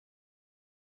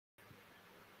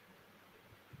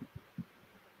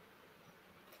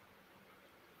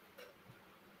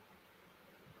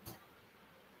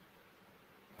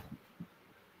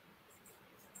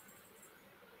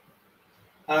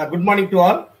Good morning to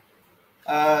all.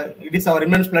 It is our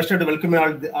immense pleasure to welcome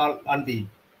you all on the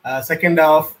second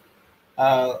of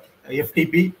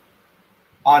FDP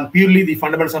on purely the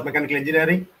fundamentals of mechanical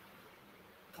engineering,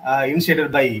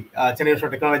 initiated by Chennai Institute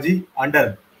of Technology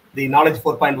under the Knowledge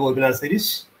 4.0 webinar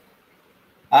series.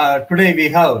 Today we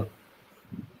have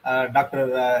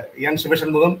Dr.N.Siva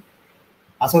Shanmugam,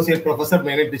 Associate Professor,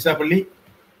 Mainly Trichy,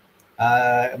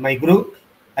 my guru.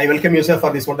 I welcome you, sir,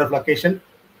 for this wonderful occasion.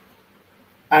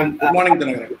 And good morning,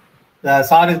 Dhanagara.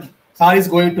 Sir is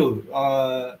going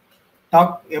to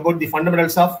talk about the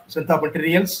fundamentals of strength of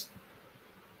materials.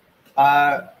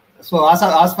 So as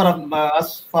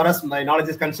far as my knowledge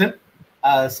is concerned,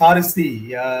 Sir is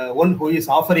the one who is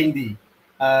offering the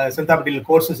strength of material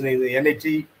courses in the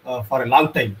NIT for a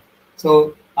long time.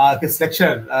 So his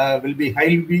lecture will be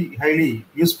highly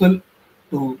useful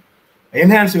to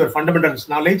enhance your fundamentals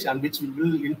knowledge, and which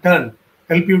will in turn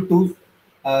help you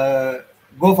to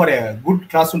go for a good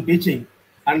classroom teaching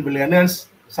and will enhance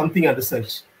something on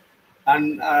research.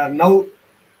 And now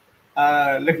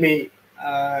let me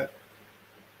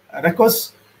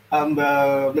request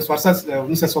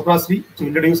Mr. Sopra to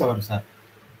introduce our sir.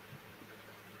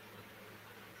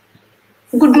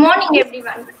 Good morning,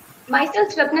 everyone.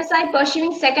 Myself, Dr.N.Siva,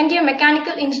 pursuing second year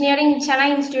mechanical engineering in Chennai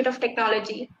Institute of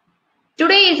Technology.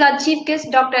 Today is our chief guest,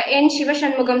 Dr.N.Siva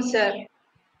Shanmugam, sir.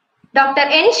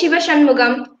 Dr.N.Siva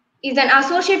Shanmugam is an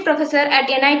associate professor at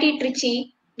NIT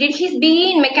Trichy, did his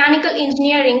BE in mechanical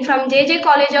engineering from JJ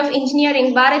College of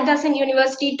Engineering, Bharatdasan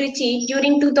University, Trichy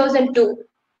during 2002.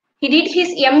 He did his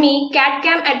ME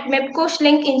CAD-CAM at MEPCO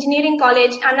Schlenk Engineering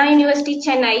College, Anna University,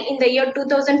 Chennai in the year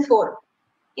 2004.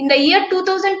 In the year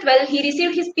 2012, he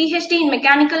received his PhD in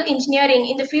mechanical engineering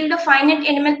in the field of finite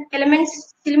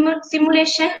elements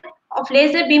simulation of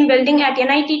laser beam welding at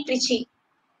NIT Trichy.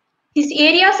 His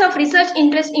areas of research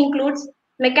interest includes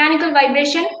mechanical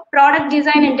vibration, product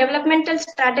design and developmental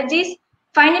strategies,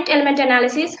 finite element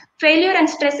analysis, failure and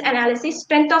stress analysis,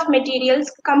 strength of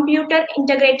materials, computer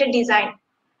integrated design.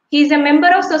 He is a member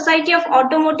of Society of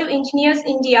Automotive Engineers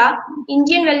India,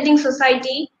 Indian Welding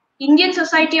Society, Indian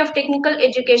Society of Technical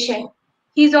Education.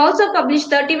 He has also published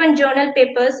 31 journal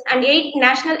papers and 8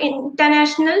 national and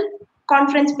international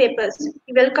conference papers.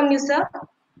 We welcome you, sir.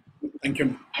 Thank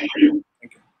you. Thank you.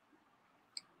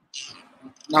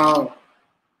 Now,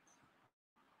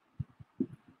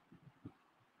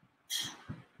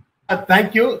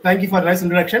 thank you for the nice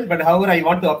introduction. But however, I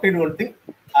want to update one thing.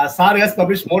 Sir has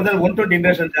published more than 120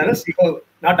 international journals. You have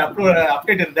not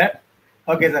updated that.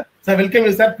 Okay, sir. So welcome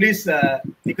you, sir. Please,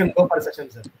 you can go for a session,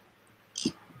 sir.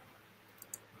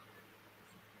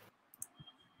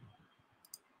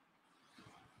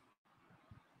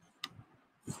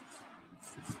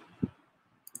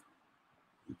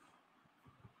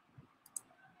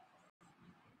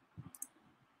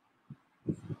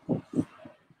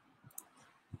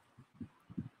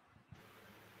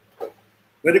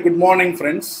 Very good morning,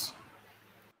 friends.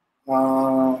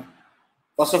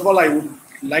 First of all, I would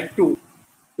like to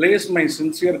place my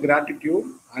sincere gratitude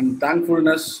and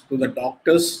thankfulness to the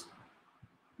doctors,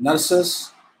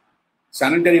 nurses,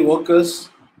 sanitary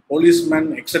workers,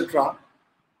 policemen, etc.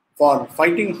 for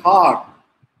fighting hard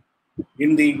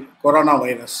in the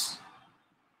coronavirus.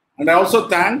 And I also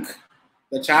thank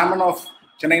the chairman of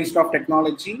Chennai Institute of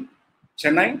Technology,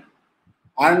 Chennai,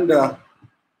 and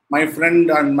my friend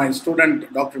and my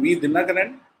student, Dr. V.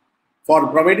 Dinakaran, for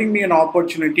providing me an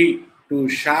opportunity to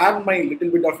share my little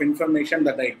bit of information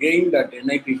that I gained at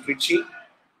NIT Trichy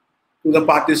to the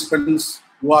participants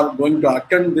who are going to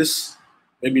attend this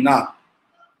webinar.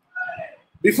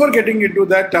 Before getting into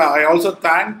that, I also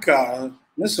thank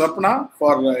Ms. Swapna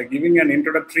for giving an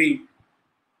introductory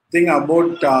thing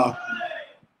about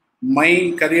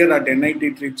my career at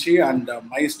NIT Trichy and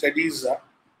my studies.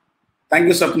 Thank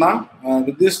you, Swapna.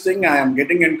 With this thing, I am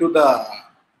getting into the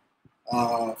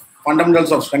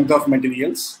fundamentals of strength of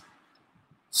materials.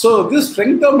 So this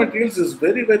strength of materials is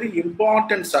very, very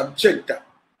important subject.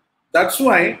 That's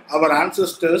why our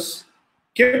ancestors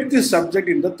kept this subject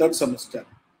in the 3rd semester.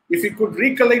 If you could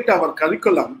recollect our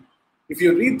curriculum, if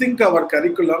you rethink our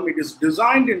curriculum, it is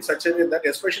designed in such a way that,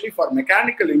 especially for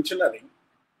mechanical engineering,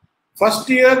 first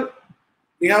year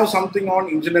we have something on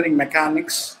engineering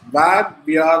mechanics, where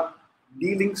we are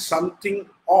dealing something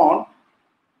on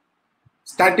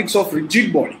statics of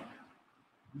rigid body.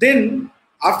 Then,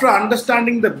 after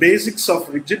understanding the basics of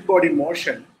rigid body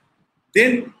motion,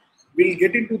 then we'll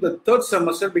get into the 3rd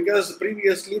semester, because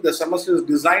previously the semester is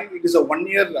designed, it is a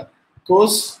 1-year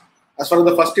course as far as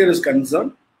the first year is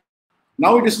concerned.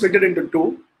 Now it is split into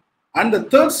 2. And the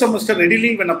 3rd semester,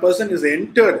 when a person is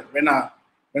entered, when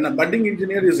a budding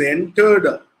engineer is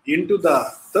entered into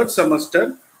the third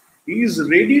semester, he is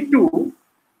ready to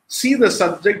see the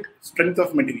subject strength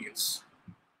of materials,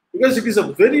 because it is a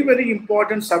very, very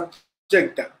important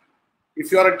subject.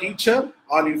 If you are a teacher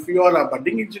or if you are a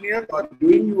budding engineer or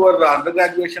doing your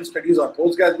undergraduate studies or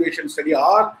post-graduation study,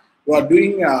 or you are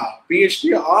doing a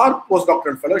PhD or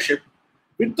postdoctoral fellowship,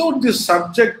 without this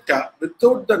subject,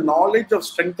 without the knowledge of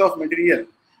strength of material,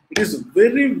 it is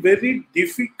very, very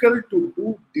difficult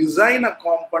to design a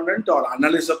component or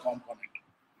analyze a component.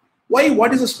 Why?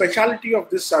 What is the specialty of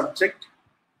this subject?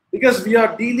 Because we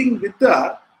are dealing with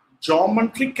the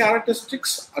geometric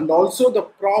characteristics and also the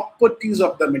properties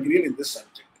of the material in this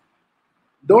subject.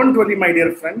 Don't worry, my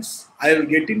dear friends. I will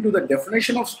get into the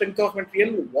definition of strength of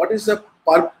material. What is the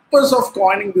purpose of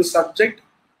coining this subject?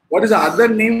 What is the other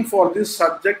name for this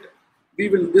subject? We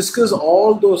will discuss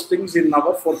all those things in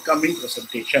our forthcoming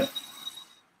presentation.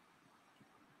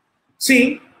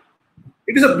 See,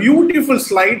 it is a beautiful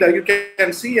slide. You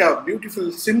can see a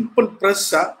beautiful simple press.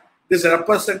 This is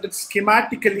represented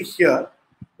schematically here.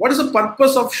 What is the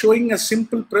purpose of showing a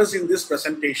simple press in this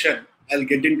presentation? I'll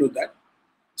get into that.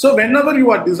 So whenever you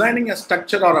are designing a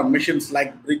structure or a machines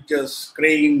like bridges,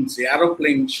 cranes,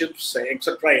 aeroplanes, ships,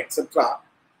 etc., etc.,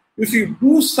 if you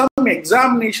do some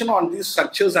examination on these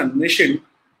structures and machine,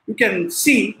 you can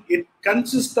see it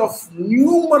consists of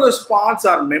numerous parts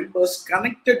or members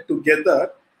connected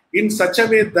together in such a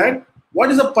way that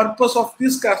what is the purpose of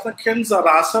these constructions or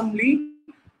assembly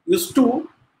is to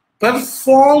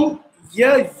perform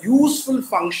a useful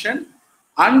function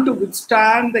and to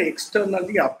withstand the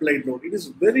externally applied load. It is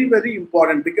very, very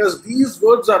important, because these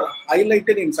words are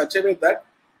highlighted in such a way that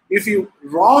if you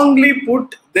wrongly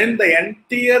put, then the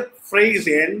entire phrase,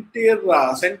 the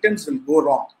entire sentence will go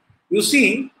wrong. You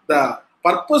see, the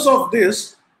purpose of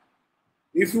this,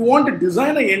 if you want to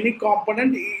design any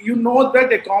component, you know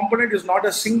that a component is not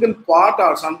a single part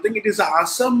or something. It is an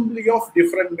assembly of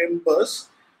different members.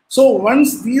 So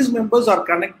once these members are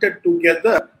connected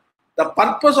together, the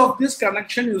purpose of this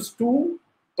connection is to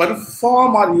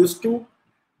perform or is to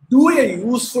do a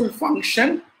useful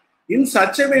function in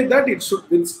such a way that it should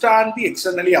withstand the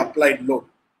externally applied load.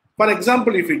 For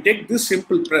example, if you take this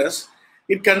simple press,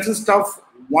 it consists of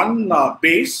one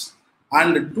base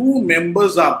and two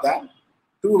members are there,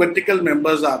 two vertical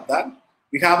members are there.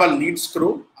 We have a lead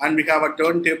screw and we have a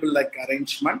turntable like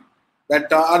arrangement,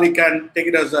 that or you can take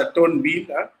it as a turn wheel,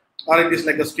 or it is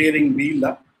like a steering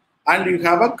wheel, and you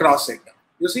have a crosshead.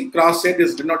 You see, crosshead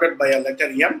is denoted by a letter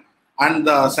M and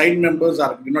the side members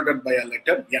are denoted by a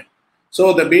letter N.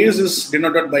 So the base is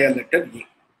denoted by a letter A.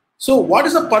 So what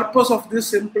is the purpose of this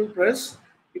simple press?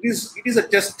 It is a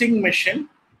testing machine.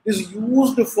 It is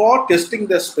used for testing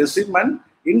the specimen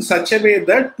in such a way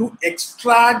that to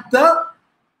extract the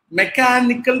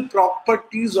mechanical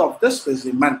properties of the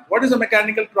specimen. What is the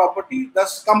mechanical property? The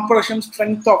compression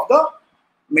strength of the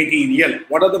material.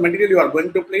 What are the material you are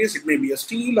going to place? It may be a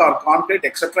steel or concrete,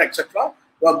 etc., etc.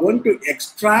 You are going to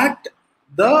extract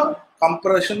the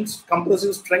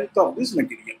compressive strength of this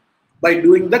material by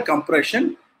doing the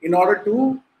compression. In order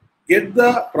to get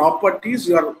the properties,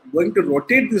 you are going to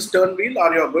rotate this turn wheel,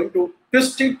 or you are going to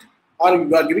twist it, or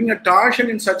you are giving a torsion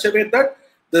in such a way that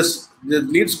the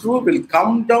lead screw will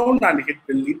come down and it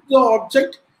will hit the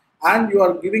object, and you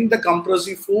are giving the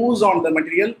compressive force on the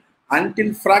material.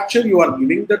 Until fracture, you are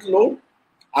giving that load.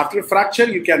 After fracture,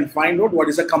 you can find out what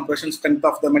is the compression strength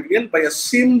of the material by a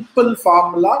simple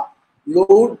formula,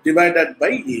 load divided by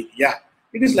area.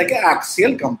 It is like an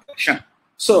axial compression.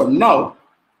 So now,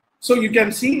 so you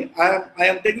can see I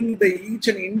am taking the each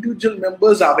and individual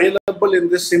members available in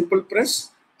this simple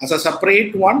press as a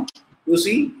separate one. You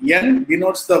see, N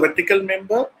denotes the vertical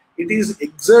member. It is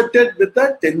exerted with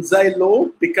a tensile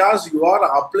load because you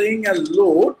are applying a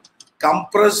load,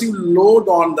 compressive load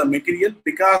on the material.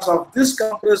 Because of this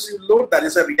compressive load, there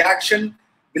is a reaction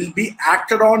will be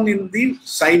acted on in the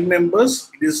side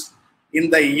members. It is in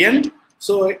the N,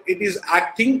 so it is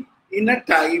acting in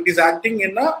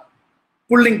a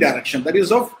pulling direction. That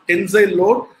is of tensile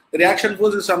load. The reaction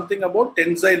force is something about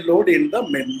tensile load in the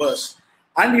members.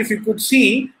 And if you could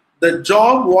see the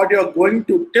job, what you are going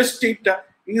to test it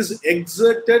is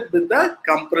exerted with the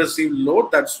compressive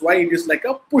load. That's why it is like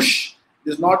a push.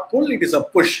 It is not pull, it is a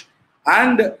push.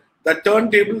 And the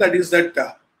turntable, that is that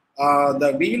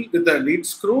the wheel with the lead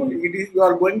screw, you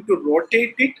are going to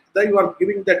rotate it. Then you are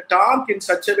giving the torque in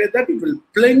such a way that it will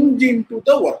plunge into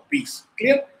the workpiece.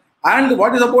 Clear? And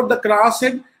what is about the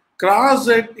crosshead?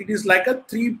 Crosshead, it is like a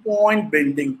 3-point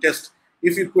bending test.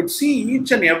 If you could see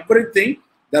each and everything,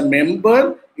 the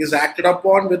member is acted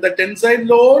upon with the tensile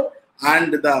load,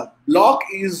 and the block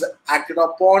is acted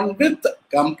upon with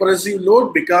compressive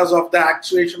load because of the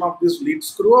actuation of this lead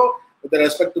screw with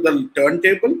respect to the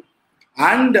turntable.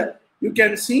 And you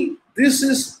can see this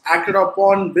is acted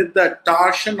upon with the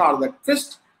torsion or the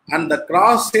twist, and the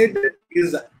cross head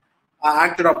is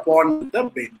acted upon with the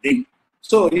bending.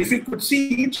 So if you could see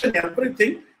each and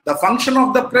everything, the function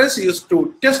of the press is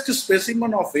to test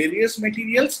specimen of various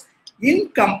materials in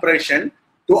compression.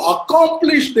 To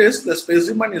accomplish this, the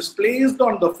specimen is placed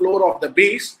on the floor of the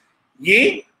base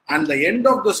A, and the end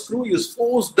of the screw is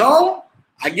forced down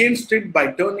against it by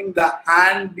turning the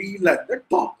hand wheel at the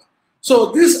top.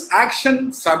 So this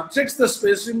action subjects the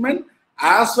specimen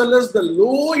as well as the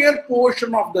lower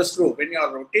portion of the screw. When you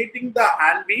are rotating the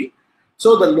hand wheel,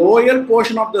 so the lower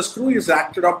portion of the screw is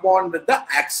acted upon with the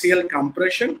axial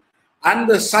compression, and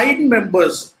the side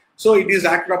members, so it is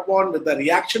acted upon with the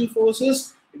reaction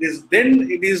forces.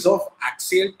 It is of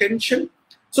axial tension.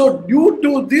 So due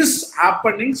to this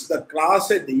happenings, the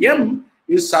crosshead M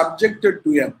is subjected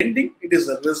to a bending. It is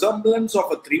a resemblance of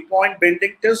a 3-point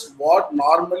bending test, what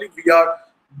normally we are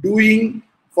doing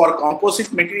for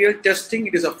composite material testing.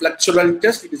 It is a flexural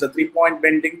test. It is a 3-point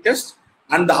bending test.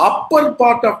 And the upper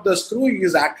part of the screw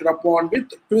is acted upon with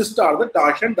twist or the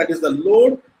torsion. That is the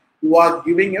load you are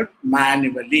giving it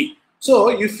manually. So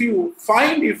if you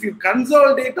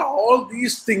consolidate all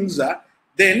these things,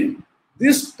 then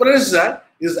this pressure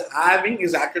is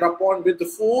acted upon with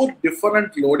 4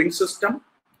 different loading system: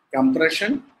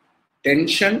 compression,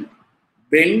 tension,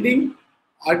 bending,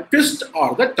 or twist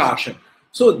or the torsion.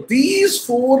 So these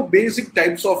 4 basic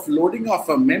types of loading of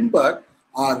a member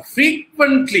are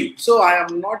frequently, so I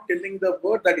am not telling the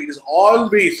word that it is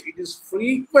always, it is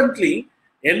frequently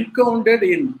encountered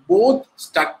in both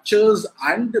structures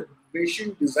and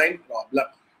machine design problem.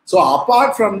 So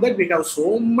apart from that, we have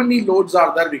so many loads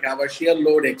are there. We have a shear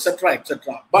load, etc.,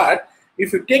 etc. But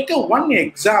if you take one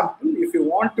example, if you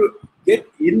want to get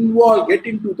involved, get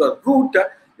into the root,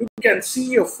 you can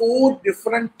see 4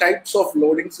 different types of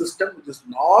loading system,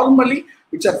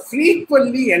 which are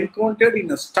frequently encountered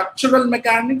in a structural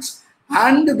mechanics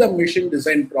and the machine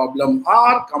design problem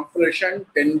are compression,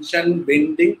 tension,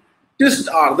 bending, twist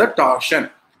or the torsion.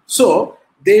 So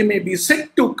they may be said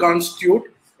to constitute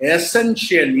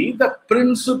essentially the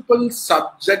principal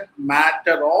subject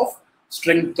matter of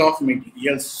strength of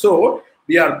materials. So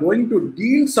we are going to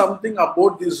deal something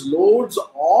about these loads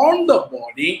on the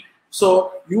body.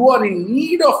 So you are in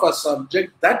need of a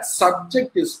subject. That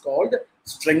subject is called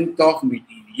strength of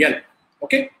material.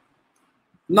 Okay.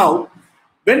 Now,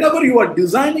 whenever you are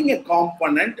designing a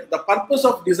component, the purpose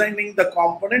of designing the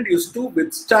component is to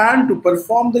withstand, to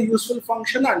perform the useful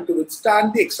function and to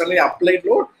withstand the externally applied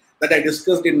load that I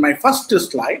discussed in my first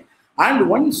slide. And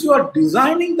once you are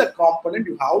designing the component,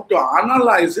 you have to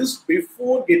analyze this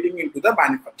before getting into the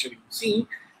manufacturing. See,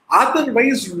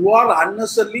 otherwise you are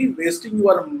unnecessarily wasting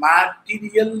your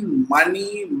material,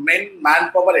 money,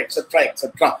 manpower, etc.,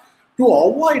 etc. To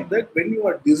avoid that, when you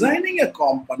are designing a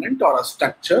component or a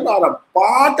structure or a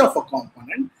part of a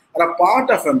component or a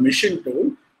part of a machine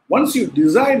tool, once you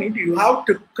design it, you have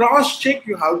to cross-check,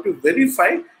 you have to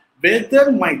verify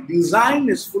whether my design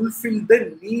is fulfilled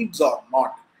the needs or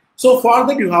not. So for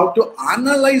that, you have to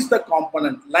analyze the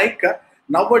component. Like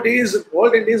nowadays,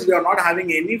 olden days, we are not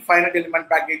having any finite element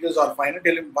packages or finite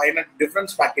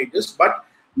difference packages. But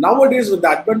nowadays, with the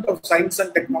advent of science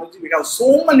and technology, we have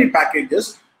so many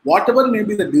packages. Whatever may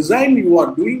be the design you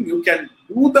are doing, you can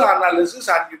do the analysis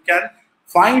and you can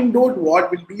find out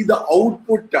what will be the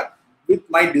output with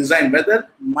my design, whether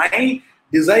my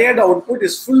desired output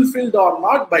is fulfilled or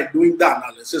not by doing the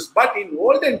analysis. But in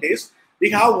olden days,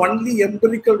 we have only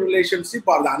empirical relationship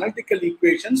or the analytical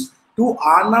equations to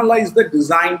analyze the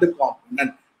designed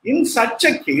component. In such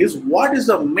a case, what is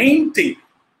the main thing?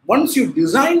 Once you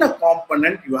design a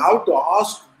component, you have to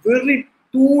ask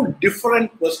two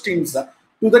different questions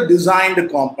to the designed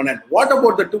component. What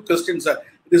about the 2 questions? It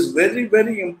is very,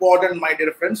 very important, my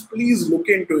dear friends. Please look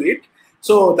into it.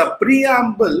 So the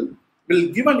preamble will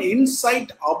give an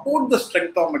insight about the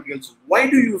strength of materials. Why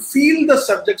do you feel the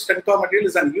subject strength of material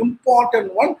is an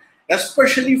important one,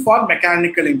 especially for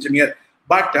mechanical engineer?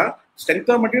 But strength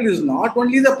of material is not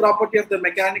only the property of the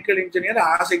mechanical engineer,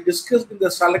 as I discussed in the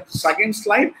second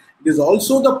slide, it is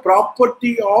also the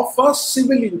property of a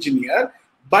civil engineer.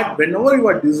 But whenever you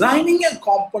are designing a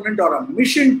component or a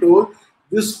machine tool,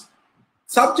 this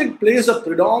subject plays a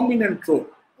predominant role.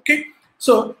 Okay.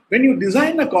 So when you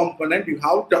design a component, you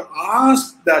have to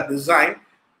ask the design,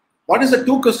 what is the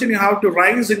 2 questions you have to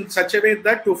raise in such a way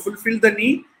that to fulfill the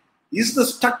need? Is the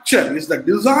structure, is the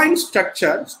design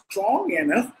structure strong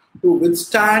enough to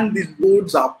withstand the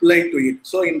loads applied to it?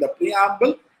 So in the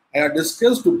preamble, I have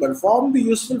discussed to perform the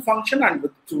useful function and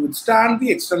to withstand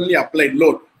the externally applied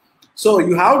load. So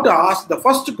you have to ask the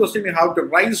first question you have to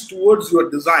rise towards your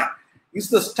design. Is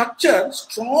the structure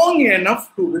strong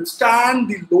enough to withstand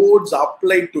the loads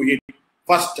applied to it?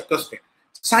 First question.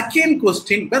 Second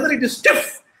question, whether it is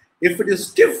stiff. If it is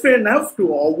stiff enough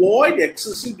to avoid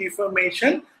excessive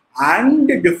deformation and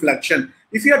deflection.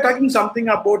 If you are talking something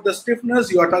about the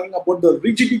stiffness, you are talking about the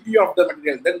rigidity of the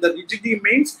material. Then the rigidity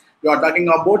means you are talking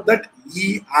about that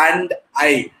E and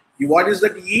I. What is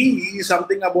that E? E is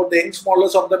something about the Young's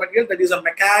modulus of the material. That is a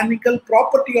mechanical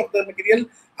property of the material,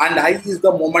 and I is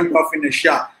the moment of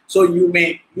inertia. So you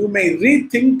may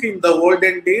rethink in the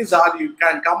olden days, or you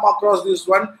can come across this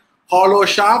one. Hollow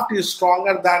shaft is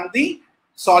stronger than the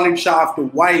solid shaft.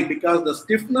 Why? Because the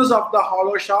stiffness of the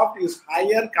hollow shaft is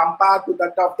higher compared to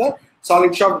that of the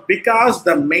solid shaft, because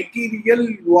the material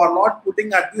you are not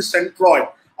putting at the centroid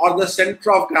or the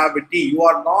center of gravity. You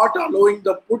are not allowing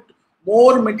the put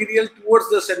more material towards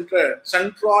the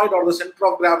centroid or the center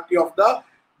of gravity of the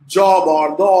job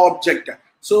or the object.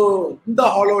 So in the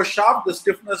hollow shaft, the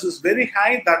stiffness is very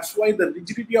high. That's why the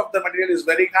rigidity of the material is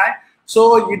very high.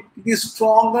 So it is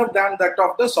stronger than that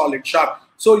of the solid shaft.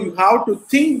 So you have to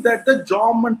think that the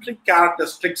geometric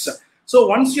characteristics. So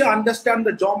once you understand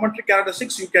the geometric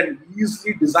characteristics, you can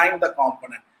easily design the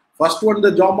component. First one,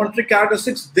 the geometric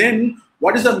characteristics. Then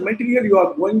what is the material you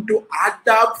are going to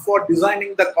adapt for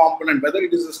designing the component, whether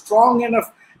it is strong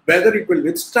enough, whether it will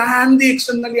withstand the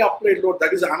externally applied load.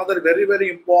 That is another very,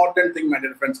 very important thing, my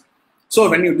dear friends. So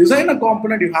when you design a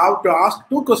component, you have to ask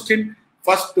two questions.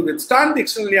 First, to withstand the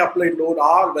externally applied load,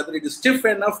 or whether it is stiff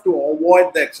enough to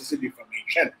avoid the excessive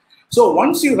deformation. So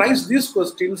once you raise these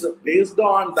questions, based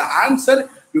on the answer,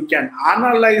 you can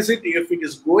analyze it. If it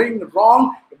is going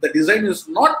wrong, if the design is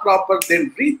not proper,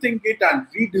 then rethink it and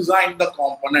redesign the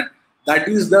component. That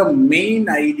is the main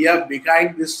idea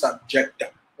behind this subject.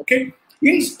 Okay.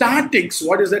 In statics,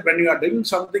 what is that? When you are doing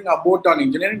something about on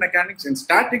engineering mechanics, in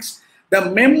statics, the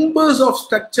members of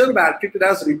structure were treated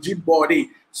as rigid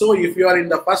body. So if you are in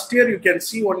the first year, you can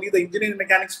see only the engineering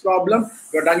mechanics problem.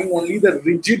 You are talking only the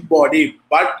rigid body.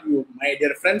 But you, my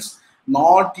dear friends,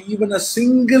 not even a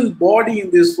single body in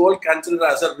this world considered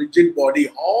as a rigid body.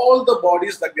 All the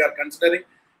bodies that we are considering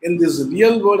in this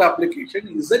real world application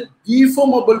is a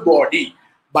deformable body.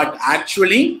 But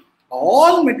actually,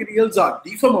 all materials are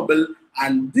deformable,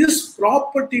 and this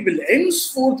property will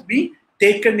henceforth be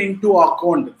taken into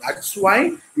account. That's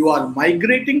why you are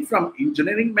migrating from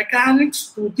engineering mechanics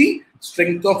to the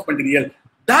strength of material.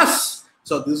 Thus,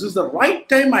 so this is the right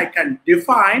time I can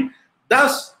define,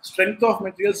 thus strength of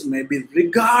materials may be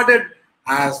regarded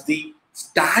as the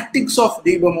statics of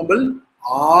deformable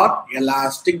or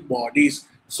elastic bodies.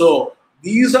 So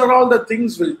these are all the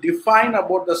things will define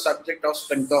about the subject of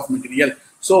strength of material.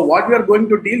 So what we are going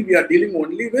to deal, we are dealing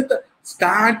only with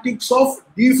statics of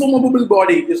deformable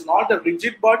body. It is not a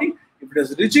rigid body. If it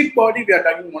is rigid body, we are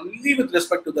talking only with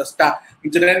respect to the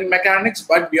engineering mechanics,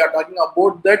 but we are talking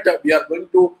about that we are going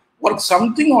to work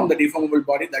something on the deformable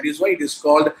body. That is why it is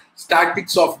called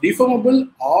statics of deformable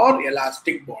or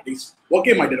elastic bodies.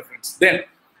 Okay, my dear friends. Then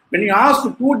when you ask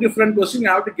two different questions, you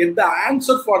have to get the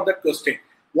answer for that question.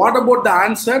 What about the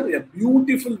answer? A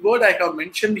beautiful word I have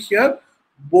mentioned here.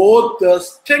 Both the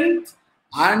strength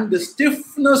and the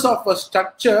stiffness of a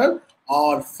structure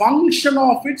are function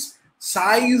of its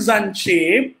size and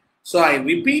shape. So I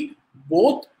repeat,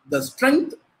 both the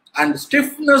strength and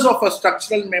stiffness of a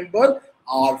structural member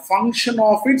are function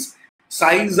of its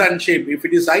size and shape. If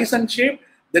it is size and shape,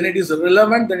 then it is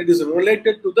relevant, then it is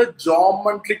related to the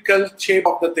geometrical shape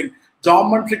of the thing,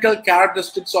 geometrical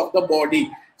characteristics of the body,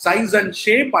 size and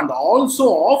shape, and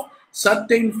also of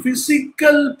certain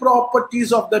physical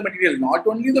properties of the material. Not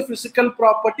only the physical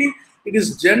property, it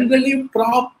is generally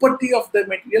property of the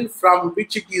material from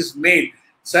which it is made.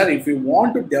 Sir, if you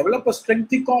want to develop a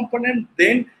strengthy component,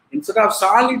 then instead of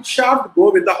solid shaft,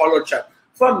 go with the hollow shaft.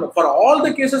 For all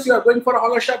the cases you are going for a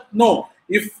hollow shaft, no.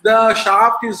 If the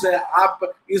shaft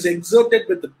is exerted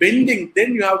with the bending,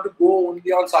 then you have to go only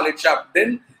on solid shaft.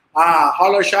 Then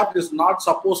hollow shaft is not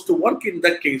supposed to work in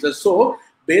that cases. So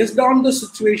based on the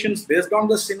situations, based on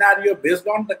the scenario, based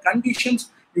on the conditions,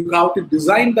 you have to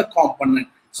design the component.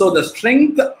 So the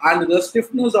strength and the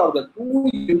stiffness are the two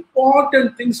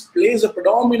important things, plays a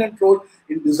predominant role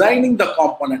in designing the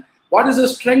component. What is the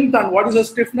strength and what is the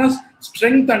stiffness?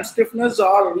 Strength and stiffness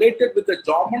are related with the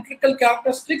geometrical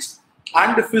characteristics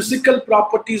and the physical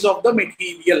properties of the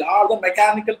material or the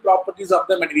mechanical properties of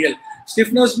the material.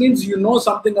 Stiffness means you know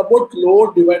something about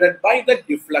load divided by the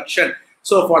deflection.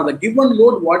 So for the given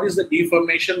load, what is the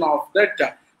deformation of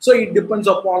that So it depends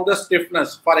upon the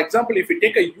stiffness. For example, if you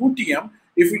take a UTM,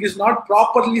 if it is not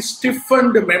properly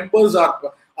stiffened, members are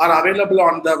available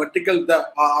on the vertical,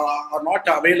 are not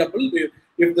available.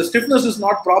 If the stiffness is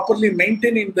not properly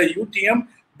maintained in the UTM,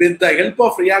 with the help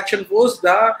of reaction force,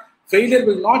 the failure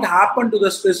will not happen to the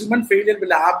specimen, failure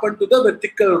will happen to the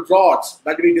vertical rods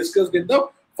that we discussed in the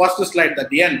first slide.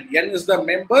 That N is the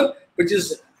member which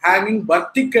is hanging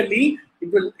vertically.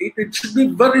 It should be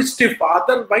very stiff,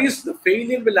 otherwise the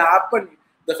failure will happen.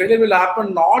 The failure will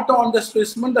happen not on the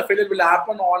specimen, the failure will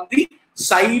happen on the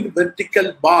side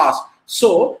vertical bars.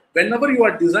 So whenever you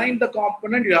are designing the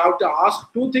component, you have to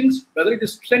ask two things, whether it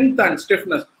is strength and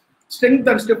stiffness. Strength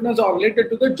and stiffness are related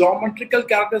to the geometrical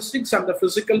characteristics and the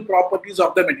physical properties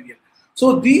of the material.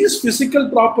 So these physical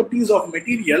properties of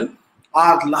material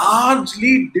are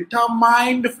largely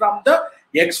determined from the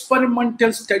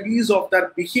experimental studies of their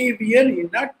behavior in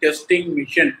a testing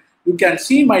mission. You can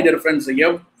see, my dear friends,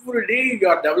 every day you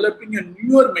are developing a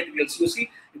newer materials. You see,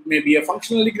 it may be a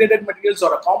functionally graded materials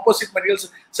or a composite materials.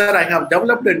 Sir, I have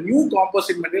developed a new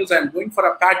composite materials. I am going for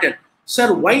a patent.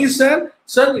 Sir, why, sir?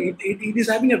 Sir, it is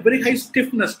having a very high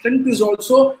stiffness. Strength is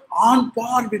also on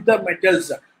par with the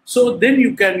metals. So then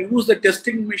you can use the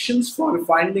testing machines for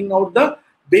finding out the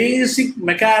basic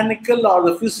mechanical or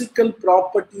the physical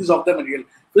properties of the material.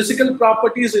 Physical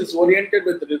properties is oriented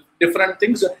with different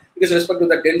things with respect to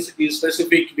the density,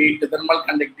 specific weight, thermal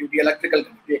conductivity, electrical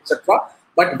conductivity, etc.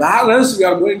 But whereas we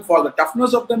are going for the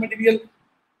toughness of the material,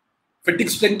 fatigue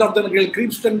strength of the material,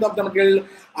 creep strength of the material,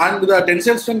 and the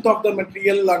tensile strength of the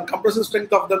material and compressive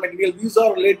strength of the material, these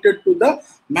are related to the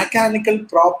mechanical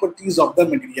properties of the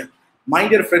material. My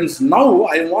dear friends, now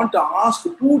I want to ask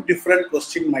two different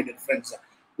questions, my dear friends.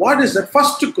 What is the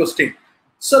first question?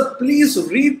 So please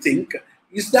rethink,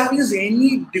 is there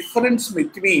any difference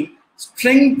between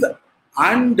strength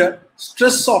and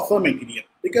stress of a material?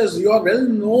 Because you are well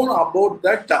known about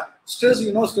that stress,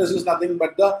 stress is nothing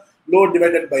but the load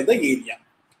divided by the area.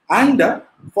 And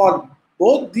for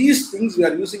both these things, we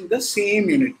are using the same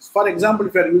units. For example,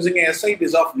 if you are using a SI, it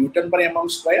is of Newton per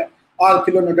mm square or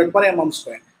kilonewton per mm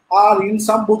square. Or in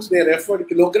some books, they refer to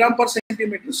kilogram per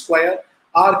centimeter square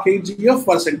or kgf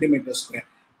per centimeter square.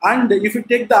 And if you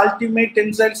take the ultimate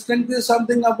tensile strength, is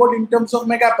something about in terms of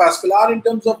megapascal or in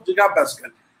terms of gigapascal.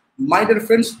 My dear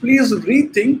friends, please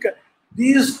rethink,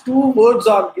 these two words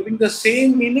are giving the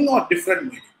same meaning or different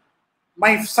meaning.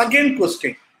 My second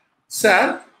question,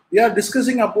 sir, we are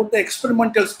discussing about the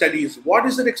experimental studies. What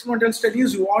is the experimental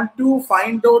studies? You want to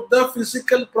find out the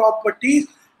physical properties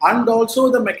and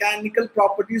also the mechanical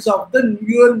properties of the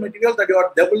newer material that you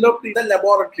are developed in the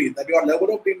laboratory, that you are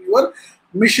developed in your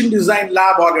mission design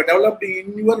lab, or you are developed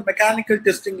in your mechanical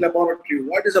testing laboratory.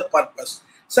 What is the purpose?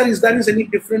 Sir, is there any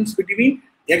difference between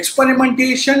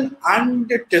experimentation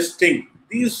and testing?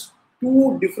 These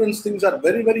two different things are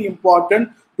very, very important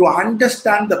to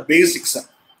understand the basics.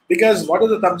 Because what is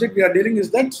the subject we are dealing is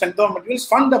that strength of materials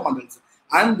fundamentals.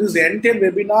 And this entire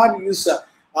webinar is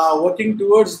working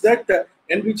towards that,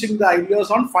 enriching the ideas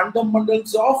on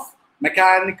fundamentals of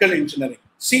mechanical engineering.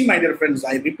 See, my dear friends,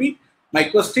 I repeat my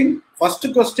question. First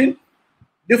question,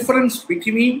 difference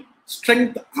between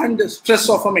strength and stress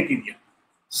of a material.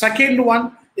 Second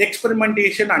one,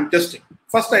 experimentation and testing.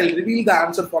 First, I'll reveal the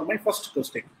answer for my first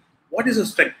question. What is a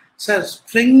strength? Sir,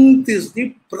 strength is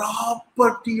the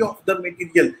property of the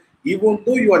material. Even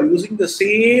though you are using the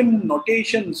same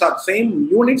notations or same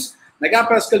units,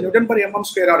 megapascal, Newton per mm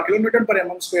square or kilonewton per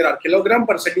mm square or kilogram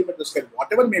per centimeter square,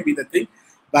 whatever may be the thing,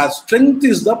 but strength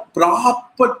is the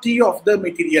property of the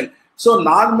material. So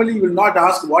normally you will not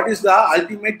ask what is the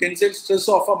ultimate tensile stress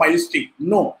of a milestone.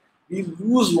 No, we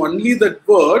use only that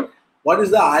word. What is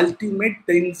the ultimate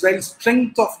tensile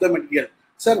strength of the material?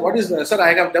 Sir, what is the, sir,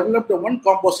 I have developed one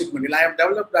composite material. I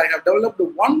have developed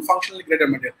one functionally graded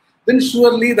material. Then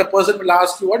surely the person will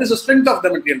ask you, what is the strength of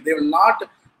the material?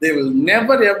 They will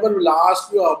never ever will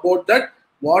ask you about that.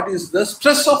 What is the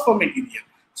stress of a material?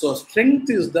 So strength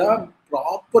is the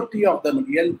property of the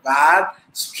material, where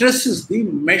stress is the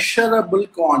measurable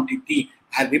quantity.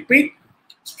 I repeat,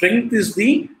 strength is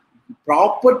the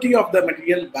property of the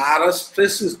material, whereas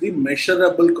stress is the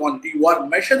measurable quantity. You are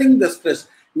measuring the stress.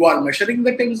 You are measuring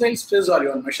the tensile stress, or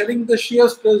you are measuring the shear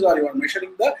stress, or you are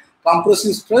measuring the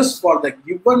compressive stress for the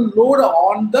given load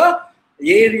on the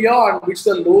area on which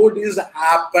the load is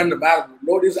happened, where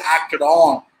load is acted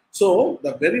on. So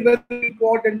the very, very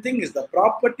important thing is the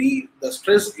property, the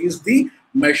stress is the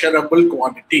measurable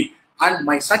quantity. And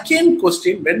my second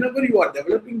question, whenever you are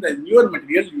developing the newer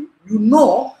material, you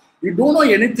don't know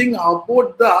anything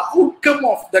about the outcome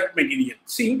of that material.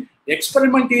 See,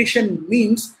 experimentation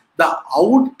means the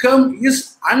outcome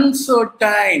is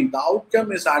uncertain. The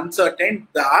outcome is uncertain,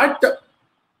 that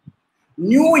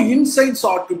new insights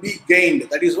are to be gained.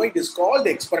 That is why it is called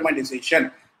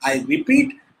experimentation. I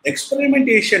repeat,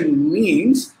 experimentation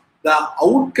means the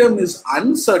outcome is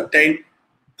uncertain,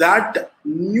 that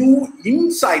new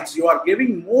insights, you are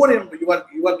giving more,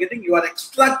 you are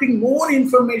extracting more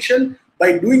information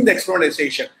by doing the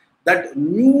experimentation, that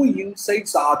new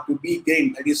insights are to be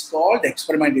gained. That is called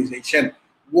experimentation.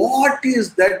 What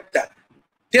is that?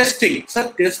 Testing.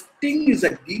 So testing is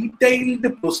a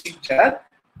detailed procedure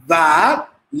where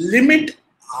limit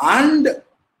and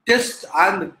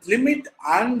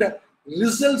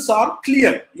results are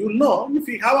clear. You know, if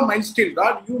you have a mild steel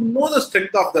rod, you know the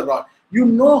strength of the rod. You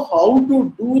know how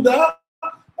to do the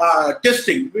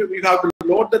testing. We have to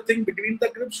load the thing between the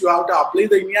grips. You have to apply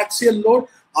the inaxial load.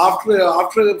 After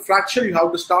a fracture, you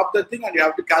have to stop the thing and you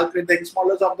have to calculate the Young's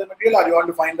modulus of the material, or you want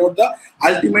to find out the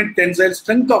ultimate tensile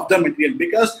strength of the material.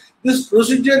 Because this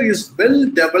procedure is well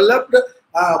developed,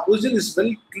 procedure is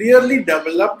well clearly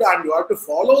developed, and you have to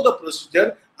follow the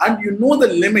procedure, and you know the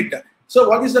limit. So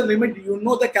what is the limit? You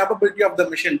know the capability of the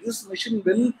machine. This machine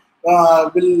will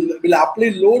apply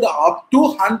load up to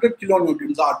 100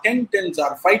 kilonewtons or 10 tons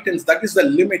or 5 tons. That is the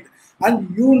limit.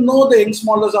 And you know the Young's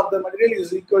modulus of the material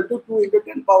is equal to 2 into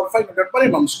 10 power 5 meter per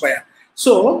mm square.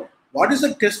 So what is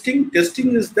the testing?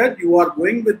 Testing is that you are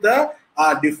going with the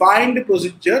defined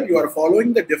procedure. You are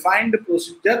following the defined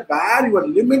procedure where your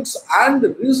limits and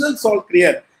results are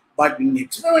clear. But in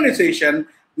experimentation,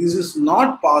 this is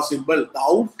not possible. The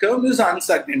outcome is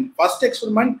uncertain. First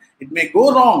experiment, it may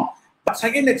go wrong. But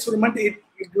second experiment, it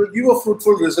will give a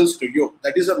fruitful results to you.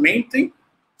 That is the main thing.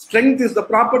 Strength is the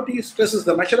property, stress is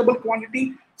the measurable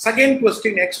quantity. Second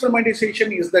question,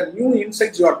 experimentation is the new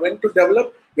insights you are going to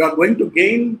develop, you are going to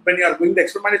gain when you are doing the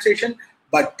experimentation.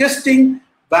 But testing,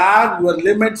 where your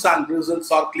limits and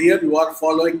results are clear, you are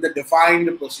following the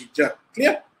defined procedure.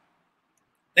 Clear?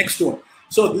 Next one.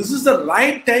 So this is the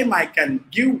right time I can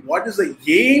give what is the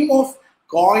aim of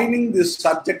coining this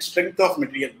subject, strength of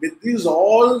material. With these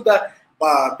all the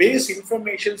base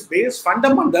informations, base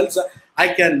fundamentals,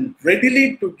 I can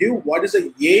readily to give what is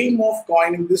the aim of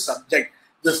coining this subject.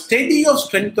 The study of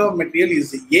strength of material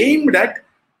is aimed at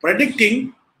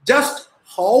predicting just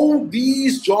how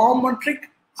these geometric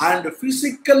and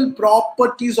physical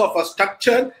properties of a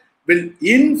structure will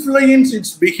influence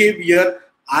its behavior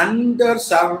under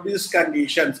service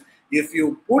conditions. If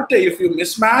you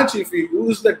mismatch, if you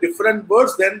use the different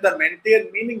words, then the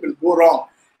entire meaning will go wrong.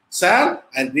 Sir,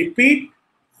 I repeat,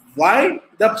 why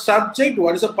the subject?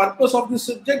 What is the purpose of this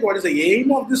subject? What is the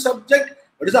aim of this subject?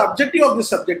 What is the objective of this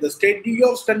subject? The study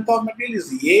of strength of material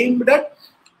is aimed at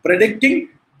predicting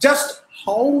just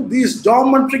how these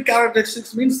geometric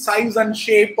characteristics, means size and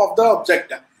shape of the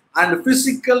object, and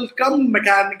physical cum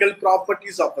mechanical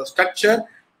properties of the structure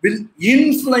will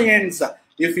influence.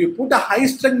 If you put a high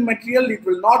strength material, it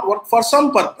will not work for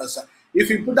some purpose. If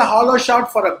you put a hollow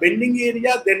shaft for a bending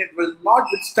area, then it will not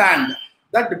withstand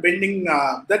that bending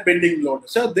load.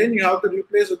 So then you have to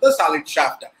replace with a solid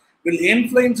shaft. Will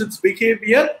influence its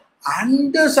behavior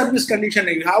under service condition.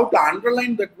 You have to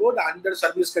underline that word, under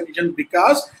service condition,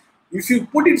 because if you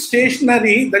put it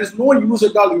stationary, there is no use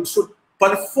at all. It should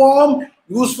perform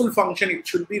useful function. It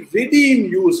should be ready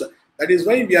in use. That is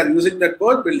why we are using that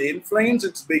word, will influence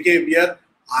its behavior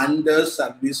under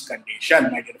service condition,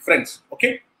 my dear friends.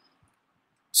 Okay.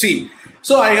 See,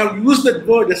 so I have used that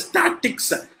word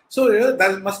statics. So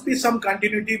there must be some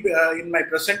continuity in my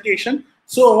presentation.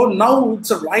 So now it's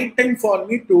the right time for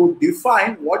me to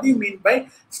define what do you mean by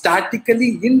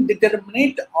statically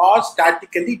indeterminate or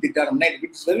statically determinate.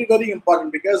 It's very, very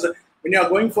important, because when you are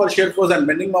going for shear force and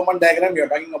bending moment diagram, you are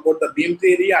talking about the beam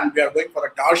theory, and we are going for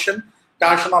a torsion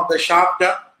of the shaft.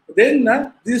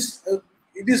 Then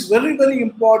it is very, very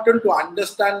important to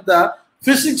understand the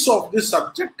physics of this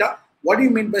subject. What do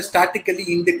you mean by statically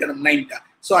indeterminate?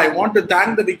 So I want to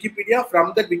thank the Wikipedia.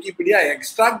 From the Wikipedia, I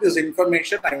extract this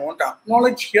information. I want to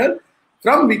acknowledge here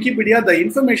from Wikipedia the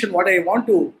information what I want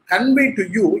to convey to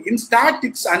you. In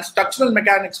statics and structural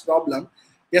mechanics problem,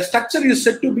 a structure is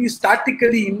said to be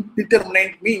statically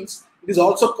indeterminate, means it is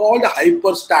also called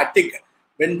hyperstatic.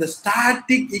 When the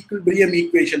static equilibrium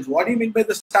equations, what do you mean by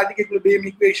the static equilibrium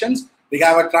equations? We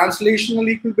have a translational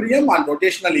equilibrium and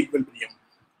rotational equilibrium.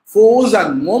 Force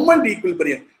and moment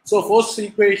equilibrium. So force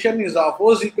equilibrium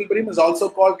is also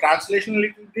called translational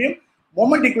equilibrium.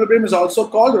 Moment equilibrium is also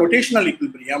called rotational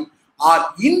equilibrium,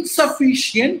 are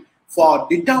insufficient for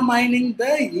determining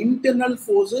the internal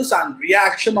forces and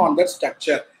reaction on that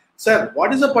structure. Sir,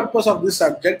 what is the purpose of this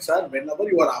subject, sir? Whenever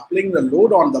you are applying the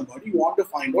load on the body, you want to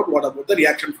find out what about the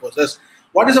reaction forces.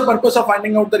 What is the purpose of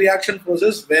finding out the reaction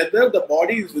forces? Whether the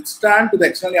body is withstand to the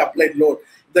externally applied load.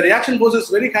 If the reaction force is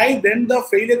very high, then the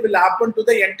failure will happen to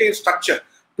the entire structure.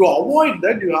 To avoid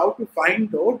that, you have to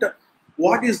find out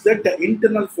what is the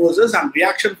internal forces and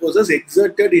reaction forces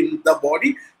exerted in the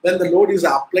body when the load is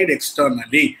applied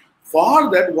externally. For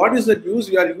that, what is the use?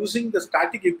 We are using the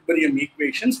static equilibrium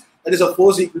equations, that is a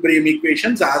force equilibrium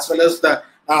equations, as well as the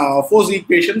force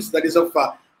equations, that is of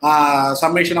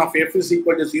summation of F is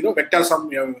equal to 0, vector sum,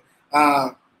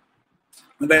 the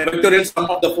vectorial sum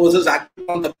of the forces acting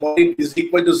on the body is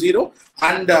equal to 0.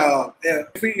 And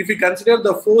if we consider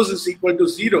the force is equal to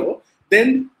 0,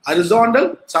 then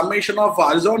horizontal summation of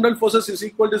horizontal forces is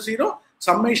equal to 0.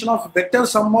 Summation of vector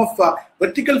sum of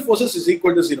vertical forces is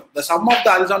equal to 0. The sum of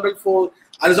the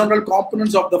horizontal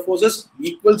components of the forces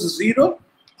equals 0,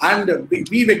 and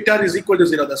V vector is equal to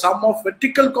 0. The sum of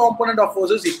vertical component of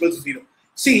forces equals 0.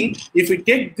 See, if we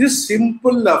take this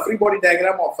simple free body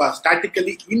diagram of a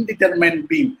statically indeterminate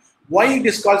beam, why it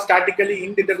is called statically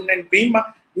indeterminate beam?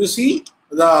 You see,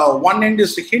 the one end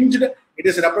is hinged. It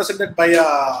is represented by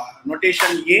a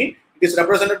notation A. It is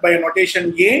represented by a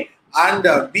notation A,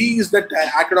 and B is that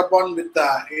acted upon with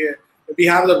we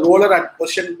have the roller at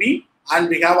position B, and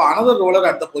we have another roller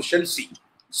at the position C.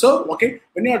 So, okay,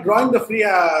 when you are drawing the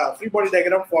free body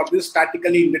diagram for this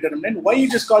statically indeterminate, why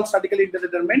it is called statically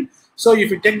indeterminate? So,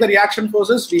 if you take the reaction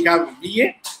forces, we have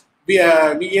VA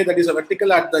that is a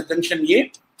vertical at the junction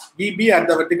A, VB at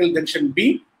the vertical junction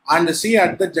B, and C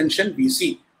at the junction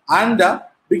VC. And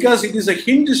because it is a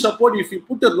hinged support, if you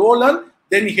put a roller,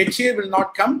 then HA will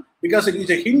not come, because it is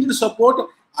a hinged support.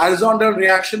 Horizontal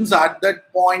reactions at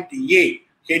that point A,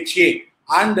 HA,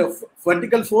 and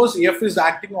vertical force F is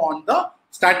acting on the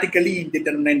statically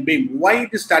indeterminate beam. Why it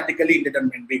is statically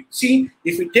indeterminate beam? See,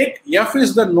 if you take F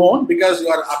is the known, because you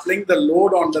are applying the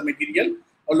load on the material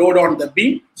or load on the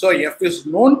beam, so F is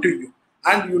known to you,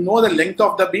 and you know the length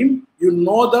of the beam, you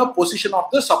know the position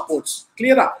of the supports.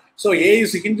 Clear? So A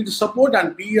is hinged support,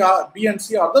 and B and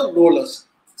C are the rollers.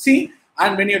 See,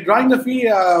 and when you're drawing the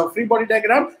free body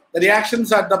diagram, the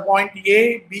reactions at the point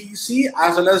A, B, C,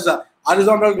 as well as the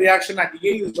horizontal reaction at A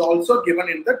is also given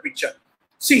in the picture.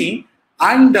 See,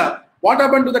 and what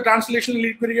happened to the translational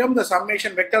equilibrium? The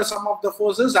summation vector sum of the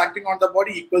forces acting on the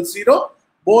body equals 0,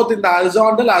 both in the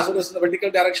horizontal as well as in the vertical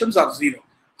directions are 0.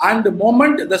 And the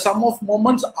moment, the sum of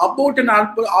moments about an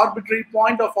arbitrary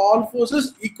point of all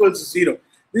forces equals 0.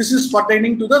 This is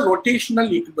pertaining to the rotational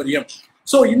equilibrium.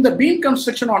 So in the beam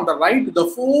construction on the right, the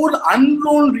 4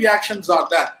 unknown reactions are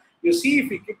there. You see, if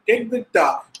we take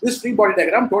this free body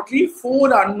diagram, totally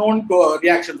 4 unknown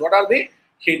reactions. What are they?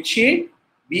 HA,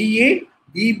 VA,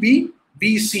 VB,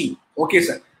 VC. Okay,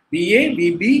 sir. VA,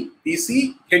 VB,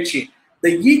 VC, HA. The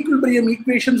equilibrium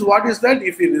equations, what is that?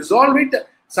 If we resolve it,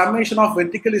 summation of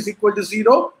vertical is equal to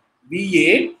 0,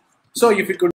 VA. So if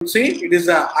you could say it is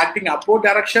acting upward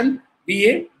direction,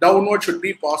 VA, downward should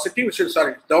be positive,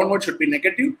 downward should be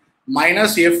negative,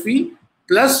 minus FV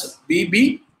plus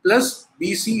VB plus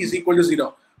VC is equal to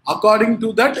 0. According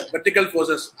to that vertical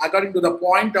forces, according to the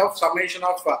point of summation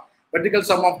of vertical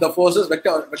sum of the forces,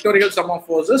 vectorial sum of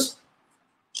forces,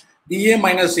 VA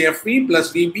minus FV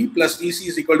plus VB plus VC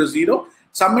is equal to 0.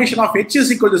 Summation of H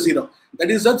is equal to 0.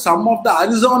 That is that sum of the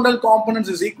horizontal components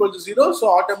is equal to 0. So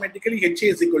automatically HA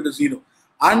is equal to 0.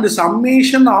 And the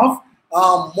summation of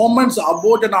moments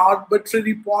about an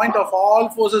arbitrary point of all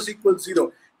forces equals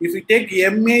 0. If we take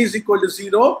MA is equal to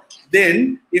 0,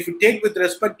 then if we take with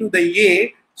respect to the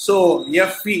A, so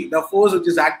FV, the force which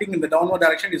is acting in the downward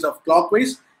direction is of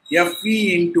clockwise,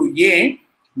 FV into A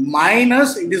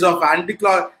minus it is of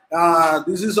anti-clockwise,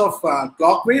 this is of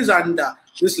clockwise, and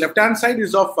this left hand side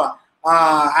is of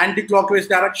anti-clockwise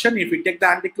direction. If we take the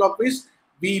anti-clockwise,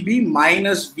 VB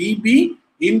minus VB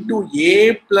into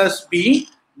A plus B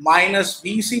minus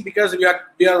VC, because we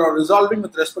are resolving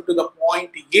with respect to the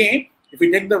point A. If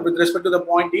we take with respect to the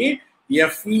point A,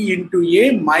 FE into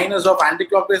A minus of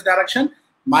anti-clockwise direction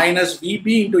minus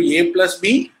VB into A plus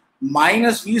B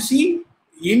minus VC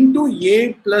into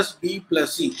A plus B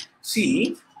plus C.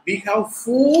 See, we have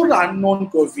 4 unknown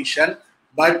coefficients,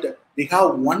 but we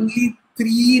have only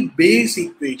 3 base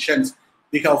equations.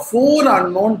 We have 4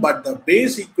 unknown, but the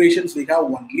base equations we have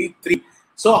only 3.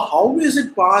 So how is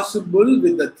it possible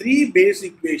with the 3 base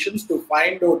equations to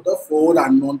find out the 4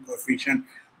 unknown coefficients?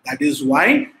 That is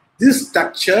why this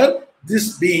structure,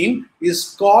 this beam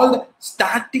is called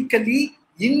statically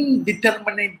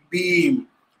indeterminate beam.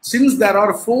 Since there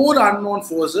are 4 unknown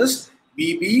forces,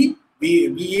 VB,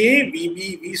 VA,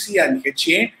 VB, VC and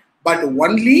HA, but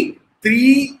only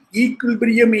 3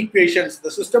 equilibrium equations. The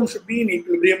system should be in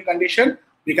equilibrium condition.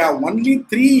 We have only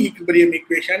 3 equilibrium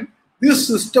equations. this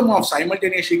system of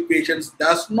simultaneous equations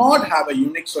does not have a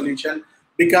unique solution,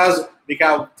 because we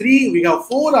have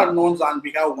four unknowns and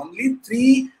we have only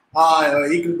three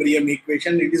equilibrium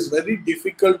equation. It is very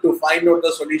difficult to find out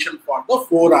the solution for the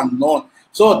four unknown.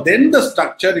 So then the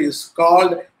structure is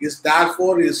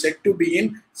therefore said to be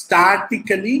in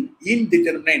statically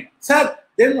indeterminate. Sir,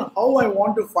 then how I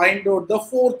want to find out the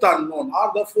fourth unknown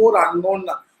or the four unknown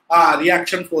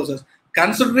reaction forces?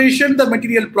 Consideration the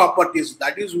material properties.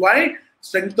 That is why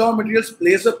strength of materials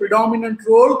plays a predominant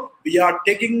role. We are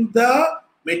taking the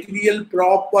material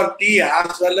property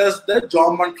as well as the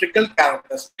geometrical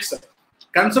characteristics.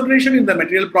 Consideration in the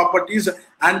material properties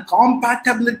and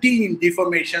compatibility in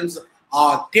deformations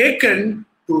are taken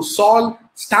to solve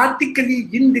statically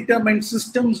indeterminate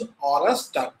systems or a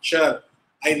structure.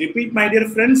 I repeat, my dear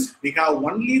friends, we have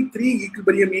only three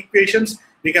equilibrium equations.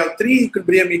 We have three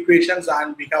equilibrium equations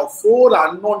and we have four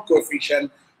unknown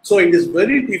coefficients. So it is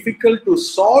very difficult to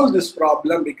solve this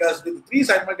problem, because with three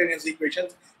simultaneous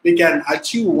equations, we can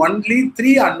achieve only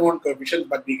three unknown coefficients,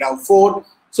 but we have four.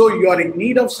 So you are in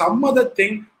need of some other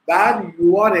thing where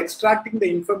you are extracting the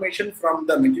information from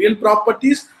the material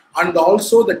properties and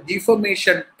also the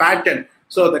deformation pattern.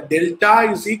 So the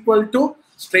delta is equal to,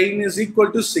 strain is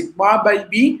equal to sigma by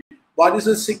B. What is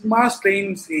the sigma?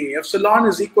 Strain epsilon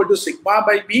is equal to sigma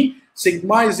by B.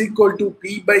 Sigma is equal to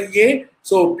P by A.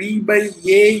 So P by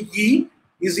AE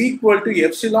is equal to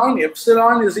epsilon.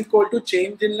 Epsilon is equal to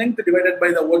change in length divided by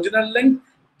the original length,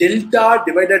 delta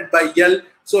divided by L.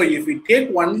 So if we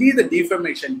take only the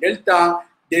deformation delta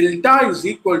is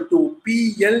equal to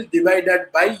PL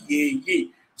divided by AE.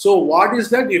 So what is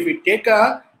that? If we take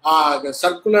a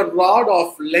circular rod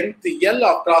of length L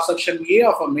of cross section A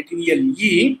of a material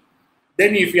E,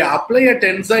 then if you apply a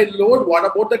tensile load, what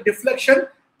about the deflection?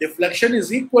 Deflection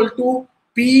is equal to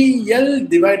PL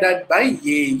divided by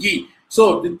AE.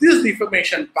 So with this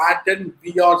deformation pattern,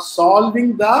 we are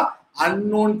solving the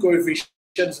unknown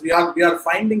coefficients. We are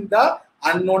finding the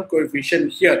unknown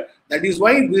coefficient here. That is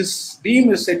why this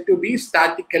beam is said to be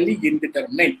statically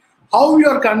indeterminate. How you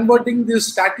are converting this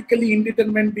statically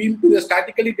indeterminate beam to the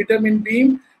statically determined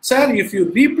beam? Sir, if you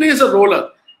replace a roller,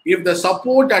 if the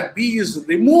support at B is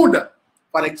removed,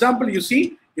 for example, you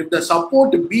see, if the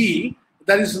support B,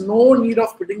 there is no need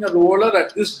of putting a roller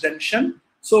at this junction.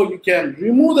 So you can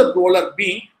remove the roller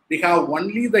B. We have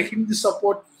only the hinge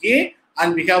support A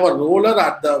and we have a roller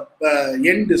at the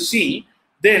end C.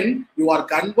 Then you are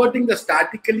converting the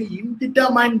statically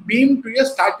indeterminate beam to a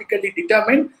statically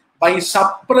determined by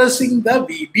suppressing the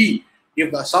VB.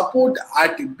 If the support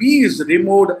at B is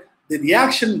removed, the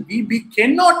reaction VB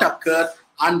cannot occur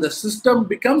and the system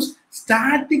becomes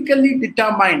statically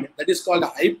determined. That is called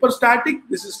hyperstatic.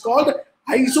 This is called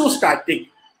isostatic.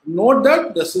 Note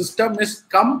that the system is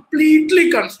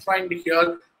completely constrained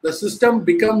here. The system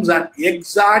becomes an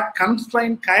exact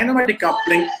constrained kinematic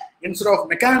coupling. Instead of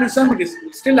mechanism,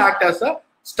 it still acts as a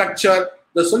structure.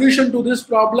 The solution to this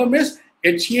problem is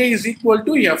HA is equal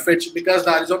to FH, because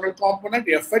the horizontal component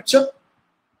FH,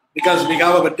 because we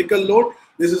have a vertical load,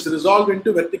 this is resolved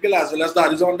into vertical as well as the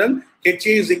horizontal.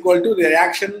 HA is equal to the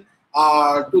reaction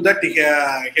to that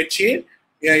HA.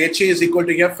 HA is equal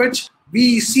to FH.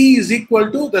 BC is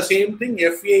equal to the same thing,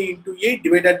 FA into A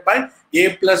divided by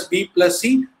A plus B plus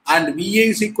C, and VA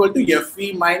is equal to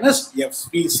FV minus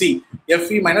FVC.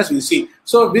 FV minus VC.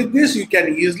 So with this, you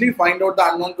can easily find out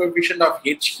the unknown coefficient of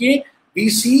HA,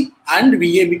 VC and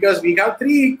VA, because we have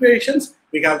three equations,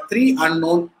 we have three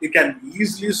unknown. You can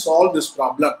easily solve this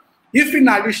problem. If in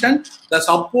addition, the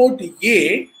support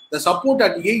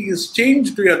at A is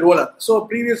changed to a roller. So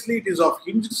previously it is of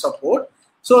hinged support.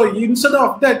 So instead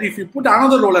of that, if you put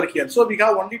another roller here, so we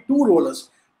have only two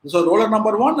rollers. So roller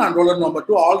number 1 and roller number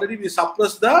 2. Already we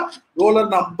suppress the roller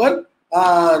number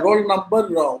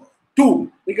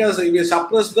 2 because we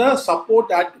suppress the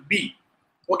support at B.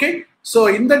 Okay. So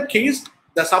in that case,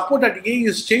 the support at A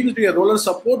is changed to a roller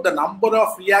support. The number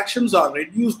of reactions are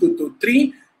reduced to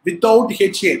 3 without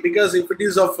HA, because if it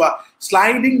is of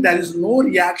sliding, there is no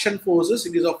reaction forces.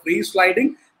 It is of free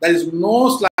sliding. There is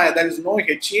no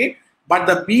HA. But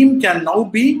the beam can now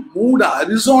be moved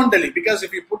horizontally, because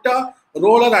if you put a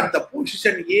roller at the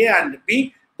position A and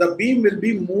B, the beam will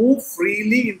be moved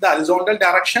freely in the horizontal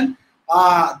direction.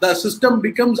 The system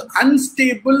becomes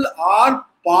unstable or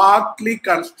partly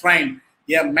constrained.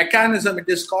 A mechanism, it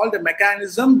is called a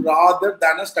mechanism rather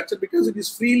than a structure, because it is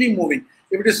freely moving.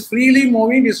 If it is freely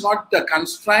moving, it is not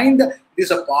constrained, it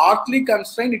is a partly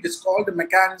constrained, it is called a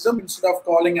mechanism instead of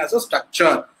calling as a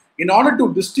structure. In order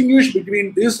to distinguish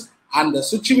between this and the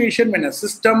situation when a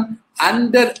system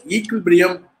under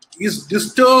equilibrium is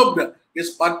disturbed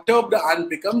is perturbed and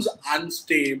becomes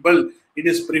unstable. It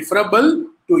is preferable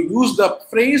to use the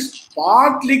phrase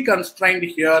partly constrained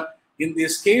here. In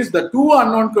this case, the two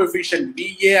unknown coefficients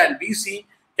VA and VC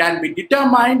can be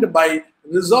determined by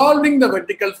resolving the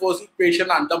vertical force equation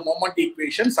and the moment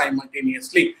equation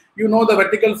simultaneously. You know the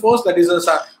vertical force, that is a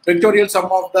vectorial sum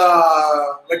of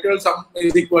the vectorial sum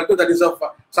is equal to, that is a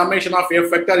summation of F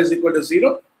vector is equal to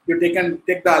 0. You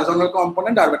take the horizontal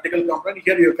component or vertical component.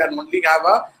 Here you can only have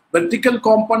a vertical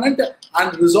component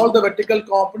and resolve the vertical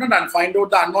component and find out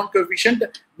the unknown coefficient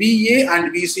VA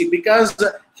and VC. Because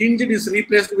hinged is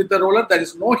replaced with the roller, there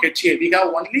is no HA. We have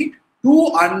only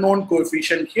two unknown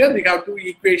coefficients. Here we have two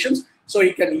equations, so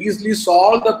you can easily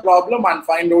solve the problem and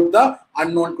find out the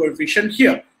unknown coefficient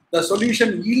here. The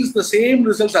solution yields the same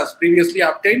results as previously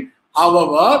obtained.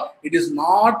 However, it is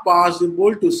not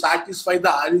possible to satisfy the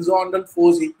horizontal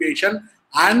force equation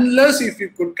unless if you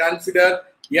could consider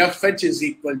FH is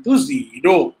equal to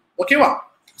 0. Okay, wow.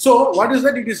 So what is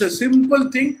that? It is a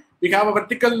simple thing. We have a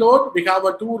vertical load. We have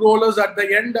two rollers at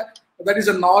the end. That is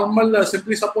a normal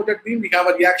simply supported beam. We have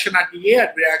a reaction at the A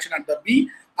and reaction at the B.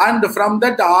 And from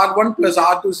that, R1 plus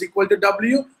R2 is equal to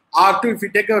W. R2, if we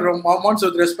take a moments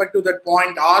with respect to that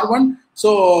point R1,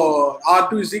 so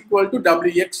R2 is equal to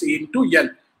Wx into L.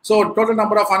 So total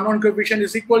number of unknown coefficient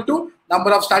is equal to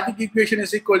number of static equation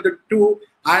is equal to 2,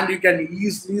 and you can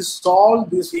easily solve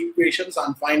these equations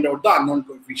and find out the unknown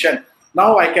coefficient.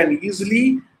 Now I can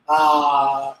easily,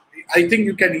 I think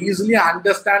you can easily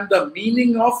understand the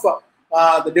meaning of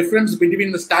the difference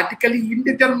between the statically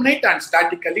indeterminate and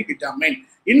statically determined.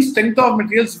 In strength of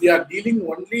materials, we are dealing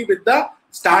only with the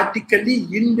statically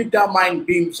indeterminate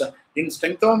beams. In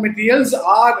strength of materials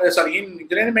in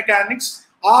engineering mechanics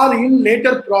or in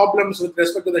later problems with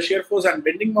respect to the shear force and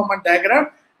bending moment diagram,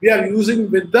 we are using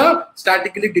with the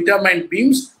statically determined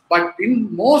beams. But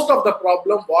in most of the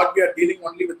problem, what we are dealing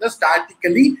only with the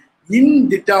statically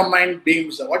indeterminate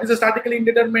beams. What is the statically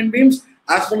indeterminate beams?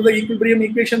 As far as the equilibrium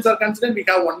equations are concerned, we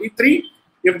have only 3.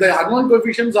 If the unknown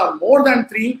coefficients are more than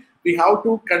 3, we have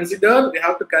to consider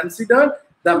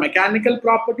the mechanical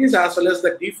properties as well as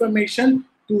the deformation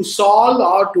to solve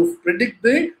or to predict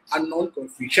the unknown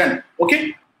coefficient.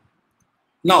 Okay.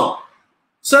 Now,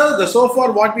 sir, so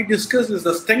far what we discussed is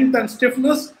the strength and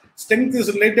stiffness. Strength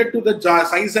is related to the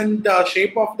size and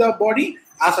shape of the body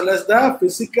as well as the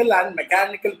physical and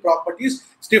mechanical properties.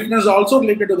 Stiffness also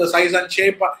related to the size and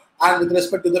shape and with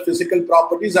respect to the physical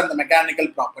properties and the mechanical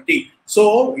property.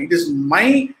 So it is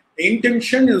my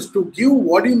intention is to give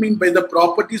what do you mean by the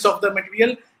properties of the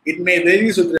material. It may vary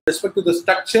with respect to the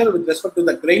structure, with respect to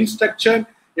the grain structure.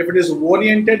 If it is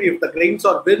oriented, if the grains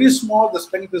are very small, the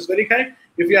strength is very high.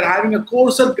 If you are having a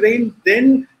coarser grain,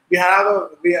 then we are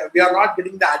not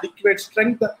getting the adequate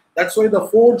strength. That's why the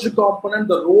forged component,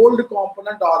 the rolled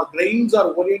component, or grains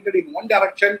are oriented in one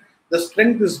direction. The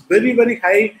strength is very, very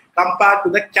high compared to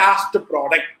the cast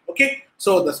product. Okay,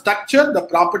 so the structure, the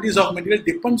properties of material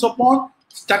depends upon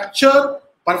structure.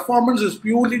 Performance is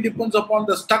purely depends upon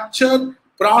the structure.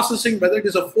 Processing, whether it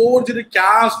is a forged,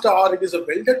 cast, or it is a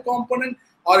welded component,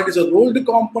 or it is a rolled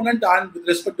component, and with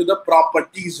respect to the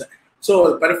properties.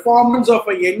 So performance of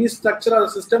any structure or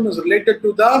system is related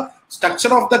to the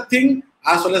structure of the thing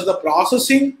as well as the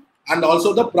processing and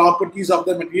also the properties of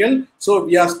the material. So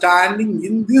we are standing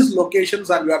in these locations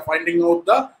and we are finding out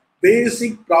the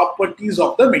basic properties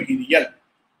of the material.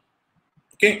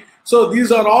 Okay, so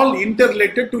these are all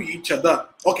interrelated to each other.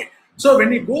 Okay, so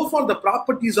when we go for the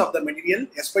properties of the material,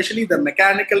 especially the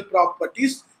mechanical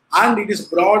properties, and it is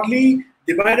broadly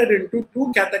divided into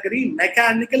two categories,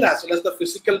 mechanical as well as the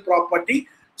physical property.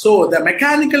 So the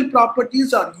mechanical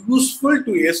properties are useful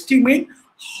to estimate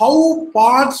how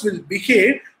parts will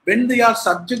behave when they are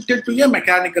subjected to a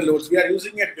mechanical loads. We are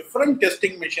using a different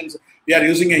testing machines. We are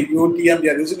using a UTM, we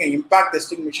are using an impact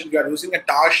testing machine, we are using a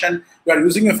torsion, we are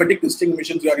using a fatigue testing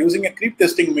machine, we are using a creep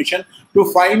testing machine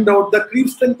to find out the creep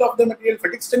strength of the material,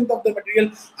 fatigue strength of the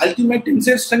material, ultimate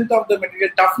tensile strength of the material,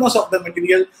 toughness of the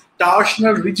material,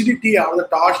 torsional rigidity or the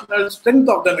torsional strength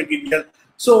of the material.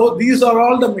 So these are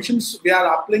all the machines we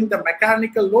are applying the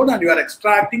mechanical load and we are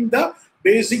extracting the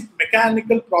basic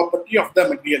mechanical property of the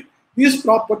material. This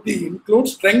property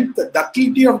includes strength,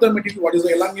 ductility of the material. What is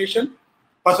the elongation?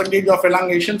 Percentage of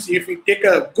elongations. If we take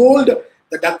a gold,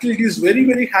 the ductility is very,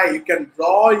 very high. You can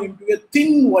draw into a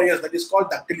thin wires. That is called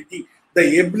ductility.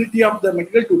 The ability of the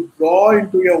material to draw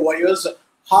into your wires.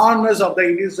 Hardness of the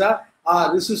it is a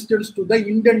resistance to the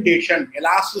indentation,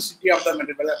 elasticity of the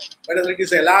material. Whether it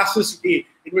is elasticity,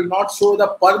 it will not show the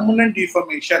permanent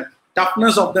deformation.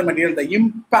 Toughness of the material, the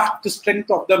impact strength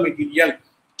of the material.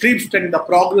 Creep strength, the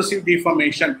progressive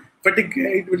deformation. fatigue,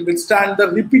 it will withstand the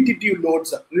repetitive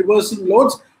loads, reversing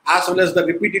loads as well as the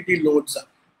repetitive loads.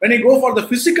 When you go for the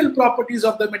physical properties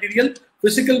of the material,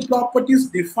 physical properties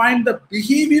define the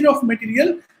behavior of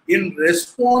material in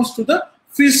response to the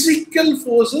physical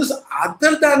forces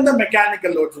other than the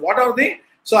mechanical loads. What are they?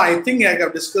 So I think I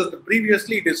have discussed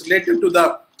previously, it is related to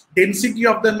the density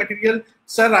of the material.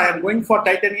 Sir, I am going for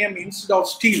titanium instead of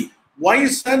steel. Why,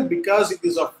 sir? Because it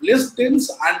is of less dense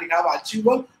and we have achieved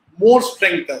more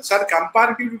strength. Sir,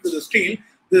 comparatively to the steel,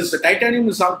 this titanium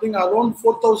is something around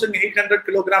 4,800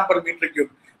 kilogram per meter cube.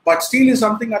 But steel is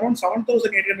something around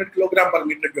 7,800 kilogram per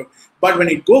meter cube. But when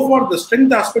you go for the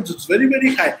strength aspects, it's very,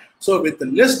 very high. So with the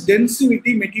less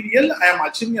density material, I am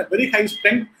achieving a very high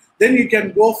strength. Then you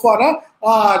can go for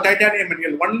a titanium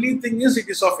material. Only thing is it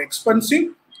is of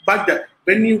expensive. But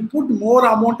when you put more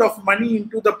amount of money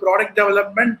into the product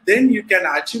development, then you can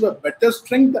achieve a better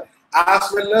strength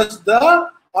as well as the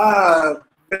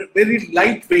very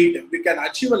lightweight. We can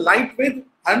achieve a lightweight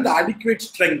and adequate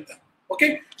strength.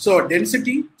 Okay, so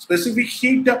density, specific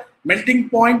heat, melting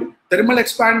point, thermal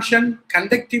expansion,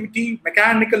 conductivity,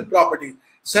 mechanical properties.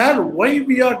 Sir, why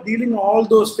we are dealing all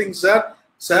those things, sir?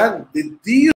 Sir,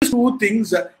 these two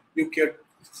things you can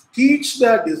teach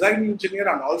the design engineer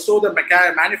and also the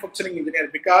manufacturing engineer,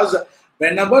 because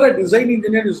whenever a design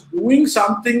engineer is doing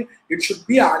something, it should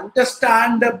be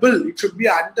understandable. It should be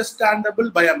understandable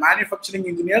by a manufacturing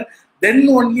engineer. Then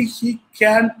only he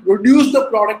can produce the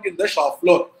product in the shop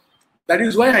floor. That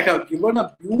is why I have given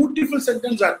a beautiful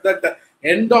sentence at the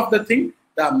end of the thing.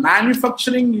 The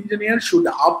manufacturing engineer should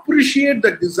appreciate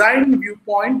the design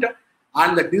viewpoint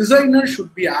and the designer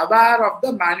should be aware of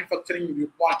the manufacturing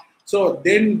viewpoint. So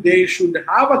then they should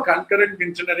have a concurrent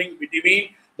engineering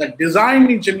between the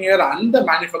design engineer and the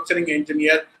manufacturing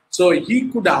engineer. So he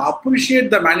could appreciate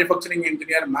the manufacturing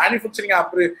engineer. Manufacturing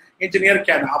engineer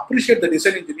can appreciate the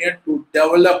design engineer to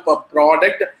develop a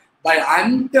product by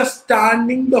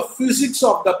understanding the physics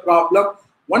of the problem.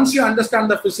 Once you understand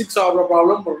the physics of the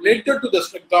problem related to the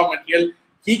strength of material,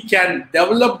 he can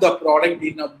develop the product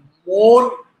in a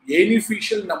more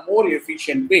efficient,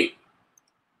 way.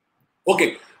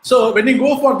 Okay, so when you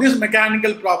go for these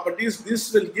mechanical properties,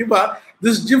 this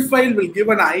GIF file will give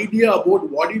an idea about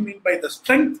what do you mean by the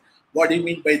strength, what do you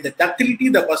mean by the ductility,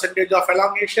 the percentage of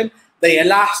elongation, the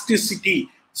elasticity.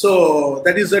 So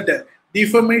that is the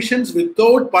deformations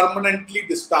without permanently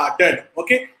distorted.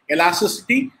 Okay,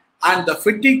 elasticity and the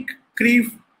fatigue,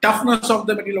 creep, toughness of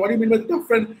the material. What do you mean by the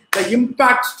toughness? The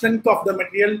impact strength of the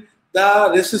material,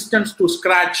 the resistance to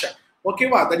scratch. Okay,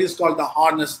 that is called the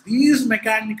hardness. These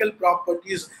mechanical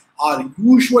properties are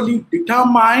usually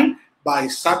determined by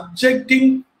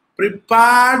subjecting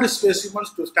prepared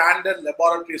specimens to standard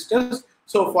laboratory tests.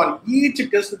 So for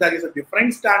each test, there is a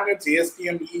different standards,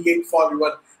 ASTM, E8 for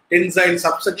your tensile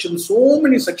subsection. So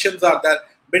many sections are there.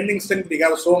 Bending strength, we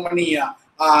have so many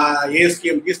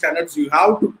ASTM standards. You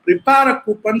have to prepare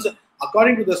coupons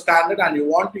according to the standard, and you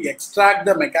want to extract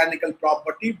the mechanical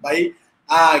property by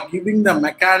giving the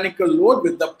mechanical load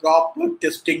with the proper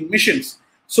testing machines.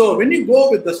 So when you go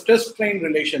with the stress-strain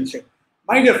relationship,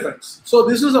 my dear friends, so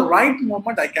this is the right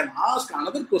moment I can ask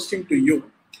another question to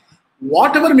you.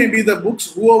 Whatever may be the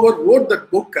books, whoever wrote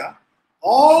that book,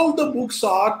 all the books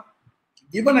are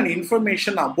given an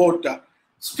information about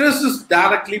stress is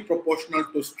directly proportional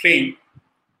to strain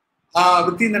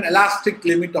within an elastic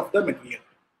limit of the material.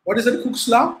 What is it, Hooke's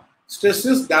law? Stress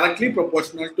is directly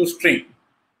proportional to strain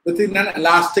within an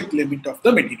elastic limit of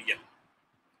the material.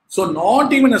 So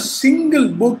not even a single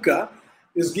book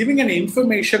is giving an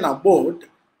information about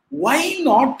why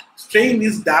not strain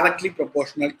is directly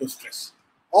proportional to stress.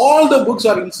 All the books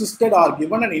are insisted or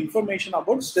given an information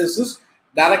about stress is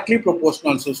directly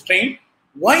proportional to strain.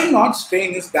 Why not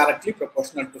strain is directly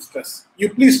proportional to stress?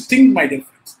 You please think, my dear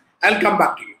friends. I'll come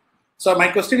back to you. So my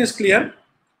question is clear.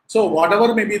 So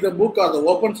whatever may be the book or the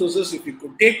open sources, if you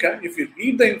could take, if you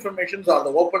read the information or the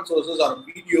open sources or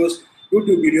videos,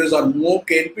 YouTube videos or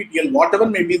MOOC, NPTEL, whatever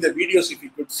may be the videos, if you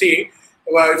could say,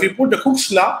 if you put the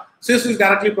Hooke's law, stress is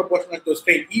directly proportional to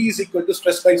strain. E is equal to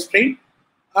stress by strain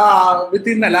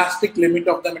within the elastic limit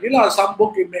of the material, or some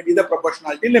book it may be the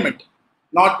proportionality limit.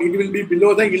 Not, it will be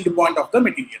below the yield point of the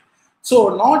material.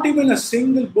 So not even a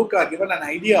single book are given an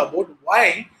idea about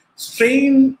why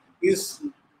strain is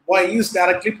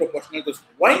directly proportional to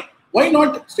stress. Why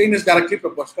not strain is directly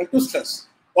proportional to stress?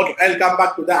 Okay, I'll come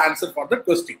back to the answer for that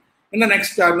question in the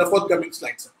next, the forthcoming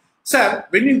slides. Sir,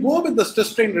 when you go with the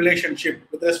stress-strain relationship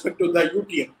with respect to the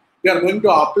UTM, we are going to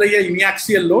apply a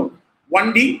uniaxial load,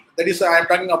 1D, that is, I am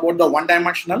talking about the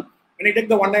one-dimensional. When you take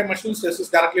the one-dimensional, stress is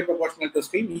directly proportional to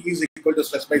strain, E is equal to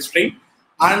stress by strain.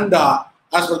 And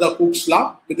as per the Hooke's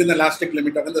law, within the elastic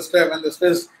limit. When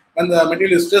the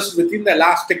material is stressed within the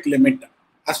elastic limit,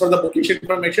 as per the bookish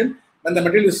information, when the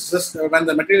material is stressed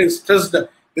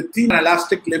within an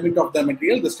elastic limit of the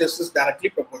material, the stress is directly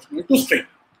proportional to strain.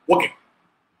 Okay.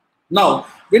 Now,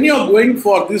 when you are going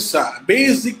for this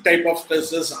basic type of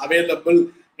stresses available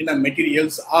in the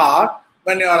materials are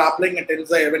when you are applying a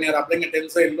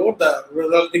tensile load, the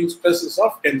resulting stress is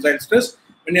of tensile stress.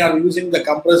 When you are using the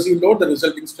compressive load, the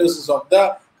resulting stress is of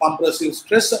the compressive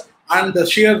stress, and the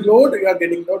shear load, you are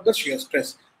getting out the shear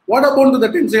stress. What about the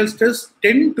tensile stress?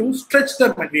 Tend to stretch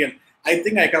the material. I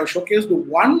think I have showcased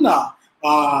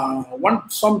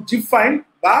some GIF file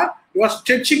where you are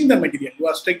stretching the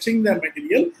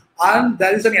material. And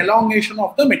there is an elongation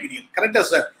of the material. Correct,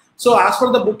 sir? So as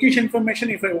per the bookish information,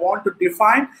 if I want to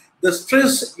define the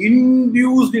stress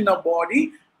induced in a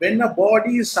body when a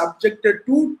body is subjected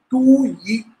to two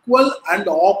equal and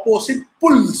opposite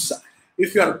pulls.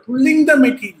 If you are pulling the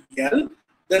material,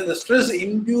 then the stress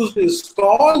induced is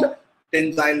called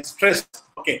tensile stress.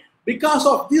 Okay. Because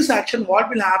of this action, what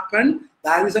will happen?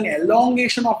 There is an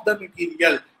elongation of the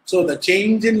material. So the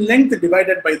change in length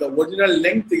divided by the original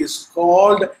length is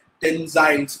called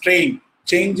tensile strain.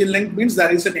 Change in length means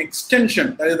there is an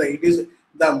extension. That is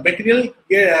the material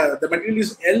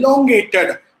is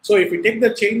elongated. So if you take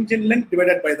the change in length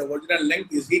divided by the original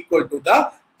length is equal to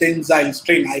the tensile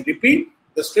strain. I repeat,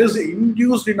 the stress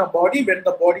induced in a body when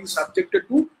the body is subjected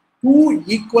to two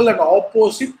equal and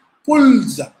opposite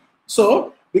pulls.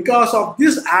 So because of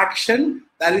this action,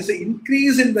 there is an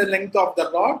increase in the length of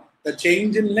the rod. The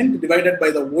change in length divided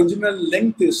by the original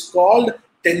length is called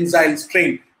tensile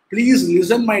strain. Please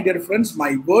listen, my dear friends,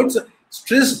 my words.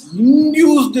 Stress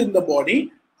induced in the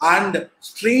body and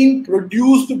strain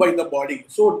produced by the body.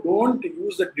 So don't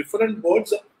use the different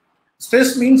words.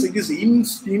 Stress means it is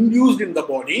induced in the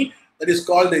body. That is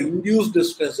called the induced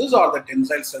stresses or the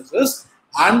tensile stresses.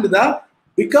 And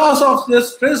because of the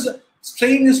stress,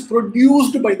 strain is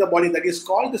produced by the body. That is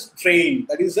called the strain.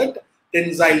 That is a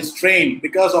tensile strain.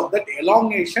 Because of that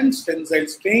elongation, tensile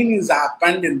strain is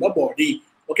happened in the body.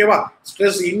 Okay, well,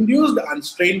 stress induced and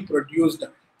strain produced.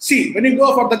 See, when you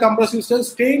go for the compressive stress,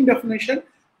 strain definition,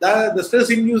 the stress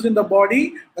induced in the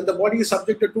body when the body is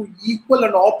subjected to equal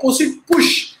and opposite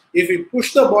push. If we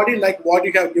push the body like what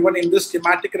you have given in this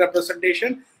schematic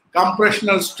representation,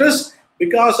 compressional stress,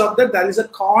 because of that there is a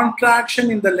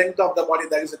contraction in the length of the body.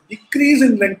 There is a decrease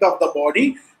in length of the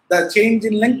body. The change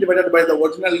in length divided by the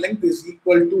original length is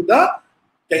equal to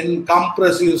the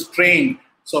compressive strain.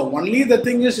 So only the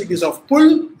thing is it is of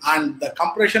pull and the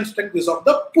compression strength is of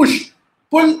the push.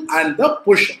 Pull and the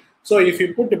push. So if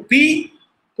you put P,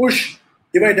 push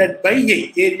divided by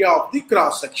A, area of the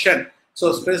cross section.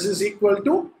 So stress is equal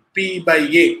to P by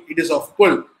A. It is of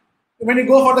pull. When you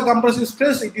go for the compressive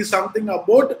stress, it is something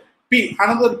about P.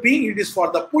 Another P, it is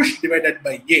for the push divided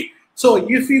by A. So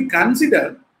if you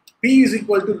consider P is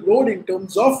equal to load in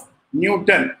terms of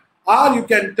Newton, or you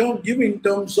can give in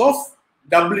terms of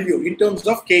W, in terms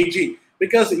of kg,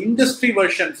 because industry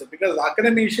versions, because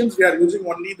academicians, we are using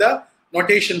only the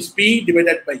notations P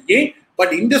divided by A,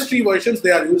 but industry versions,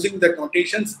 they are using the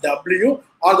notations W,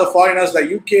 or the foreigners,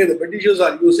 the UK, the Britishers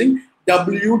are using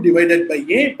W divided by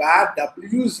A, where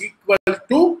W is equal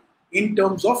to in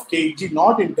terms of kg,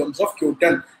 not in terms of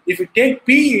Newton. If you take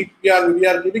P, we are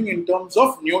living in terms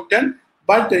of Newton,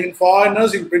 but in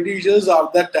foreigners, in Britishers, or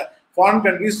that foreign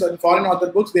countries and foreign author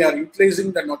books, they are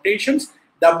utilizing the notations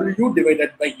W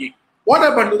divided by A. What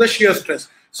happened to the shear stress?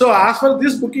 So as far as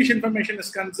this bookish information is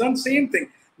concerned, same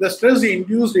thing. The stress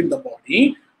induced in the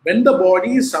body when the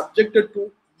body is subjected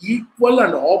to equal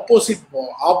and opposite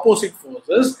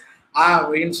forces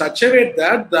in such a way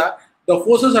that the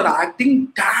forces are acting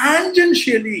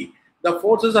tangentially. The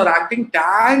forces are acting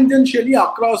tangentially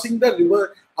across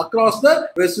the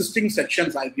resisting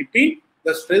sections. I repeat,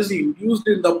 the stress induced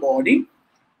in the body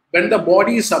when the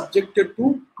body is subjected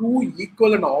to two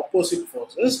equal and opposite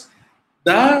forces,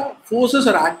 the forces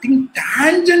are acting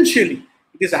tangentially.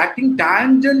 It is acting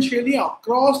tangentially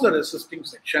across the resisting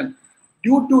section.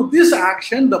 Due to this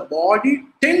action, the body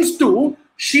tends to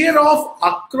shear off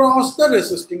across the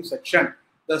resisting section.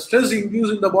 The stress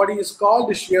induced in the body is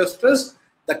called shear stress.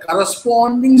 The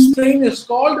corresponding strain is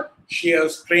called shear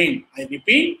strain. I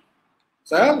repeat,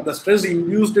 sir, the stress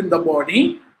induced in the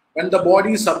body when the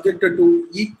body is subjected to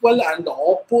equal and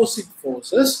opposite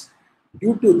forces.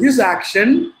 Due to this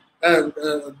action,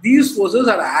 these forces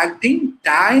are acting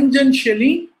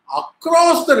tangentially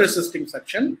across the resisting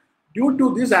section. Due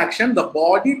to this action, the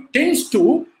body tends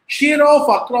to shear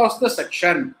off across the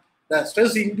section. The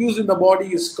stress induced in the body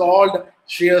is called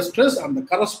shear stress and the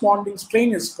corresponding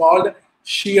strain is called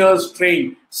shear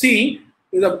strain. See,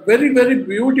 it's a very, very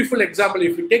beautiful example.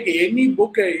 If you take any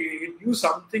book, it gives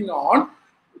something on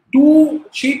two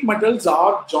sheet metals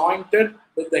are jointed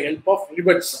with the help of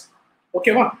rivets.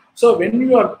 Okay, so when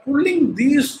you are pulling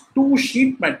these two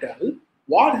sheet metal,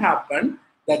 what happened?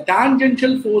 The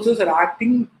tangential forces are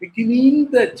acting between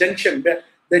the junction,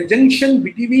 the junction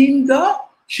between the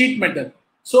sheet metal.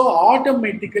 So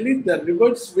automatically the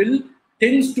rivets will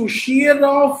tends to shear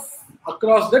off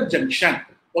across the junction.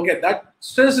 Okay, that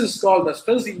stress is called, the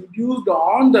stress induced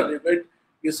on the rivet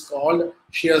is called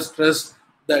shear stress.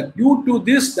 That due to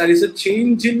this, there is a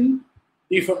change in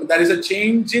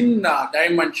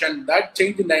dimension. That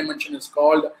change in dimension is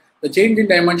called the change in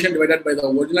dimension divided by the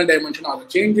original dimension, or the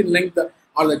change in length,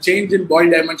 or the change in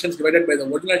body dimensions divided by the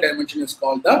original dimension is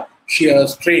called the shear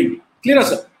strain. Clear,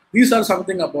 sir? These are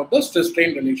something about the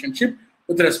stress-strain relationship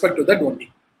with respect to that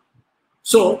only.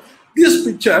 So this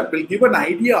picture will give an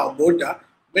idea about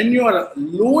when you are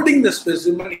loading the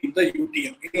specimen in the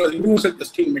UTM, in your universal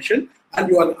testing machine, and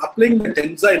you are applying the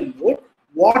tensile load,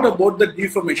 what about the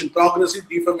deformation, progressive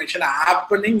deformation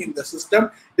happening in the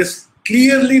system is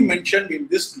clearly mentioned in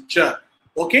this picture.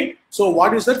 Okay, so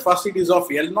what is that? First, it is of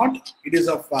L0, it is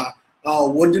of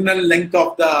original length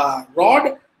of the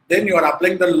rod, then you are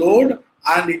applying the load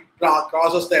and it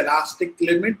crosses the elastic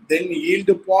limit, then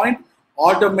yield point,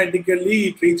 automatically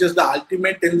it reaches the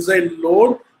ultimate tensile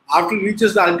load. After it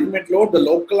reaches the ultimate load, the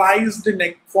localized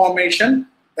neck formation,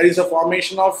 there is a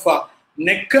formation of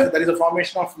neck, there is a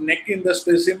formation of neck in the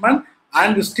specimen,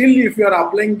 and still if you are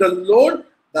applying the load,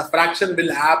 the fraction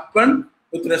will happen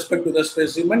with respect to the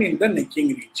specimen in the necking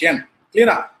region.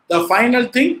 Clear? The final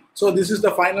thing, so this is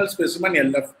the final specimen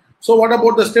LF. So what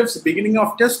about the steps? Beginning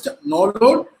of test, no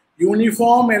load,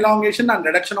 uniform elongation and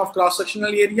reduction of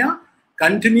cross-sectional area,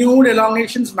 continued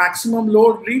elongations, maximum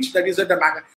load reach, that is at the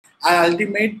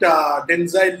ultimate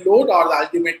tensile load or the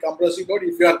ultimate compressive load.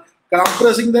 If you are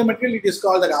compressing the material, it is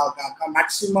called the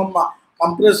maximum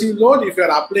compressive load. If you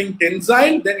are applying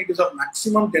tensile, then it is of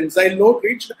maximum tensile load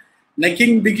reached.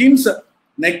 Necking begins,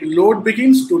 neck load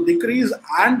begins to decrease,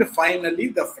 and finally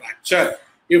the fracture.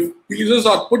 If pieces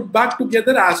are put back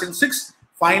together as in 6,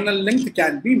 final length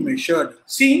can be measured.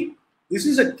 See, this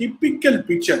is a typical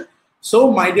picture.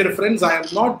 So, my dear friends, I am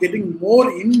not getting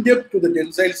more in-depth to the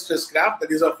tensile stress graph,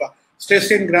 that is of a stress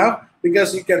strain graph,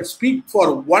 because you can speak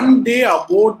for one day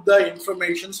about the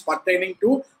information pertaining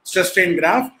to stress strain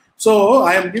graph. So,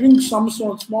 I am giving some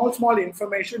small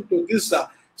information to this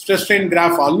stress strain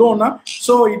graph alone.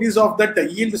 So, it is of that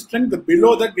yield strength.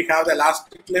 Below that, we have the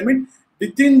elastic limit.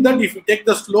 Within that, if you take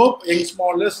the slope, Eng's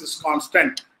modulus is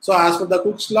constant. So, as per the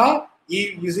Cook's law,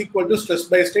 E is equal to stress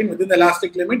by strain within the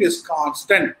elastic limit is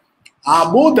constant.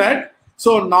 Above that,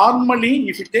 so normally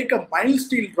if you take a mild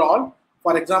steel rod,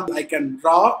 for example, I can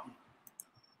draw.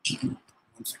 1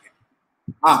 second.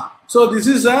 So this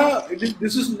is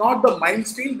not the mild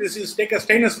steel. This is take a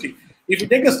stainless steel. If you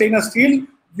take a stainless steel,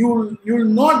 you will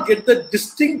not get the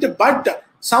distinct, but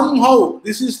somehow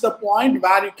this is the point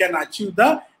where you can achieve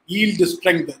the yield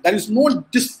strength. There is no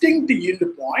distinct yield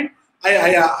point.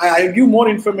 I give more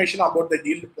information about the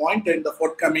yield point in the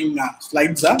forthcoming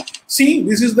slides. See,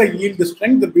 this is the yield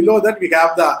strength. Below that, we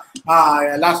have the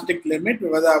elastic limit,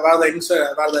 where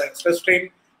the stress strain,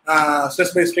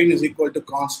 stress by strain is equal to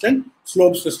constant,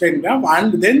 slope stress strain graph,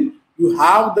 and then you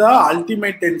have the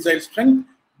ultimate tensile strength.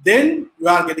 Then you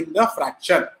are getting the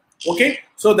fracture. Okay,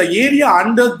 so the area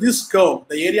under this curve,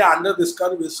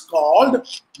 is called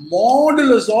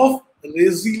modulus of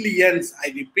resilience.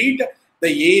 I repeat,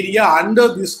 the area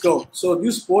under this curve. So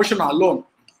this portion alone,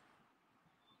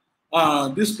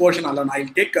 I'll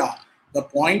take the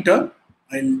pointer,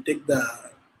 I'll take the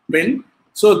pen.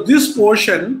 So this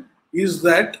portion is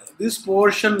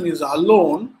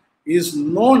alone is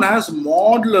known as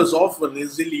modulus of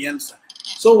resilience.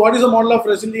 So what is the modulus of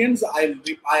resilience?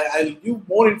 I'll give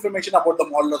more information about the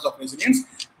modulus of resilience.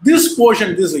 This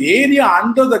portion, this area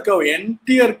under the curve,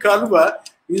 entire curve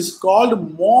is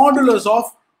called modulus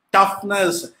of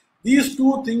toughness. These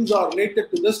two things are related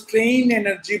to the strain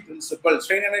energy principle.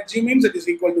 Strain energy means it is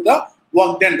equal to the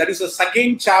work done. That is the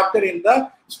second chapter in the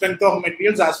strength of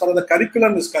materials as far as the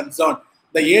curriculum is concerned.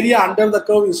 The area under the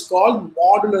curve is called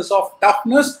modulus of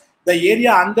toughness. The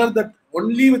area under the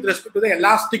only with respect to the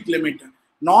elastic limit,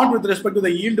 not with respect to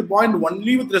the yield point,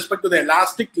 only with respect to the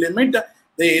elastic limit.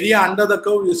 The area under the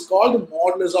curve is called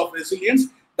modulus of resilience.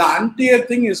 The entire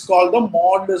thing is called the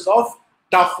modulus of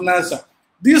toughness.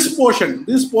 This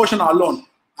portion alone,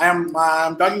 I am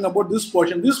talking about this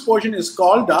portion. This portion is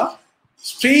called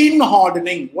strain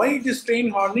hardening. Why it is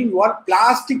strain hardening? You are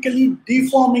plastically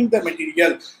deforming the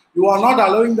material. You are not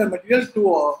allowing the material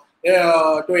to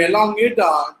to elongate,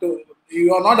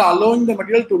 you are not allowing the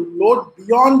material to load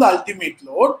beyond the ultimate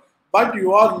load, but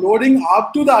you are loading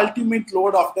up to the ultimate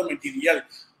load of the material.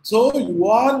 So you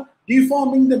are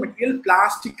deforming the material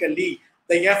plastically.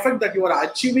 The effect that you are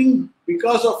achieving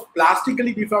because of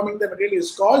plastically deforming the material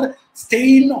is called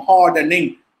stain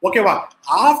hardening. Okay,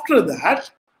 after that,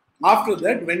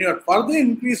 when you are further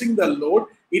increasing the load,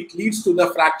 it leads to the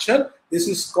fracture. This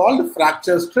is called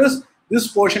fracture stress. This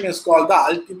portion is called the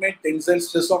ultimate tensile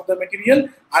stress of the material,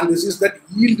 and this is the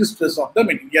yield stress of the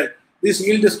material. This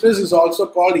yield stress is also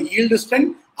called yield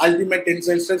strength. Ultimate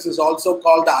tensile stress is also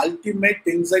called the ultimate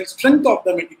tensile strength of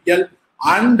the material,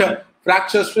 and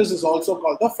fracture stress is also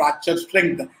called the fracture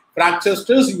strength. Fracture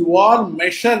stress you are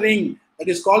measuring, that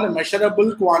is called a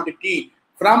measurable quantity.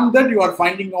 From that you are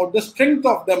finding out the strength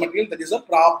of the material, that is a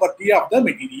property of the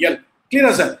material.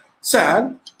 Clear, sir?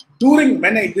 Sir, during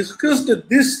when I discussed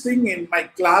this thing in my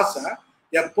class,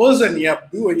 a person,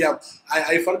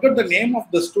 I forgot the name of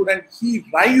the student, he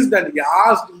raised and he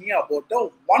asked me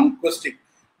about one question.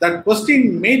 That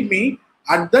question made me,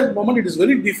 at that moment, it is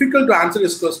very difficult to answer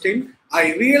this question.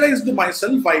 I realized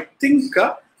myself, I think,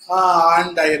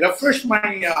 and I refreshed my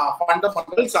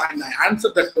fundamentals and I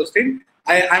answered that question.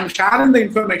 I am sharing the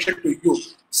information to you.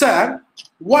 Sir,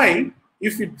 why,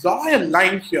 if you draw a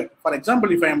line here, for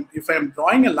example, if I am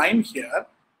drawing a line here,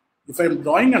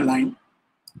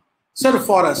 sir,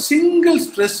 for a single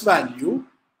stress value,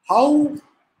 how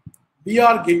we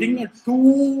are getting a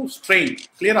 2 strain?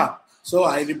 Clear? So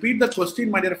I repeat the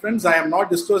question, my dear friends. I am not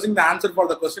disclosing the answer for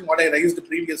the question what I raised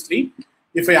previously.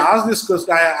 If I ask this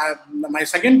question, my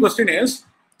second question is,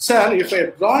 sir, if I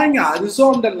am drawing a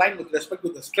horizontal line with respect to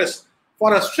the stress,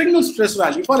 for a single stress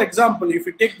value, for example, if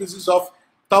you take this is of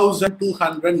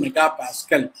 1200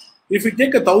 megapascal. If you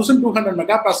take a 1200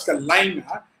 megapascal line,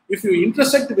 if you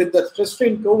intersect with the stress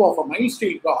strain curve of a mild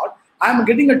steel rod, I am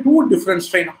getting a 2 different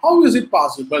strain. How is it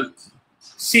possible?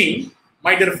 See,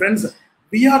 my dear friends,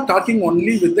 we are talking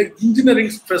only with the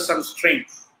engineering stress and strain.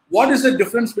 What is the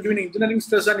difference between engineering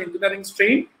stress and engineering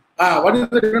strain? What is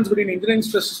the difference between engineering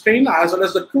stress and strain as well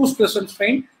as the true stress and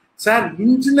strain? Sir,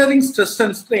 engineering stress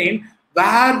and strain,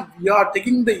 where we are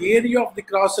taking the area of the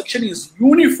cross section is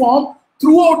uniform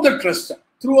throughout the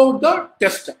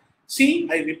test. See,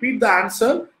 I repeat the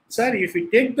answer. Sir, if we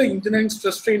take the engineering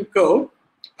stress strain curve,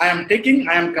 I am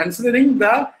considering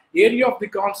the area of the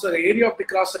cross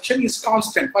section is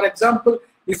constant. For example,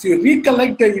 if you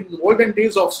recollect in olden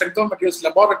days of strength of materials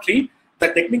laboratory, the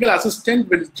technical assistant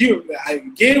will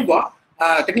gave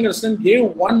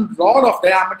one rod of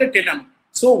diameter 10 mm.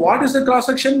 So what is the cross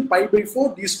section? Pi by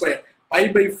 4 d square. Pi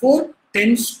by 4,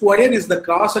 10 square is the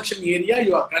cross section area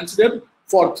you are considered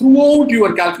for throughout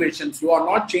your calculations. You are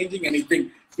not changing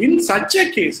anything. In such a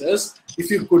cases,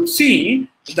 if you could see,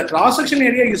 the cross section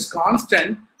area is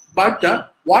constant, but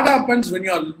what happens when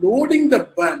you are loading the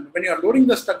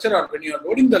structure or when you are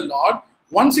loading the load,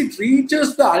 once it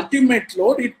reaches the ultimate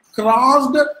load, it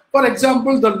crossed, for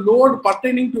example, the load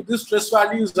pertaining to this stress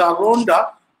value is around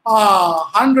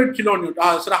 100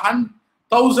 kilonewton,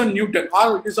 1000 Newton,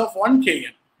 or it is of 1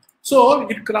 kN. So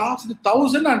it crosses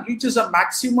 1000 and reaches a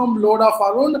maximum load of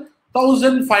around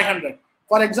 1500.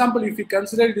 For example, if you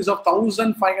consider it is of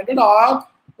 1500 or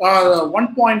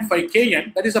 1.5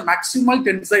 kN, that is a maximal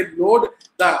tensile load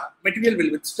the material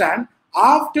will withstand.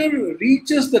 After it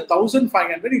reaches the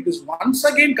 1500, it is once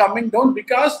again coming down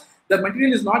because the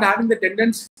material is not having the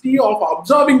tendency of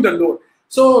absorbing the load.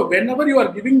 So whenever you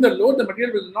are giving the load, the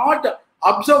material will not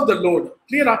absorb the load.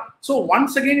 Clear? So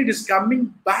once again it is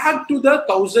coming back to the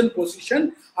 1000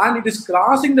 position and it is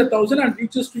crossing the 1000 and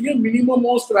reaches to a minimum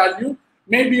most value,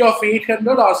 maybe of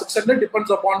 800 or 600,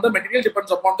 depends upon the material,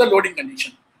 depends upon the loading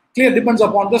condition. Clear? Depends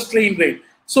upon the strain rate.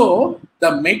 So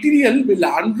the material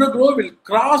will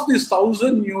cross this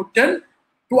 1000 Newton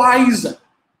twice.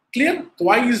 Clear?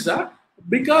 Twice,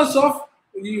 because of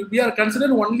we are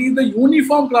considering only the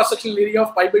uniform cross-sectional area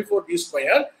of pi by 4 d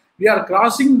square. We are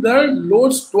crossing the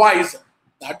loads twice.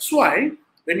 That's why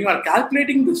when you are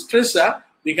calculating the stress,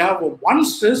 we have one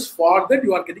stress. For that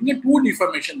you are getting a 2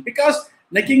 deformation because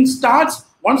necking starts.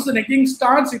 Once the necking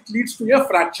starts, it leads to a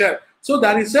fracture. So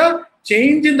there is a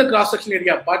change in the cross-sectional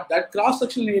area, but that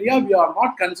cross-sectional area we are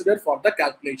not considered for the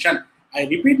calculation. I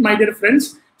repeat, my dear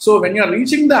friends. So when you are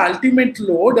reaching the ultimate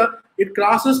load, it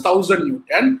crosses 1000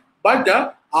 Newton. But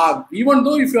even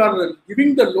though if you are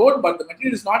giving the load, but the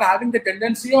material is not having the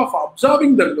tendency of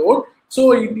absorbing the load,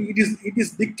 so it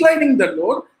is declining the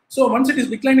load. So once it is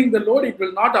declining the load, it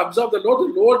will not absorb the load.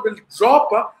 The load will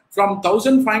drop from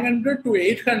 1500 to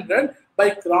 800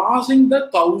 by crossing the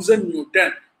 1000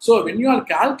 Newton. So when you are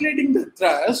calculating the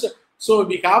thrust, So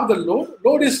we have the load.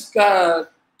 Load is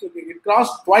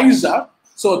crossed twice.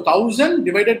 So 1000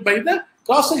 divided by the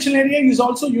cross-section area is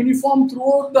also uniform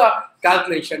throughout the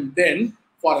calculation. Then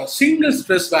for a single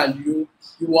stress value,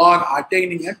 you are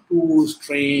attaining a 2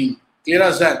 strain. Clear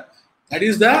as that? That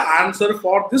is the answer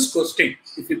for this question.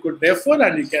 If you could refer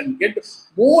and you can get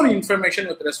more information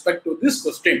with respect to this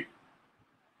question.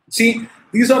 See,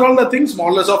 these are all the things: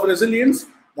 modulus of resilience,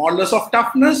 modulus of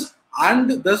toughness,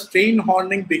 and the strain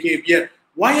hardening behavior.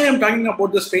 Why I am talking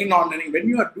about the strain hardening? When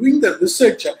you are doing the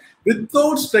research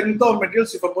without strength of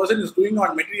materials, if a person is doing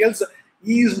on materials,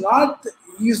 he is not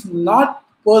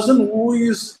person who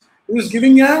is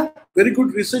giving a very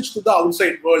good research to the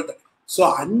outside world. So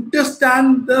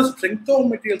understand the strength of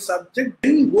material subject,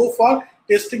 then go for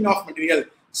testing of material.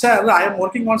 Sir, I am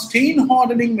working on strain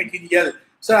hardening material.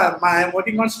 Sir, I am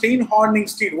working on strain hardening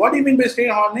steel. What do you mean by strain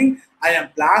hardening? I am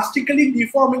plastically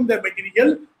deforming the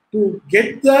material to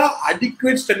get the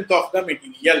adequate strength of the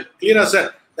material. Clear,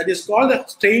 sir? That is called a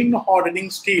strain hardening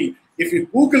steel. If you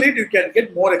Google it, you can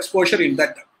get more exposure in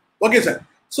that. Okay, sir.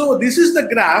 So this is the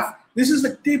graph. This is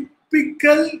the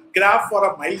typical graph for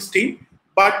a mild steel.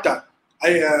 But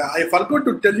I forgot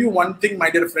to tell you one thing, my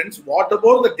dear friends. What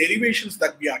about the derivations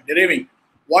that we are deriving?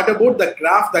 What about the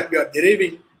graph that we are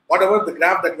deriving? What about the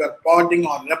graph that we are plotting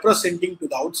or representing to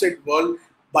the outside world,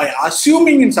 by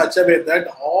assuming in such a way that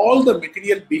all the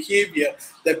material behavior,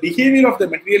 the behavior of the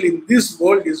material in this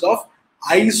world is of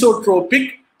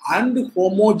isotropic and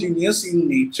homogeneous in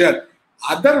nature.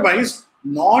 Otherwise,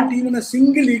 not even a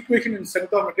single equation in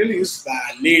strength of material is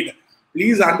valid.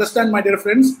 Please understand, my dear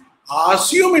friends,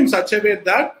 assume in such a way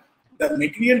that the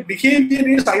material behavior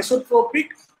is isotropic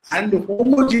and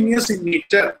homogeneous in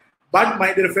nature. But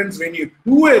my dear friends, when you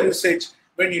do a research,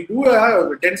 when you do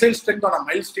a tensile strength on a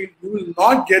mild steel, you will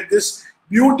not get this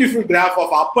beautiful graph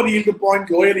of upper yield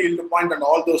point, lower yield point, and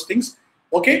all those things.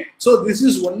 Okay, so this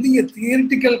is only a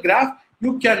theoretical graph.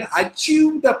 You can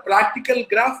achieve the practical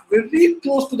graph very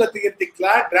close to the theoretical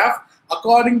graph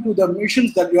according to the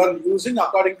machines that you are using,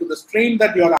 according to the strain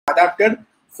that you are adapted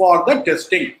for the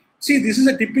testing. See, this is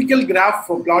a typical graph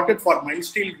plotted for mild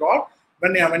steel rod.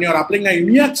 When you are applying a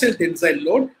uniaxial tensile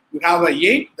load, you have a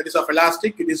that is of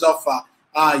elastic, it is of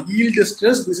yield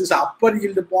stress. This is upper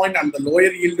yield point and the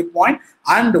lower yield point.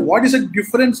 And what is the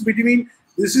difference between?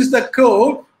 This is the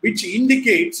curve which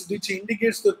indicates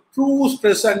the true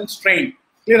stress and strain.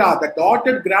 Clear? The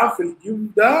dotted graph will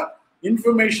give the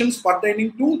information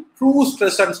pertaining to true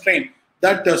stress and strain.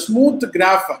 That smooth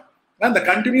graph and the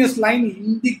continuous line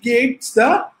indicates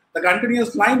the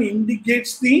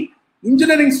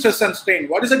engineering stress and strain.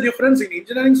 What is the difference in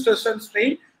engineering stress and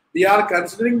strain? We are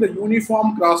considering the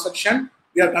uniform cross section.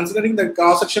 We are considering the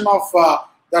cross section of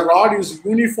the rod is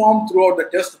uniform throughout the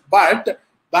test, but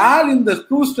where in the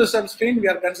true stress and strain we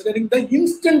are considering the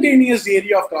instantaneous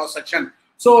area of cross section.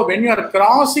 So when you are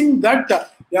crossing that,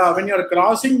 when you are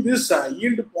crossing this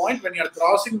yield point, when you are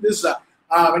crossing this,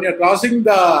 when you are crossing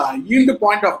the yield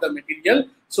point of the material,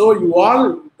 so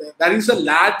there is a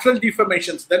lateral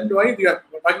deformations. Then why we are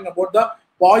talking about the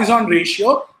Poisson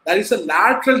ratio? There is a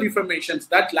lateral deformations.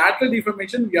 That lateral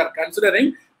deformation we are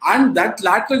considering, and that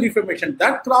lateral deformation,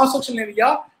 that cross-section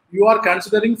area you are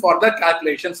considering for the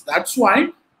calculations. That's why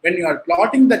when you are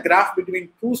plotting the graph between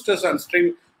true stress and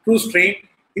strain,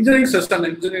 engineering stress and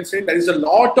engineering strain, there is a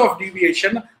lot of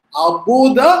deviation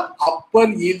above the upper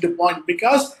yield point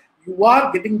because you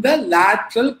are getting the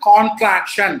lateral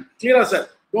contraction. Clear, sir?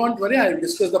 Don't worry, I will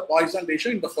discuss the Poisson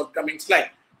ratio in the forthcoming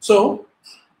slide. So,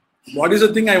 what is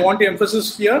the thing I want to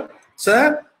emphasize here,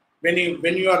 sir? When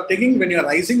you are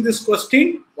raising this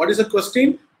question, what is the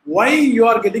question? Why you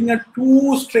are getting a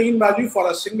 2 strain value for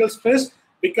a single stress?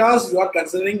 Because you are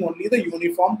considering only the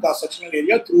uniform cross-sectional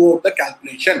area throughout the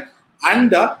calculation.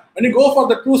 And when you go for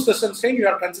the true stress and strain, you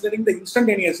are considering the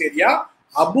instantaneous area.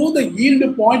 Above the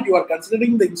yield point, you are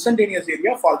considering the instantaneous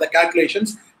area for the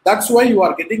calculations. That's why you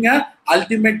are getting a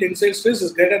ultimate tensile stress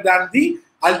is greater than the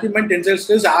ultimate tensile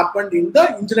stress happened in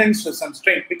the engineering stress and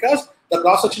strain, because the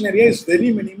cross-section area is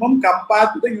very minimum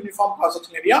compared to the uniform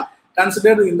cross-section area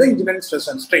considered in the engineering stress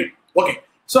and strain. Okay.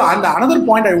 So, and another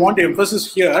point I want to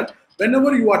emphasize here,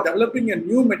 whenever you are developing a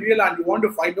new material and you want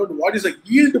to find out what is a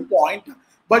yield point,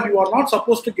 but you are not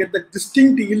supposed to get the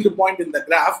distinct yield point in the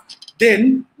graph,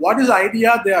 then what is the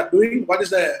idea they are doing? What is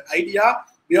the idea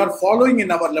we are following in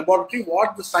our laboratory?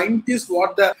 What the scientists,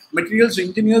 what the materials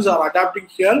engineers are adapting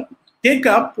here? Take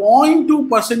a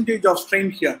 0.2% of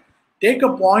strain here. Take a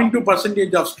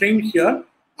 0.2% of strain here.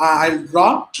 I'll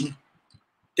draw.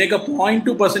 Take a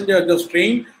 0.2% of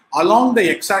strain along the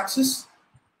x-axis.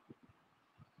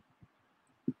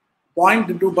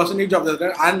 0.2% of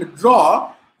the, and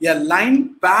draw a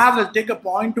line parallel, take a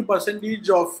 0.2 percentage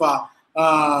of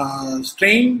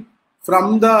strain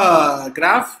from the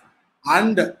graph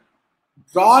and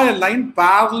draw a line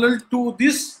parallel to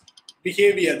this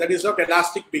behavior, that is of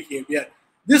elastic behavior.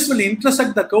 This will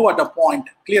intersect the curve at a point.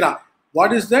 Clear?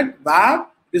 What is that? Where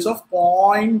it is of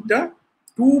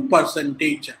 0.2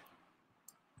 percentage.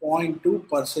 0.2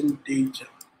 percentage.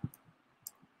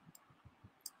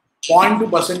 0.2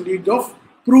 percentage of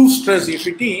proof stress if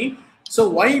it is. So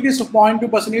why it is a 0.2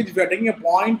 percentage? If we are taking a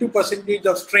 0.2 percentage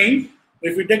of strain,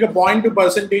 if we take a 0.2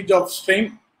 percentage of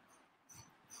strain,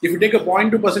 if you take a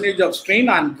 0.2 percentage of strain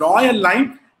and draw a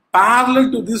line parallel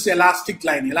to this elastic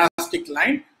line,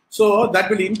 so that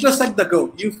will intersect the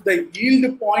curve. If the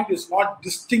yield point is not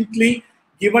distinctly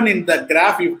given in the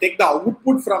graph, if you take the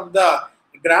output from the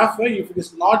graph, if it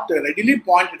is not readily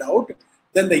pointed out,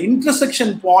 then the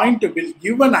intersection point will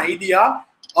give an idea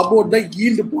about the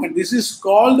yield point. This is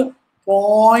called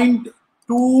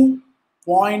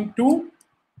 0.2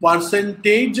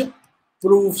 percentage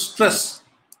proof stress.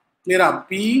 Clear up?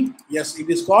 P, yes, it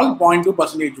is called 0.2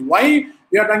 percentage. Why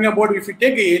we are talking about? If you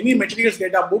take any materials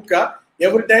data book,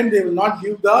 every time they will not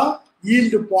give the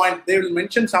yield point. They will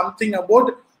mention something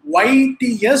about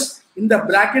YTS. In the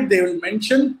bracket, they will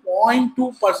mention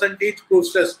 0.2 percentage proof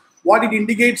stress. What it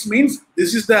indicates means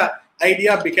this is the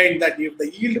idea behind that. If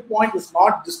the yield point is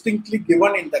not distinctly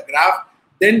given in the graph,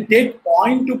 then take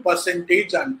 0.2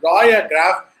 percentage and draw a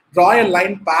graph, draw a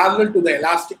line parallel to the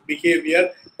elastic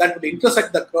behavior that will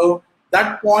intersect the curve.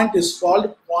 That point is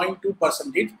called 0.2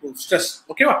 percentage proof stress.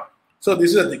 Okay, so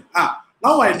this is the thing.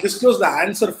 Now I disclose the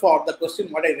answer for the question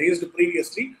what I raised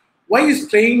previously. Why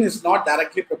strain is not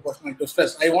directly proportional to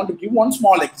stress? I want to give one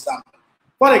small example.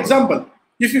 For example,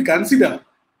 if you consider,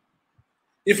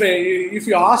 if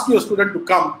you ask your student to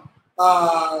come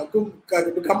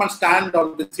and stand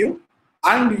on with you,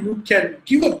 and you can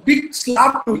give a big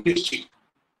slap to his cheek.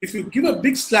 If you give a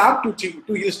big slap to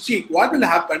his cheek, what will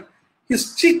happen?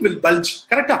 His cheek will bulge.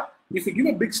 Correct? If you give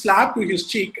a big slap to his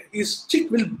cheek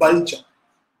will bulge.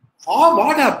 Or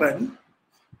what happened?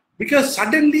 Because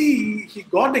suddenly he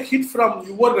got a hit from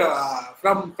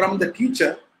from the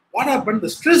teacher. What happened? The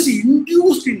stress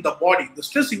induced in the body. The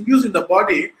stress induced in the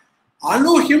body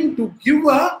allow him to give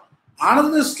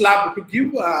another slap, to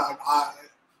give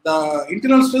the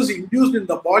internal stress induced in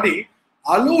the body,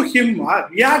 allow him,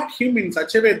 react him in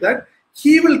such a way that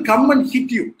he will come and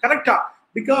hit you. Correct?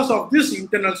 Because of this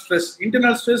internal stress.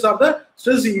 Internal stress of the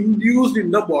stress induced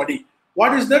in the body.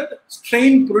 What is that?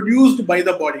 Strain produced by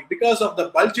the body. Because of the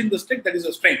bulge in the stick, that is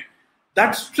a strain.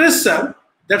 That stress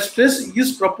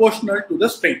is proportional to the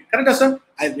strain. Correct, sir?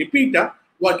 I repeat,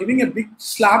 you are giving a big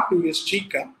slap to his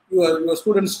cheek, your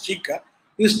student's cheek.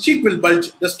 His cheek will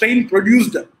bulge. The strain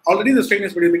produced, already the strain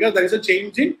is produced because there is a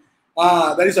change in,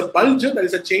 there is a bulge, there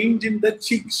is a change in the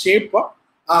cheek shape.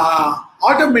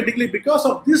 Automatically, because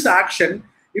of this action,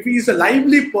 if he is a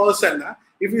lively person,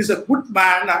 if he is a good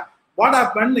man, what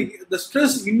happened? The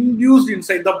stress induced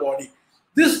inside the body.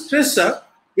 This stressor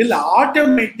will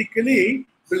automatically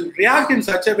react in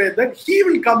such a way that he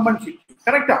will come and hit you.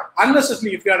 Correct?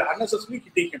 Unnecessarily, if you are unnecessarily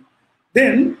hitting him,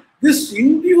 then this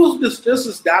induced stress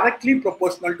is directly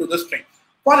proportional to the strain.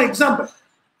 For example,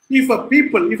 if a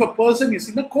person is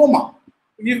in a coma,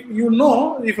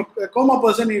 if a coma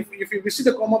person, if you visit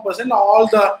a coma person, all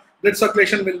the blood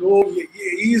circulation will go,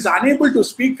 he is unable to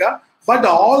speak, but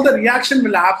all the reaction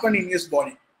will happen in his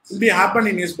body. Correct? Will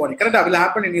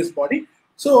happen in his body.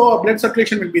 So blood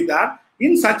circulation will be there.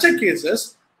 In such a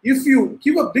cases, if you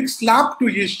give a big slap to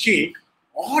his cheek,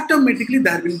 automatically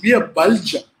there will be a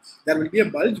bulge. There will be a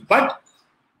bulge, but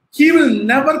he will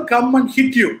never come and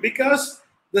hit you because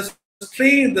the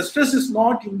stress is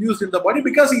not induced in the body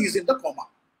because he is in the coma.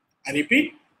 I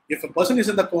repeat, if a person is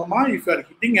in the coma, if you are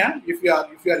hitting him, if you are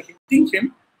hitting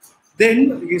him,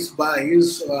 then his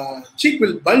cheek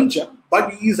will bulge,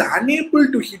 but he is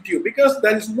unable to hit you because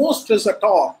there is no stress at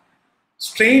all.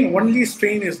 Strain, only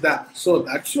strain is there. So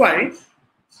that's why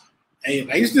I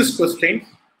raise this question.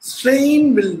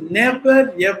 Strain will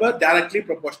never ever directly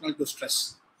proportional to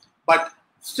stress, but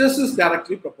stress is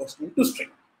directly proportional to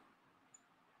strain.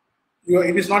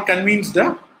 It is not convinced.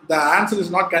 The answer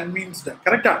is not convinced.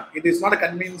 Correct? It is not a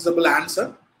convincible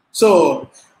answer.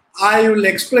 So I will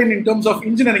explain in terms of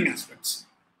engineering aspects.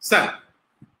 Sir,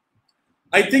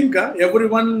 I think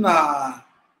everyone,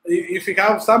 if you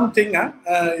have something,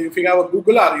 if you have a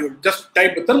Google or you just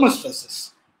type thermal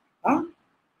stresses,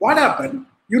 what happened?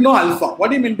 You know alpha. What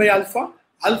do you mean by alpha?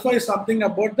 Alpha is something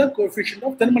about the coefficient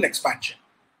of thermal expansion.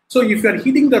 So if you are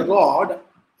heating the rod,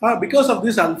 because of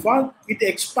this alpha, it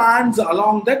expands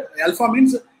along that. Alpha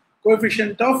means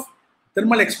coefficient of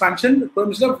thermal expansion,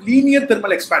 permission of linear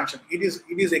thermal expansion. It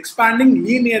is expanding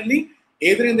linearly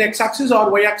either in the x-axis or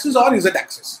y-axis or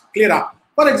z-axis. Clear up.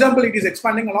 For example, it is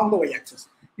expanding along the y-axis.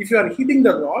 If you are heating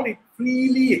the rod, it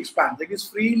freely expands. It is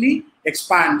freely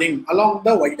expanding along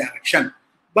the y direction.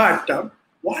 But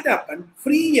what happened?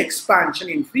 Free expansion.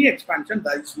 In free expansion,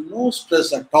 there is no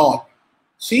stress at all.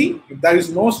 See, if there is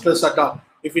no stress at all.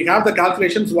 If we have the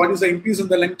calculations, what is the increase in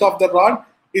the length of the rod?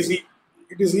 It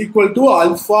is equal to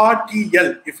alpha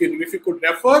TL. If you could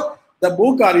refer the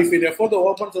book or if you refer the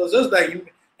open sources, the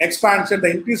expansion, the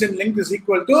increase in length is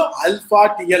equal to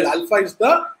alpha TL. Alpha is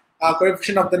the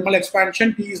coefficient of thermal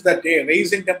expansion. T is the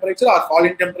rise in temperature or fall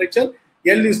in temperature.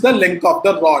 L is the length of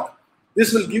the rod.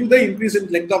 This will give the increase in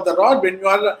length of the rod when you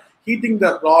are heating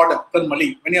the rod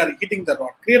thermally. When you are heating the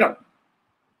rod, clear?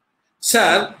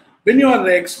 Sir, when you are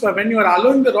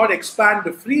allowing the rod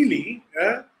expand freely,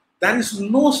 there is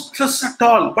no stress at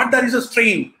all, but there is a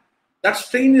strain. That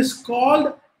strain is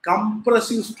called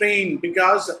compressive strain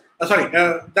because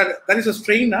there is a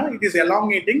strain. It is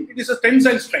elongating. It is a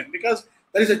tensile strain because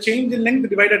there is a change in length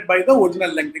divided by the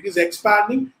original length. It is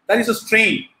expanding. There is a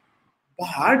strain.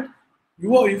 But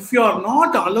if you are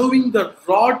not allowing the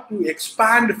rod to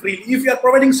expand freely, if you are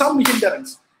providing some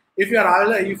hindrance, if you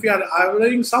are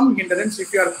allowing some hindrance,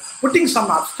 if you are putting some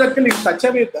obstacle in such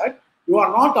a way that you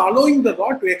are not allowing the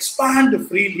rod to expand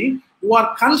freely, you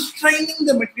are constraining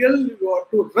the material, you are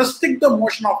to restrict the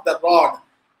motion of the rod,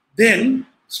 then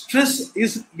stress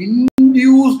is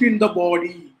induced in the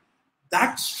body.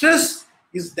 That stress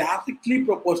is directly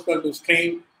proportional to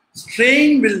strain.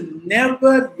 Strain will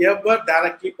never ever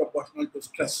directly proportional to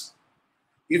stress.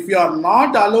 If you are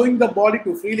not allowing the body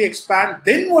to freely expand,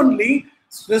 then only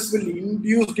stress will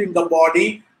induce in the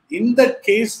body. In that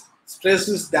case, stress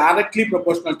is directly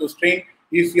proportional to strain.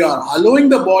 If you are allowing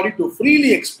the body to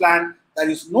freely expand, there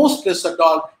is no stress at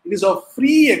all. It is a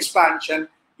free expansion.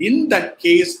 In that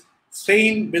case,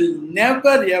 strain will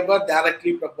never ever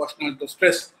directly proportional to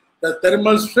stress. The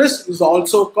thermal stress is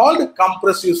also called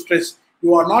compressive stress.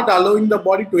 You are not allowing the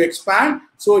body to expand,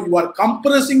 so you are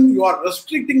compressing, you are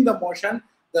restricting the motion.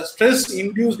 The stress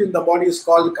induced in the body is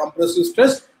called compressive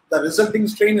stress. The resulting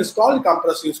strain is called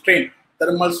compressive strain.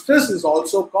 Thermal stress is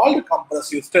also called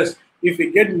compressive stress if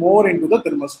we get more into the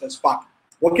thermal stress part.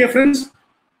 Okay, friends?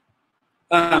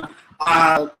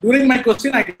 During my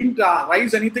question, I didn't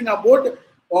raise anything about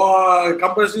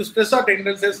compressive stress or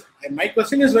tensile stress. My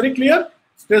question is very clear.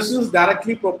 Stress is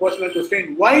directly proportional to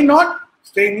strain. Why not?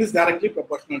 Strain is directly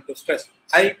proportional to stress.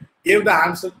 I gave the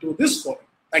answer to this point.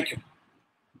 Thank you.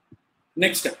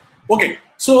 Next step. Okay,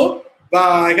 so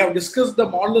I have discussed the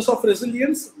modulus of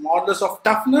resilience, modulus of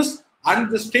toughness, and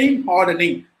the strain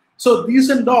hardening. So these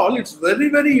and all, it's very,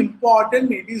 very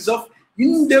important. It is of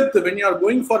in-depth when you are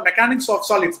going for mechanics of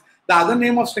solids. The other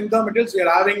name of strength of materials, we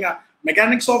are having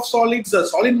mechanics of solids,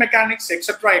 solid mechanics,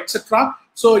 etc., etc.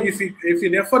 So if you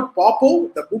refer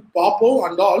Popov, the book Popov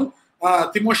and all,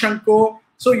 Timoshenko,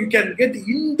 so you can get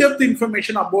in-depth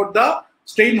information about the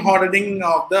strain hardening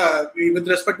of with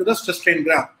respect to the stress strain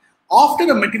graph. After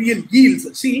the material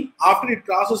yields, see, after it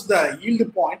crosses the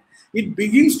yield point, it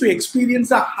begins to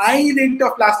experience a high rate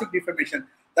of plastic deformation.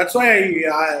 That's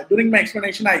why during my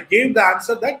explanation, I gave the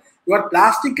answer that you are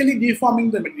plastically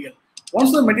deforming the material.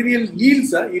 Once the material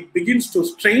yields, it begins to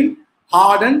strain,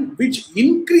 harden, which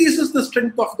increases the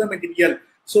strength of the material.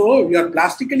 So you are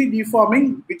plastically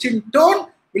deforming, which in turn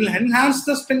will enhance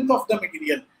the strength of the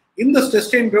material. In the stress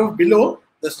strain graph below,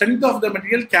 the strength of the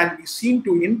material can be seen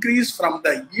to increase from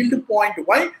the yield point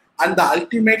Y and the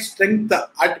ultimate strength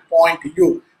at point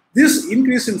U. This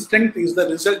increase in strength is the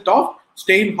result of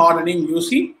strain hardening. You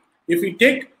see, if we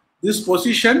take this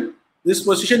position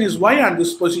is Y and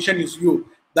this position is U.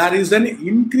 There is an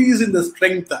increase in the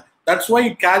strength. That's why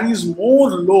it carries more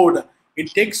load. It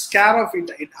takes care of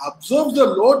it. It absorbs the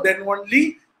load, then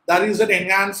only there is an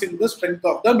enhance in the strength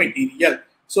of the material.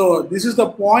 So this is the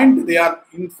point they are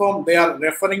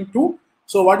referring to.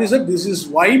 So what is it? This is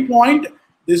Y point,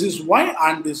 this is Y,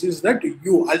 and this is that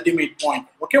U, ultimate point.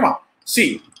 Okay, ma?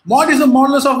 See, what is the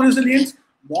modulus of resilience?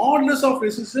 Modulus of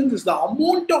resistance is the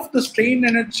amount of the strain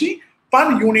energy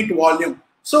per unit volume.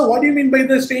 So what do you mean by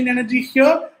the strain energy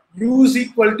here? U is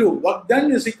equal to work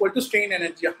done is equal to strain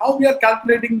energy. How we are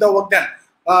calculating the work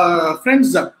done?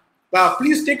 Friends,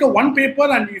 please take one paper,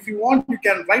 and if you want, you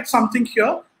can write something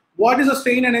here. What is the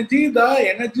strain energy?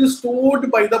 The energy stored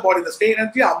by the body, the strain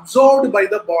energy absorbed by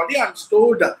the body and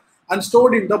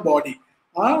stored in the body.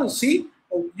 See,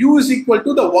 U is equal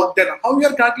to the work done. How we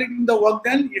are calculating the work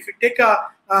done? If you take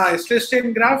a stress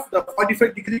strain graph, the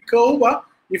 45-degree curve,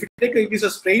 if you take it is a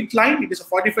straight line, it is a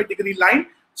 45-degree line.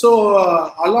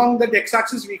 So along the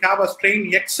x-axis we have a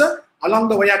strain x, along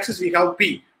the y-axis we have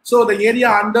P. So the area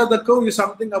under the curve is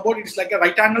something about, it's like a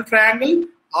right angle triangle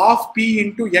of P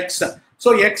into x.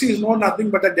 So x is no nothing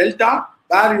but a delta,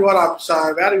 where you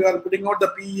are putting out the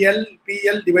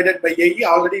PL divided by AE.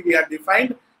 Already we have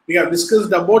defined, we have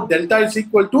discussed about delta is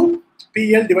equal to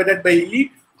PL divided by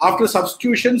E. After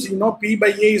substitutions, you know P by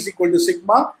A is equal to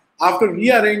sigma. After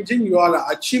rearranging, you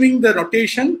are achieving the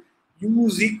notation U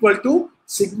is equal to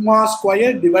sigma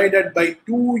square divided by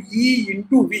 2E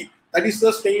into V. That is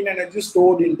the strain energy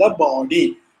stored in the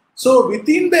body. So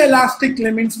within the elastic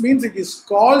limits means it is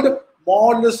called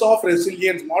modulus of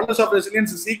resilience. Modulus of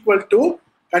resilience is equal to,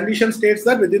 condition states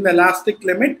that within the elastic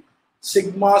limit,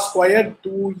 sigma square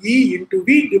 2E into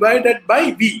V divided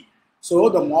by V. So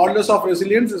the modulus of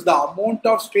resilience is the amount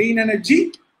of strain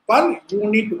energy per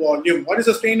unit volume. What is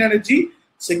the strain energy?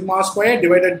 Sigma square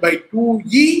divided by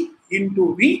 2E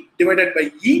into V divided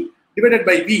by E divided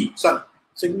by V. Sorry,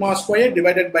 sigma square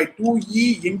divided by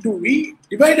 2E into V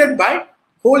divided by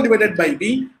whole divided by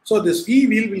V. So this V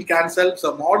will cancel.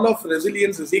 So modulus of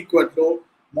resilience is equal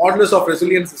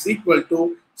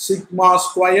to sigma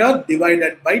square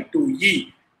divided by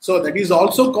 2E. So that is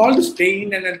also called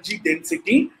strain energy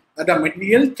density that a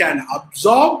material can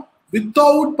absorb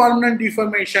without permanent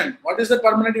deformation. What is the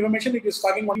permanent deformation? It is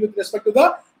talking only with respect to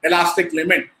the elastic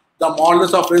limit. The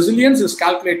modulus of resilience is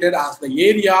calculated as the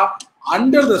area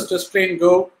under the stress strain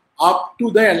curve up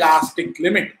to the elastic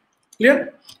limit.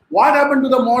 Clear? What happened to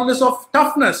the modulus of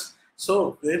toughness?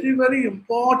 So very, very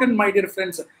important, my dear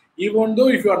friends. Even though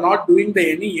if you are not doing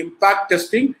any impact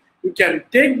testing, you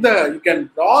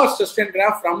can draw a stress strain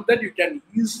graph. From that you can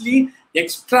easily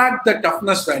extract the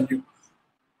toughness value.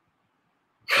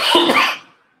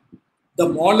 The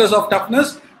modulus of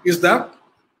toughness is the,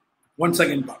 once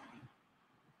again, part.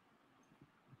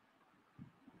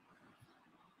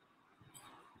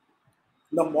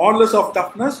 The modulus of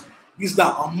toughness is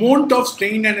the amount of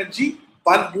strain energy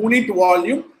per unit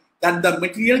volume that the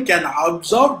material can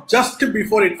absorb just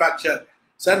before it fractures.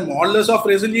 Sir, modulus of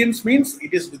resilience means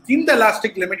it is within the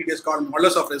elastic limit, it is called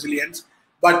modulus of resilience.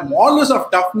 But modulus of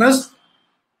toughness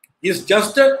is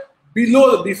just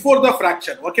before the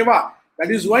fracture. Okay, wow?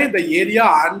 That is why the area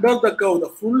under the curve, the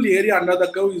full area under the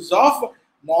curve is of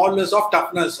modulus of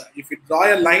toughness. If you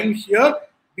draw a line here,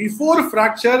 before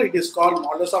fracture, it is called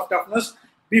modulus of toughness.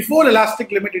 Before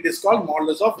elastic limit, it is called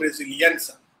modulus of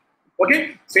resilience.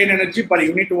 Okay, strain energy per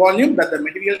unit volume that the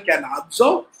material can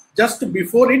absorb just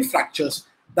before it fractures.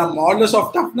 The modulus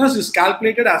of toughness is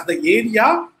calculated as the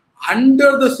area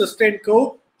under the sustained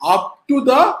curve up to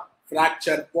the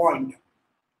fracture point.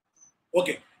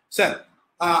 Okay, sir.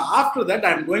 After that,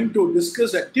 I am going to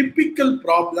discuss a typical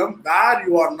problem where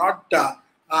you are not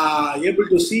able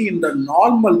to see in the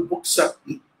normal books.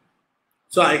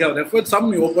 So I have referred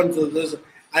some open sources.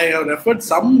 I have referred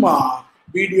some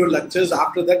video lectures.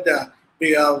 After that,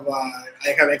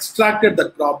 I have extracted the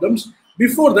problems.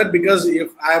 Before that, because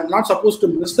if I am not supposed to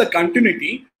miss the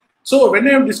continuity, so when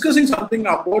I am discussing something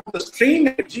about the strain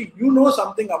energy, you know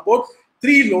something about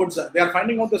 3 loads. They are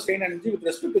finding out the strain energy with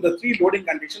respect to the 3 loading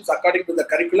conditions according to the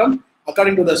curriculum,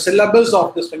 according to the syllabus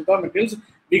of the strength of materials.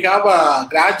 We have a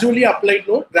gradually applied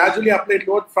load. Gradually applied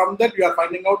load, from that we are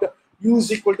finding out U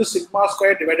is equal to sigma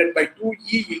square divided by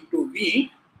 2E into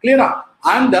V. Clear?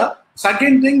 And the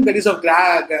second thing, that is a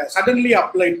suddenly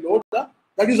applied load.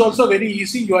 That is also very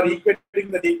easy. You are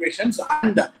equating the equations.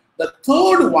 And the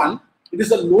third one, it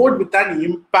is a load with an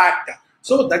impact.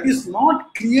 So that is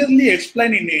not clearly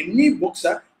explained in any books.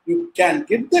 You can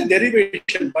get the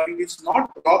derivation, but it is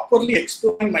not properly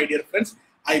explained, my dear friends.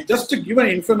 I just give an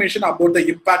information about the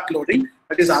impact loading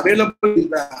that is available in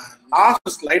the last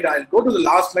slide. I'll go to the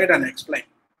last slide and explain.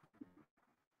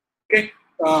 Okay.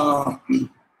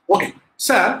 Okay.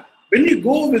 Sir, when you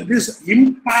go with this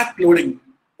impact loading,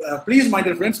 please, my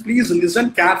dear friends, please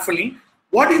listen carefully.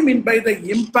 What do you mean by the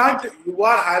impact? You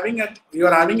are having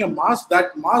a mass.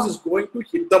 That mass is going to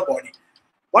hit the body.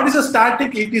 What is a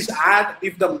static? It is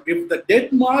if the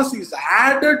dead mass is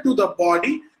added to the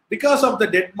body, because of the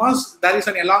dead mass, there is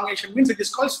an elongation, means it is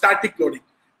called static loading.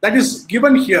 That is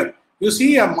given here. You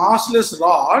see a massless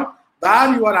rod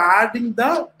where you are adding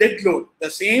the dead load. The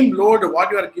same load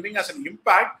what you are giving as an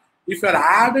impact, if you are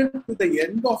added to the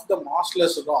end of the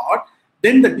massless rod,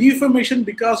 then the deformation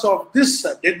because of this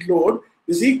dead load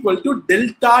is equal to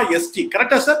delta ST.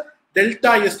 Correct, sir?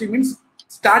 Delta ST means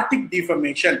static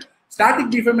deformation. Static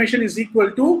deformation is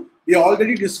equal to, we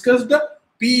already discussed,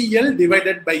 PL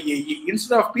divided by AE.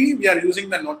 Instead of P, we are using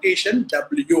the notation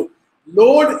W.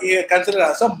 Load considered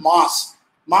as a mass.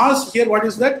 Mass here, what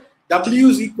is that? W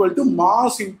is equal to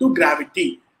mass into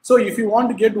gravity. So if you want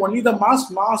to get only the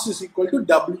mass is equal to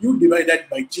W divided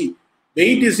by G.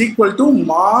 Weight is equal to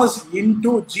mass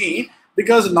into G,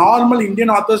 because normal Indian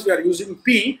authors we are using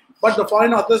P, but the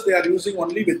foreign authors they are using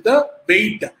only with the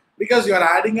weight, because you are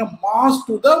adding a mass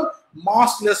to the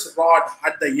massless rod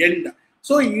at the end.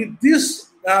 So this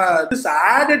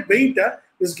added weight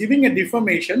is giving a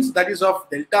deformations that is of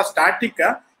delta static,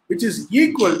 which is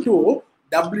equal to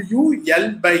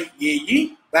WL by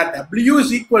AE, where W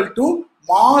is equal to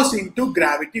mass into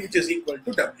gravity, which is equal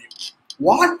to W.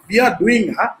 What we are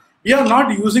doing, we are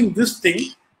not using this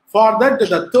thing for that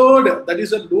the third, that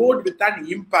is a load with an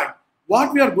impact.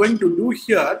 What we are going to do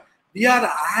here, we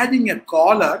are adding a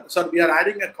collar, we are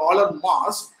adding a collar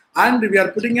mass, and we are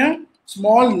putting a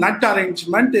small nut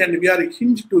arrangement, and we are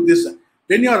hinged to this.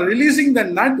 When you are releasing the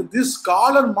nut, this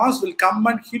collar mass will come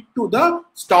and hit to the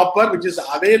stopper, which is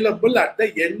available at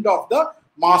the end of the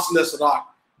massless rod.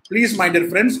 Please, my dear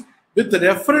friends, with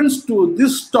reference to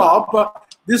this stop,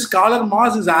 this collar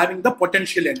mass is having the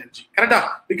potential energy,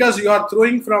 correct? Because you are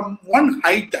throwing from one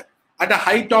height at a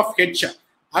height of h,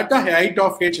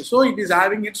 so it is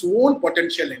having its own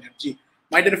potential energy.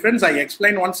 My dear friends, I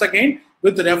explain once again,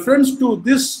 with reference to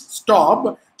this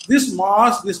stop, this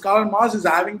collar mass is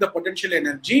having the potential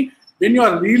energy. When you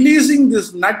are releasing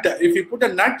this nut, if you put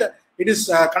a nut, it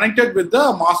is connected with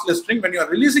the massless string. When you are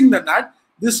releasing the nut,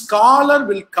 this collar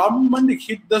will come and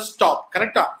hit the stop,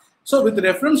 correct? So with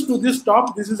reference to this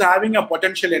stop, this is having a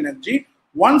potential energy.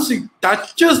 Once it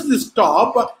touches the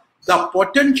stop, the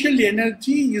potential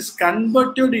energy is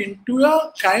converted into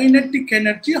a kinetic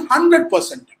energy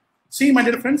 100%. See, my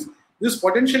dear friends, this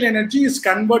potential energy is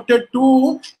converted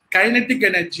to kinetic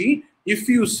energy. If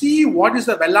you see what is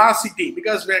the velocity,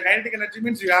 because kinetic energy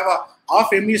means you have a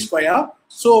half mv square.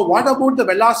 So what about the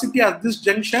velocity at this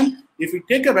junction? If we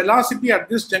take a velocity at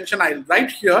this junction, I'll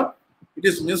write here, it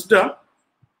is missed.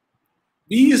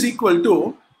 V is equal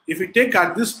to, if we take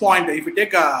at this point, if we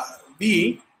take a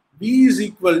V is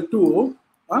equal to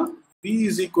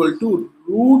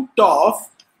root of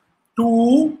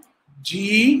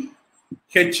 2G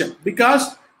H,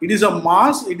 because it is a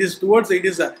mass, it is towards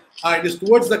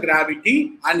the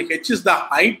gravity, and H is the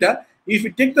height. If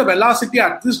we take the velocity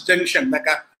at this junction, like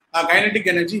a kinetic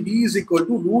energy, V is equal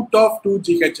to root of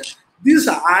 2GH. This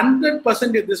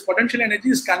 100%, this potential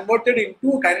energy is converted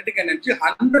into kinetic energy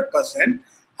 100%.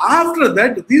 After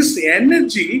that, this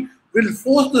energy will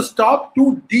force the stop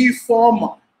to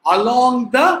deform along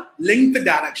the length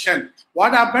direction.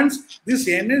 What happens? This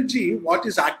energy, what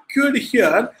is occurred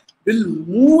here, will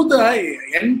move the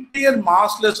entire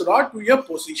massless rod to a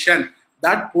position.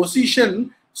 That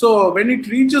position, so when it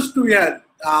reaches to a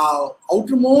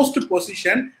outermost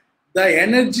position, the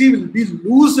energy will be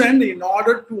loosened in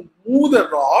order to move the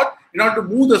rod, in order to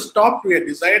move the stop to a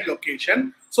desired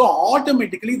location. So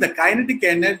automatically the kinetic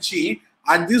energy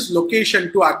at this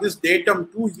location 2, at this datum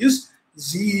 2 is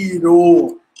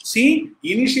 0. See,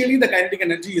 initially the kinetic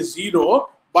energy is 0,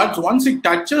 but once it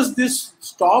touches this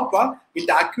stopper, it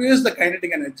acquires the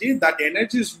kinetic energy. That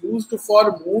energy is used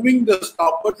for moving the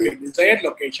stopper to a desired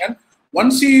location.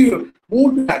 Once you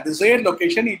move to a desired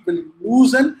location, it will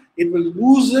loosen. It will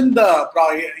loosen the.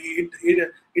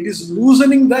 It is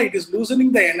loosening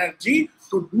the energy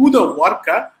to do the work.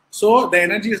 So the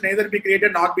energy is neither be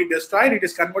created nor be destroyed. It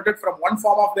is converted from one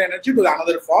form of the energy to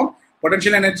another form.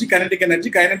 Potential energy, kinetic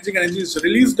energy is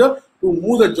released to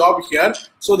move the job here.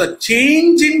 So the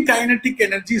change in kinetic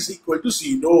energy is equal to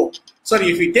 0. So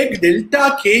if we take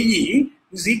delta Ke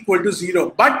is equal to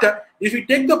 0. But if we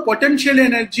take the potential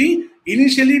energy,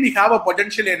 initially we have a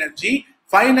potential energy.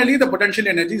 Finally, the potential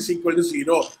energy is equal to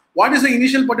 0. What is the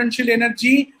initial potential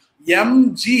energy?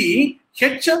 mgh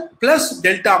plus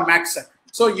delta max.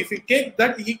 So if we take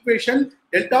that equation,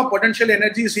 delta potential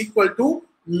energy is equal to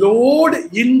load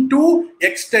into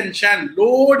extension.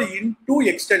 Load into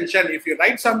extension. If you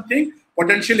write something,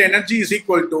 potential energy is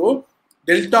equal to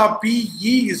delta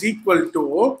PE is equal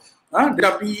to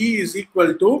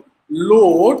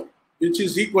load, which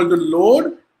is equal to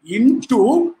load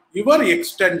into your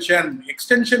extension.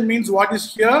 Extension means what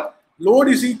is here? Load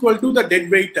is equal to the dead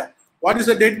weight. What is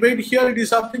the dead weight here? It is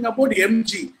something about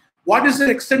mg. What is the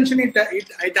extension?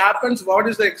 It happens. What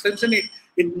is the extension?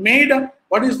 It made.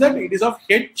 What is that? It is of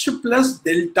h plus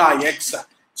delta x.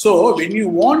 So when you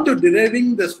want to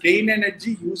deriving the strain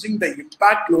energy using the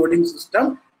impact loading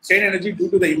system, strain energy due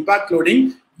to the impact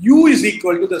loading, U is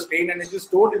equal to the strain energy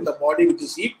stored in the body, which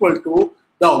is equal to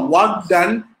the work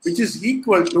done, which is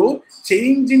equal to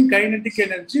change in kinetic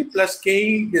energy plus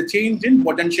the change in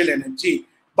potential energy.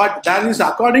 But that is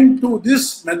according to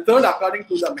this method, according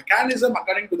to the mechanism,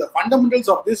 according to the fundamentals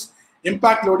of this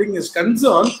impact loading is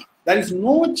concerned, there is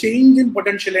no change in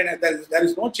potential energy, there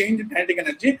is no change in kinetic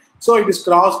energy, so it is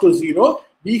crossed to 0.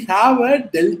 We have a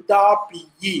delta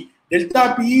PE.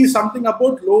 Delta PE is something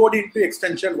about load into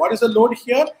extension. What is the load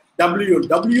here? W.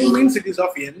 W means it is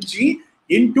of mg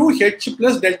into h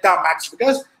plus delta max,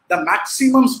 because the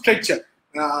maximum stretch,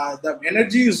 the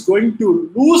energy is going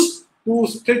to lose to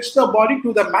stretch the body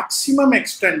to the maximum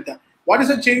extent. What is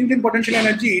the change in potential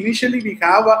energy? Initially, we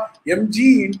have a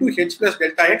mg into h plus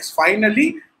delta x.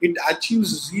 Finally, it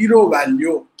achieves 0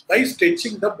 value by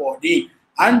stretching the body.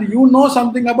 And you know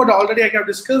something about, already I have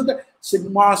discussed,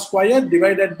 sigma square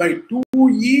divided by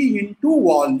 2E into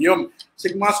volume.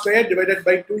 Sigma square divided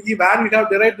by 2E, where we have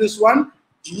derived this one,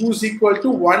 U is equal to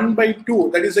 1 by 2.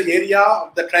 That is the area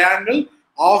of the triangle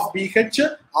of BH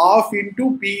of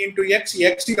into P into X.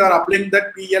 X, you are applying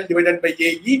that PL divided by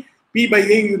AE. P by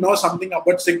A, you know something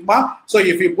about sigma. So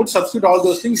if you substitute all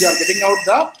those things, you are getting out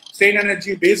the strain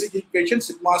energy basic equation,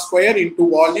 sigma square into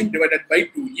volume divided by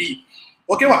 2E.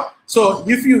 Okay, so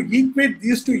if you equate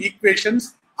these two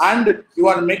equations and you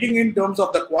are making in terms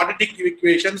of the quadratic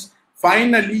equations,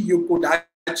 finally you could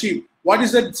achieve. What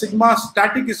is that? Sigma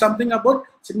static is something about,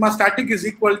 sigma static is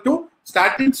equal to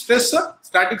static stress.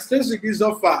 Static stress, it is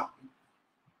of,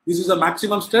 this is a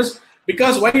maximum stress.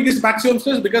 Because why it is maximum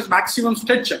stress? Because maximum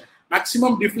stretch,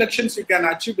 maximum deflections you can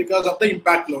achieve because of the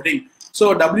impact loading.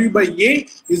 So W by A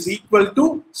is equal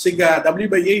to sigma, W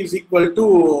by A is equal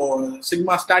to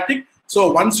sigma static. So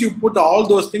once you put all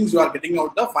those things, you are getting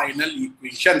out the final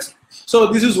equations. So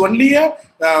this is only a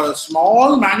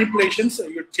small manipulations.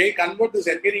 You convert this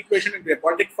entire equation into a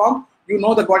quadratic form. You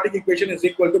know the quadratic equation is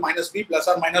equal to minus b plus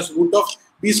or minus root of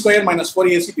b square minus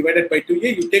 4ac divided by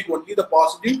 2a. You take only the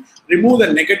positive, remove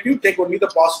the negative, take only the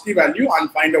positive value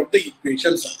and find out the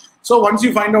equations. So once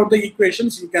you find out the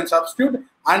equations, you can substitute,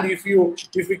 and if you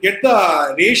get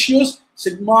the ratios,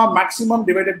 sigma maximum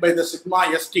divided by the sigma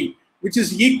st, which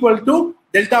is equal to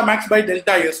delta max by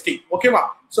delta st. Okay,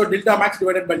 so delta max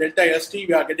divided by delta st,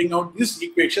 we are getting out these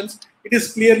equations. It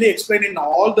is clearly explained in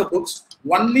all the books.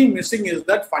 Only missing is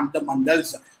that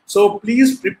fundamentals. So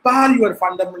please prepare your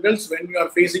fundamentals when you are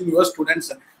facing your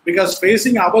students, because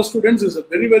facing our students is a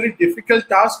very, very difficult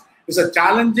task. It's a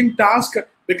challenging task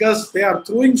because they are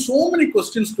throwing so many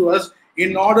questions to us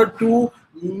in order to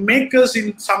make us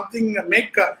in something,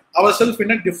 make ourselves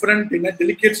in a different, in a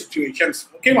delicate situations.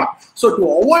 Okay, so to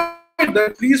avoid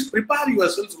that, please prepare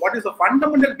yourselves. What is the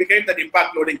fundamental behind that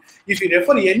impact loading? If you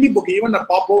refer any book, even a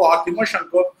Popo or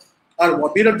Timoshenko or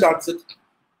Peter Johnson,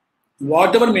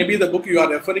 whatever may be the book you are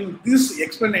referring, this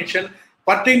explanation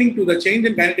pertaining to the change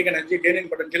in kinetic energy, gain in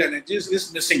potential energies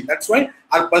is missing. That's why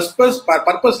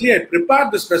purposely I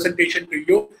prepared this presentation to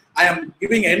you. I am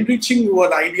enriching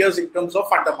your ideas in terms of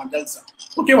fundamentals.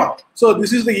 Okay, so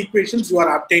this is the equations you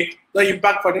are obtained. The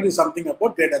impact factor is something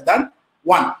about greater than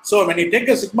 1. So when you take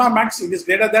a sigma max, it is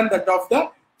greater than that of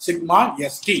the sigma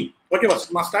st. Okay,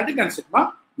 sigma static and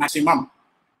sigma maximum.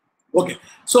 Okay,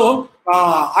 so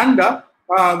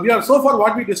we are so far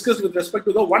what we discussed with respect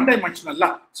to the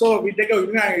one-dimensional. So we take a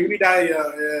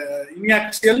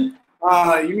uniaxial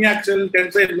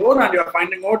tensile load, and you are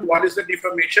finding out what is the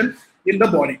deformation in the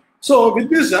body. So with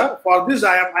this, for this,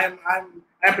 I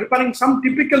am preparing some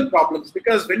typical problems,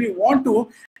 because when you want to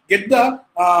get the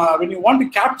when you want to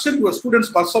capture your students'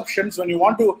 perceptions, when you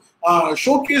want to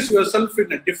showcase yourself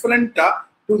in a different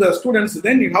to the students,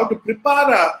 then you have to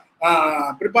prepare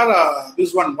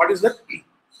this one. What is that?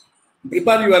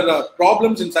 Prepare your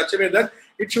problems in such a way that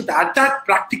it should attack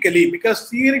practically, because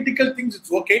theoretical things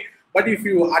it's okay, but if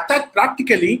you attack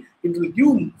practically, it will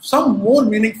give some more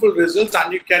meaningful results,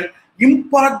 and you can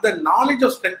impart the knowledge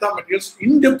of strength of materials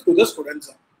in depth to the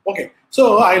students. Okay,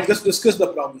 so I'll just discuss the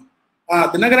problem.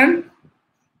 Dinagaran?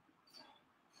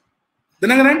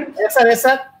 Yes, sir. Yes,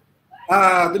 sir.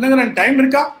 Dinagaran, time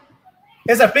Rika?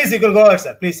 Yes, sir. Please, you can go ahead,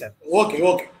 sir. Please, sir.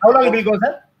 Okay. How long will it go,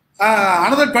 sir?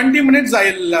 Another 20 minutes,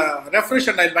 I'll refresh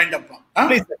and I'll wind up.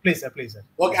 Please, sir.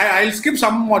 Okay, I'll skip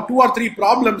some 2 or 3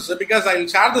 problems because I'll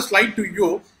share the slide to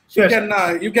you. Sure.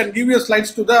 You can give your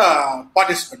slides to the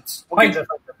participants. Okay? Fine, sir.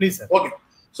 Please, sir. Okay.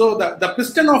 So the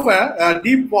piston of a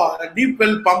deep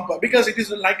well pump, because it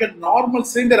is like a normal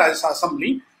cylinder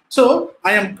assembly. So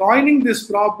I am coining this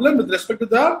problem with respect to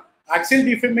the axial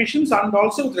deformations and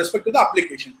also with respect to the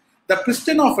application. The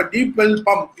piston of a deep well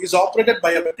pump is operated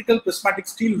by a vertical prismatic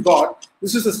steel rod.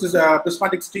 This is a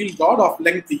prismatic steel rod of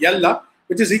length L,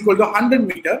 which is equal to 100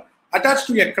 meter, attached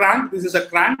to a crank. This is a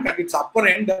crank at its upper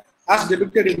end, as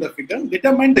depicted in the figure.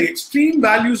 Determine the extreme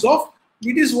values of.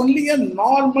 It is only a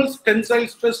normal tensile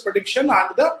stress prediction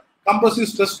and the compressive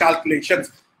stress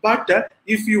calculations. But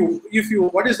if you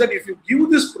give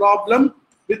this problem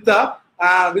with the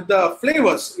with the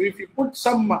flavors. If you put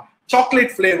some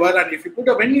chocolate flavor and if you put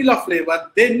a vanilla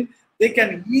flavor, then they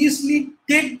can easily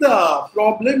take the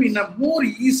problem in a more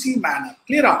easy manner.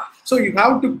 Clear? So you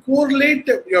have to correlate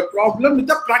your problem with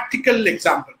a practical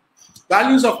example.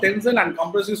 Values of tensile and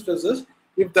compressive stresses.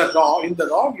 If the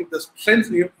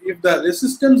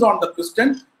resistance on the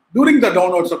piston during the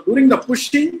downward stroke, during the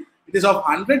pushing, it is of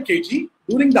 100 kg.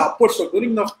 During the upward stroke,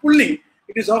 during the pulling,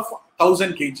 it is of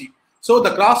 1000 kg. So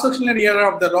the cross-sectional area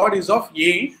of the rod is of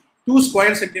A, 2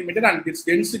 square centimeter, and its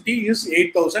density is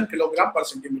 8000 kilogram per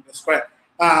centimeter square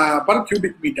per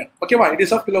cubic meter. Okay, it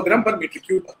is of kilogram per meter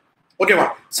cube. Okay,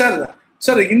 sir,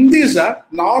 in this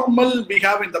normal we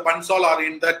have in the Bansal or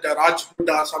in that Rajput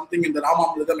or something in the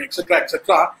Ramamridam,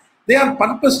 etc., they are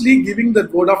purposely giving the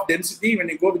word of density when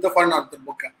you go with the fun of the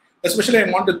book. Especially, I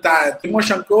want to thank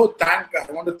Timoshenko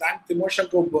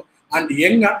and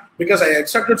Engg, because I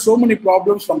extracted so many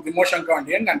problems from Timoshenko and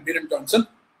Engg and Biren Johnson,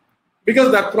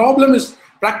 because that problem is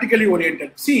practically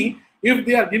oriented. See, if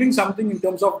they are giving something in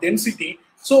terms of density,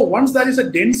 so once there is a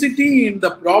density in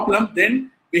the problem,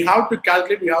 then we have to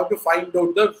calculate, we have to find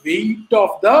out the weight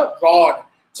of the rod.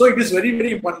 So it is very,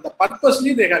 very important.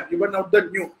 Purposely, they have given out the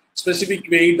new specific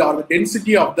weight or the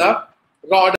density of the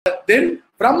rod. Then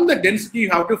from the density,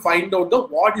 you have to find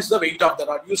out what is the weight of the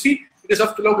rod. You see, it is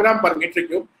of kilogram per meter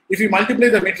cube. If you multiply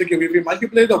the meter cube, if you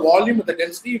multiply the volume with the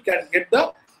density, you can get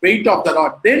the weight of the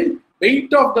rod. Then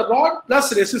weight of the rod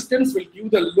plus resistance will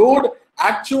give the load,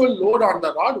 actual load on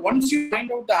the rod. Once you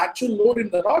find out the actual load in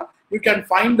the rod, you can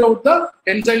find out the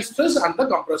tensile stress and the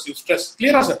compressive stress.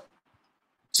 Clear, sir?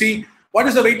 See, what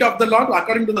is the weight of the rod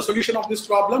according to the solution of this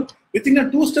problem?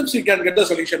 Within 2 steps, you can get the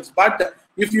solutions. But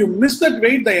if you miss that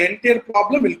weight, the entire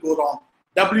problem will go wrong.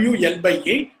 WL by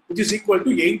A, which is equal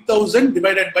to 8000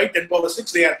 divided by 10 power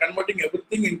 6. They are converting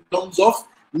everything in terms of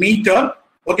meter.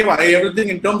 Okay, everything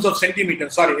in terms of centimeter.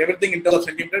 Sorry, everything in terms of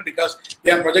centimeter, because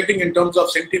they are projecting in terms of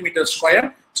centimeter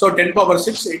square. So 10 power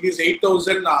 6, it is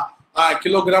 8000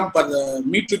 kilogram per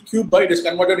meter cube. It is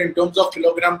converted in terms of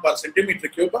kilogram per centimeter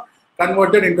cube.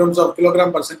 Converted in terms of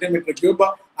kilogram per centimeter cube,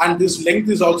 and this length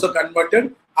is also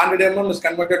converted. 100 mm is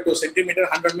converted to centimeter,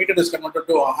 100 meter is converted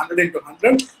to 100 into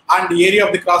 100, and the area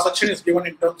of the cross section is given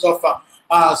in terms of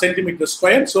centimeter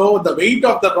square. So the weight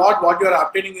of the rod, what you are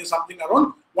obtaining, is something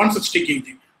around 160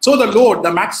 kg. So the load,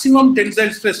 the maximum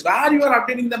tensile stress, where you are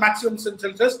obtaining the maximum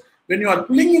tensile stress, when you are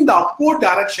pulling in the upward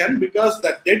direction, because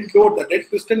the dead load, the dead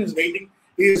piston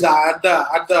is at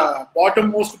the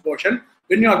bottommost portion.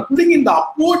 When you are pulling in the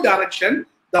upward direction,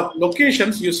 the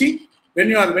locations, you see, when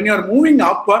you are moving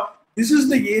up, this is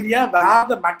the area where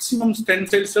the maximum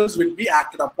tensile stress will be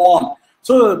acted upon.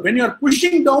 So when you are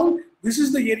pushing down, this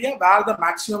is the area where the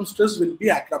maximum stress will be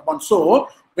acted upon. So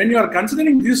when you are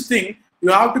considering this thing, you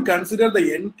have to consider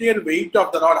the entire weight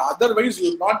of the rod. Otherwise, you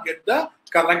will not get the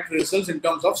correct results in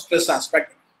terms of stress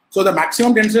aspect. So the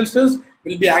maximum tensile stress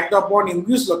will be acted upon in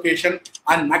this location,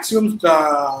 and maximum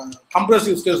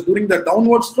compressive stress during the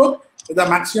downward stroke, the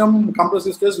maximum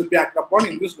compressive stress will be acted upon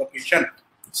in this location.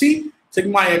 See,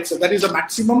 sigma x, that is the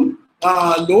maximum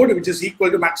load, which is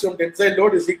equal to maximum tensile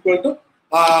load, is equal to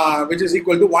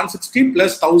 160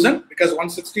 plus 1000, because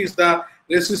 160 is the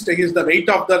resistance, is the weight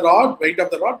of the rod,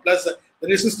 plus the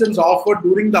resistance offered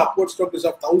during the upward stroke is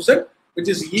of 1000, which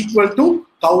is equal to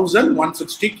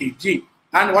 1160 kg.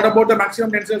 And what about the maximum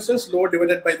tensile stress? Load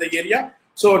divided by the area.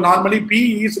 So normally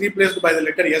P is replaced by the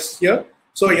letter S here.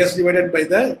 So S divided by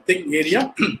the thing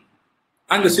area.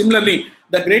 And similarly,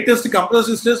 the greatest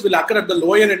compressive stress will occur at the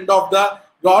lower end of the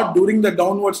rod during the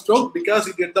downward stroke, because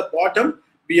it at the bottom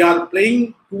we are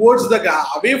playing towards the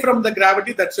away from the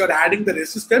gravity. That's you are adding the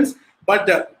resistance. But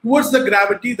towards the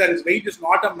gravity, there is weight is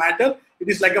not a matter. It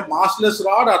is like a massless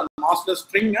rod or massless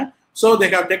string. So they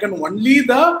have taken only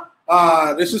the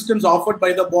resistance offered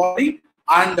by the body,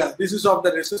 and this is of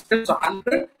the resistance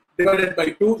 100 divided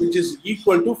by 2, which is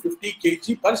equal to 50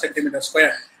 kg per centimeter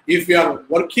square. If you are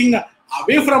working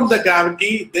away from the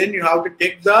gravity, then you have to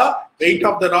take the weight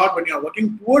of the rod. When you are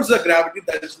working towards the gravity,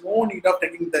 there is no need of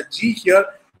taking the G here.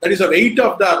 That is the weight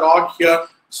of the rod here.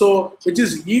 So which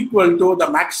is equal to the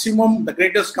maximum, the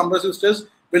greatest compressive stress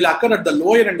will occur at the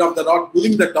lower end of the rod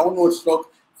during the downward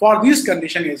stroke. For this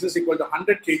condition, S is equal to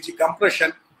 100 kg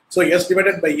compression. So S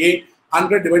divided by A,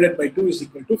 100 divided by 2 is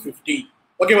equal to 50.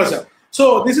 Okay, sir.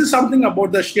 So this is something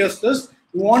about the shear stress.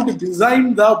 You want to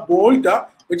design the bolt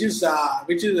which is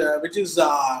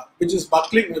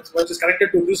buckling, which is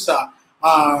connected to this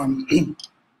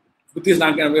which is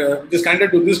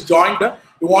connected to this joint.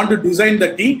 You want to design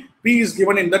the T. P is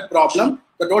given in that problem.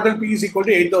 The total P is equal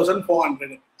to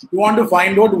 8,400. You want to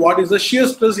find out what is the shear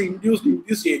stress induced in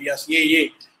these areas,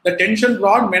 AA. The tension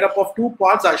rod, made up of 2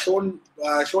 parts, are shown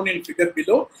in figure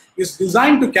below, is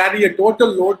designed to carry a total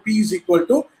load P is equal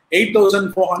to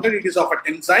 8,400. It is of a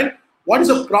tensile. What is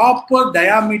the proper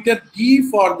diameter D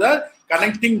for the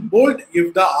connecting bolt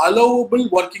if the allowable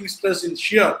working stress in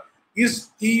shear is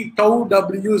the tau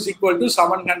W is equal to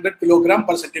 700 kilogram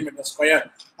per centimeter square?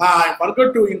 I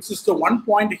forgot to insist on one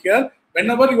point here.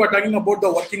 Whenever you are talking about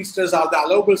the working stress or the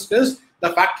allowable stress, the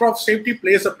factor of safety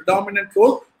plays a predominant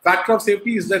role. Factor of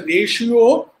safety is the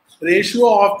ratio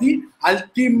of the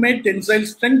ultimate tensile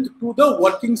strength to the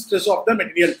working stress of the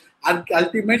material.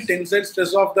 Ultimate tensile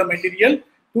stress of the material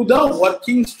to the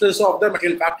working stress of the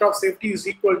material. Factor of safety is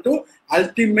equal to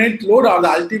ultimate load or the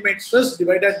ultimate stress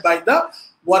divided by the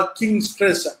working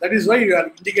stress. That is why you are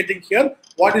indicating here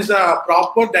what is the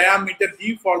proper diameter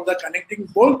D for the connecting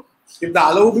bolt if the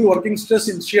allowable working stress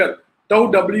in shear tau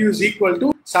W is equal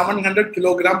to 700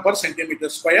 kilogram per centimeter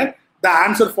square. The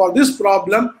answer for this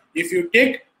problem, if you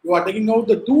are taking out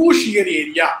the 2 shear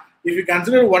area. If you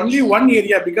consider only one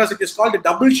area, because it is called a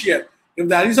double shear, if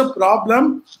there is a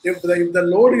problem, if the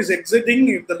load is exiting,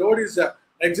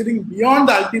 beyond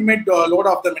the ultimate load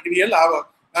of the material,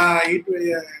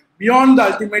 beyond the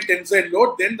ultimate tensile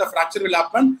load, then the fracture will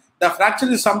happen. The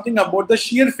fracture is something about the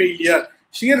shear failure.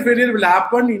 Shear failure will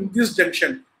happen in this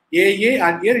junction, AA,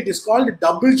 and here it is called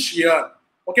double shear.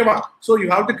 Okay, so you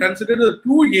have to consider the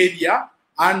 2 area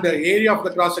and the area of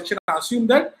the cross section. Assume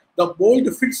that the bolt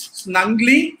fits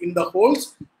snugly in the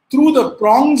holes through the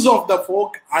prongs of the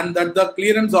fork and that the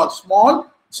clearance are small,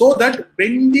 so that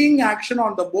bending action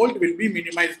on the bolt will be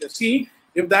minimized. See,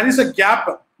 if there is a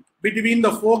gap between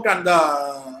the fork and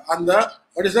the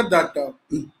what is that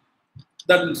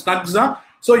snugs.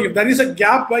 So if there is a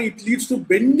gap, it leads to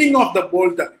bending of the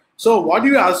bolt. So what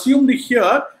you assumed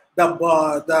here,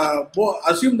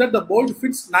 assume that the bolt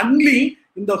fits snugly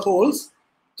in the holes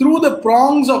through the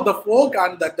prongs of the fork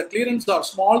and that the clearance are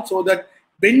small, so that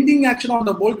bending action on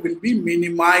the bolt will be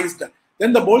minimized.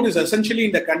 Then the bolt is essentially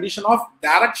in the condition of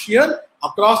direct shear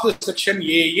across the section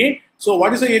AA. So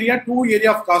what is the area? 2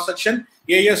 area of cross section.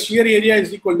 AA shear area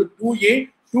is equal to 2A.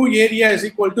 2 area is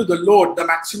equal to the load, the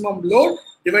maximum load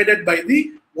divided by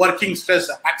the working stress.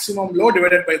 Maximum load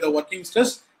divided by the working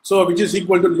stress. So which is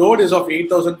equal to load is of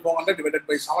 8,400 divided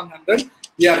by 700.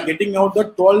 We are getting out the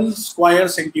 12 square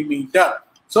centimeter.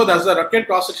 So that's the rocket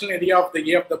cross-sectional area of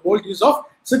the A of the bolt is of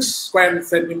 6 square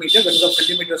centimeter, that is of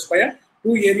centimeter square.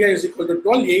 2 area is equal to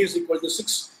 12, A is equal to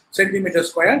 6 centimeter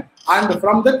square. And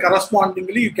from that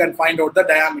correspondingly, you can find out the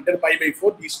diameter pi by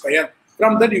 4 d square.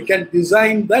 From that, you can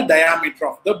design the diameter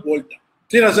of the bolt.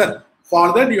 Clear, sir?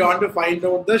 For that, you want to find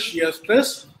out the shear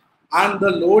stress and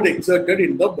the load exerted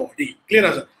in the body.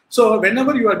 Clear, sir? So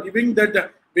whenever you are giving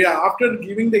that, after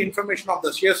giving the information of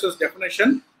the shear stress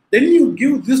definition, then you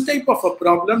give this type of a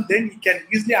problem, then you can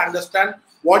easily understand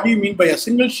what do you mean by a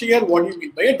single shear, what do you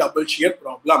mean by a double shear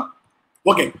problem.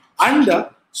 Okay, and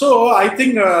so I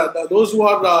think those who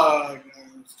are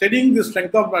studying the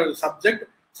strength of material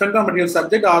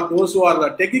subject, or those who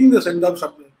are taking the strength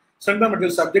of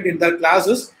material subject in their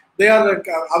classes, they are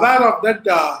aware of that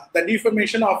the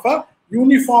deformation of a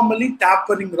uniformly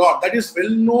tapering rod. That is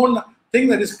well-known thing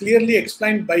that is clearly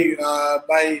explained by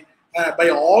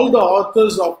all the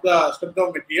authors of the strength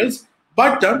of materials.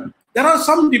 But there are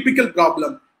some typical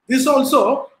problems. This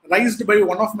also raised by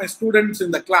one of my students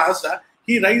in the class.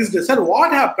 He raised, sir,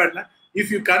 what happened if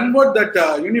you convert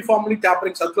that uniformly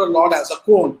tapering circular rod as a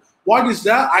cone? What is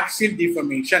the axial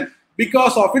deformation?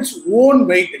 Because of its own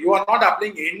weight, you are not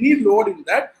applying any load in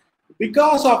that.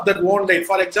 Because of that own weight,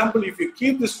 for example, if you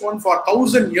keep this cone for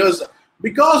 1,000 years,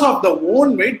 because of the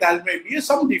own weight, there may be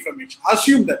some deformation.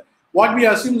 Assume that. What we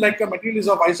assume, like a material is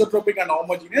of isotropic and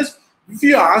homogeneous, if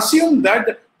you assume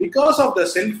that because of the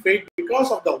self-weight,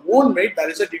 because of the own weight, there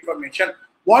is a deformation.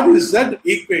 What is that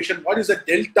equation? What is the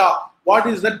delta? What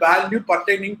is that value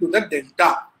pertaining to the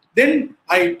delta? Then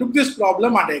I took this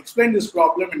problem and I explained this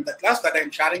problem in the class that I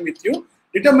am sharing with you.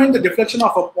 Determine the deflection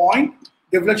of a point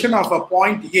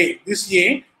A, this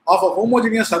A, of a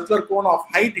homogeneous circular cone of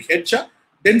height h,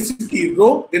 density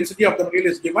rho, density of the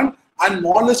material is given, and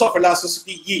modulus of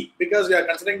elasticity E, because we are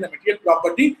considering the material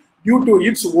property due to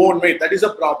its own weight. That is a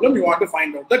problem. You want to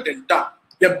find out the delta.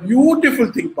 A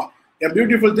beautiful thing, a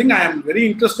beautiful thing. I am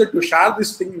very interested to share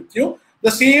this thing with you.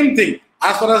 The same thing,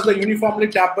 as far as the uniformly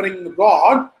tapering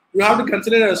rod, you have to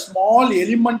consider a small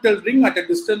elemental ring at a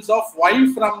distance of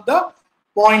y from the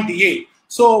point A.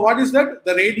 So what is that?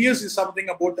 The radius is something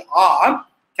about the R.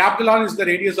 Capital R is the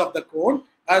radius of the cone.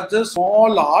 As the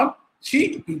small r,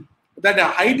 that the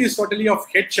height is totally of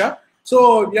h.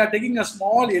 So we are taking a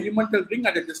small elemental ring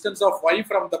at a distance of y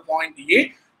from the point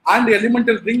A. and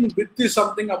elemental ring width is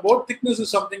something about, thickness is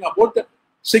something about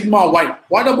sigma y.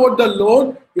 What about the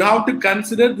load? You have to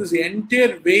consider this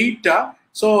entire weight.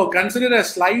 So consider a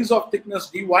slice of thickness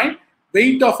dy,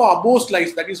 weight of a above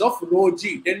slice, that is of rho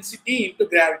g, density into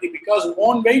gravity, because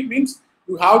one weight means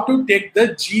you have to take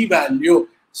the g value.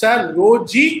 Sir, rho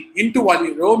g into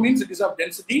volume. Rho means it is of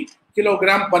density,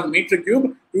 kilogram per meter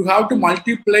cube. You have to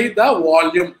multiply the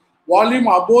volume. Volume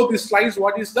above this slice,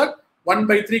 what is that?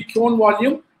 1/3 cone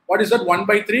volume. What is that?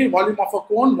 1/3 volume of a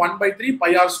cone, 1/3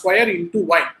 pi r square into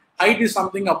y. Height is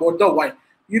something about the y.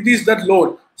 It is that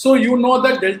load. So you know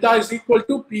that delta is equal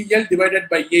to PL divided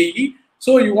by AE.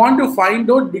 So you want to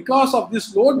find out, because of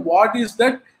this load, what is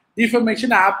that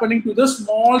deformation happening to the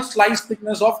small slice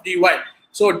thickness of dy.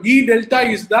 So d delta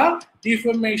is the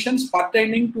deformations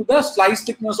pertaining to the slice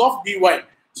thickness of dy.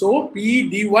 So P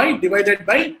dy divided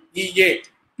by EA.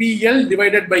 PL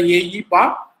divided by AE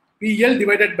part. PL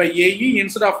divided by AE,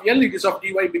 instead of L it is of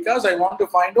dy, because I want to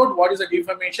find out what is the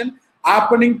deformation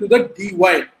happening to the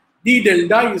dy. D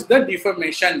delta is the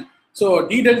deformation. So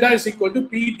d delta is equal to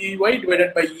P dy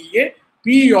divided by EA.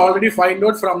 P you already find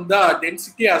out from the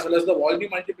density as well as the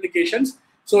volume multiplications.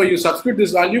 So you substitute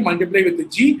this value, multiply with the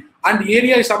g, and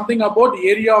area is something about,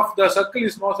 area of the circle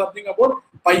is now something about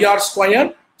pi r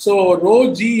square. So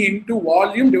rho g into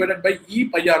volume divided by E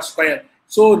pi r square.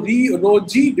 So rho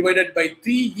g divided by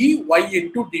 3E y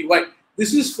into dy.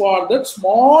 This is for the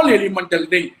small elemental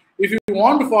ring. If you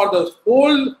want for the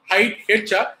whole height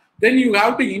h, then you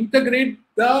have to integrate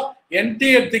the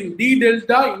entire thing, d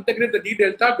delta, integrate the d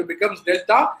delta to becomes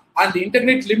delta, and the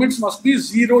integrate limits must be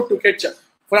 0 to h.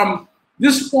 From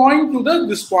this point to the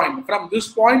this point, from this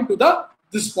point to the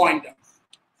this point.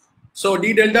 So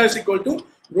d delta is equal to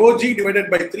rho g divided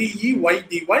by 3E y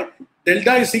dy.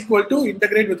 Delta is equal to,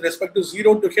 integrate with respect to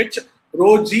 0 to h,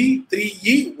 rho g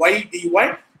 3E y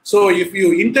dy. So if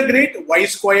you integrate y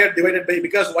square divided by,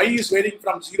 because y is varying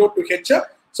from 0 to h,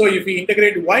 so if we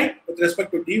integrate y with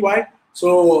respect to dy,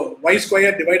 so y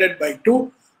square divided by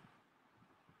 2,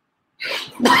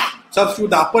 substitute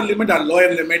the upper limit and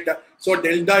lower limit. So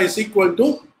delta is equal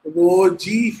to rho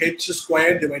g h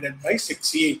square divided by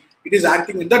 6e. It is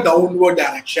acting in the downward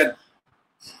direction.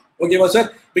 Okay,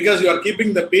 sir, because you are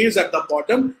keeping the base at the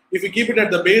bottom. If you keep it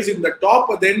at the base in the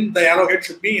top, then the arrowhead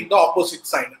should be in the opposite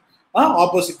side,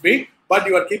 opposite way. But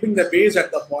you are keeping the base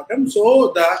at the bottom,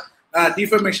 so the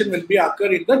deformation will be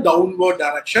occur in the downward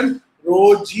direction.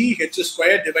 Rho g h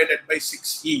square divided by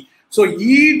 6e. So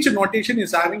each notation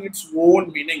is having its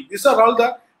own meaning. These are all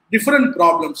the different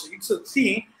problems.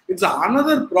 It's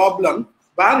another problem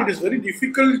where it is very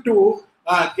difficult to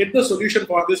get the solution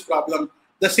for this problem.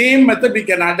 The same method we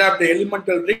can adapt the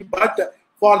elemental ring, but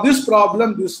for this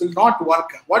problem, this will not work.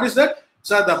 What is that?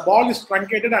 So the ball is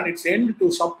truncated and its end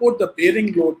to support the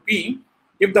bearing load P.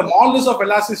 If the modulus of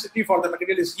elasticity for the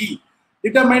material is E,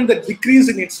 determine the decrease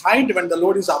in its height when the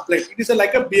load is applied. It is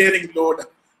like a bearing load.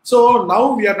 So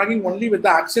now we are talking only with the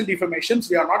axial deformations.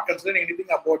 We are not considering anything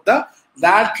about the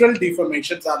lateral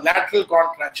deformations or lateral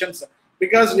contractions,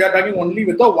 because we are talking only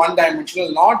with the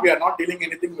one-dimensional. We are not dealing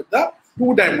anything with the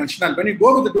two-dimensional. When you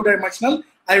go with the two-dimensional,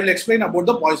 I will explain about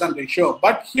the Poisson ratio.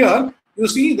 But here you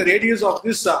see the radius of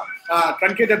this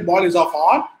truncated ball is of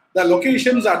r. The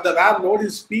locations at the where load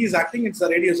is P is acting, it's the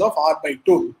radius of r by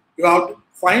 2. You have to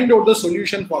find out the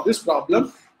solution for this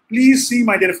problem. Please see,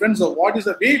 my dear friends, what is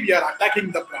the way we are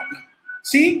attacking the problem.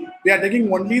 See, we are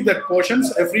taking only the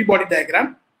portions, a free body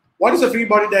diagram. What is a free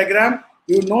body diagram?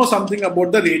 You know something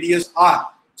about the radius r.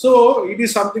 So it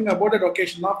is something about the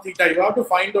location of theta. You have to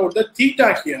find out the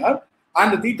theta here,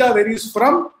 and the theta varies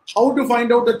from, how to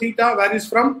find out the theta varies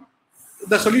from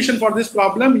the solution for this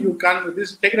problem. You can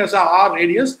take it as a r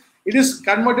radius. It is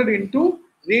converted into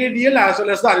radial as well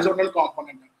as the horizontal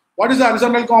component. What is the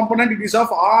horizontal component? It is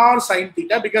of r sine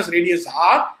theta, because radius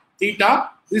r, theta,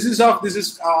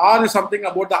 r is something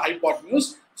about the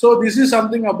hypotenuse. So this is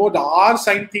something about r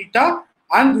sine theta,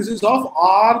 and this is of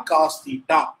r cos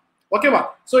theta. Okay,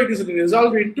 so it is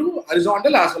resolved into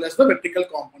horizontal as well as the vertical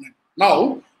component.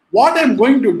 Now, what I am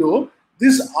going to do,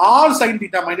 this r sine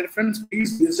theta, my dear friends,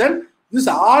 please listen. This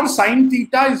r sine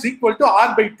theta is equal to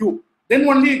r by 2. Then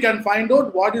only you can find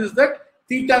out what is that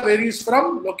theta varies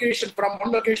from location, from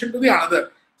one location to the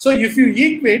another. So if you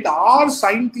equate r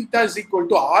sine theta is equal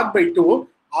to r by 2,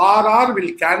 r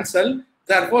will cancel.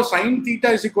 Therefore, sine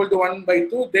theta is equal to 1 by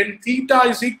 2. Then theta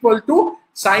is equal to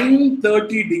sine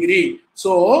 30 degree.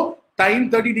 So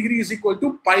sine 30 degree is equal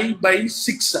to pi by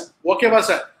 6. Okay,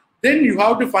 sir. Then you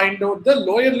have to find out the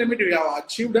lower limit we have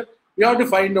achieved. We have to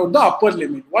find out the upper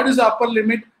limit. What is the upper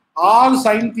limit? R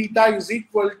sine theta is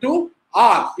equal to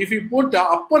r. If you put the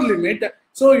upper limit,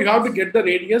 So you have to get the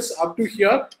radius up to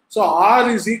here. So r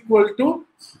is equal to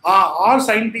r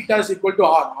sin theta is equal to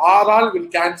r all will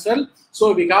cancel.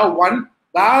 So we have 1.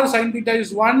 Where sin theta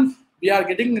is 1, we are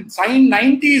getting sin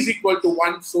 90 is equal to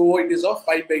 1. So it is of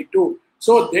pi by 2.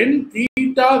 So then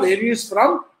theta varies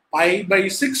from pi by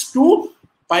 6 to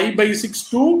pi by 6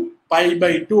 to pi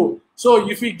by 2. So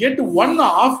if we get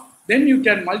 1/2, then you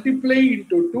can multiply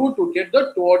into 2 to get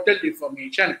the total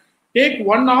deformation. Take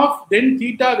 1/2, then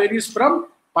theta varies from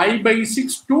pi by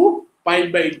 6 to pi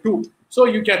by 2. So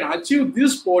you can achieve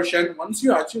this portion. Once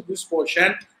you achieve this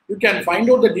portion, you can find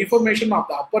out the deformation of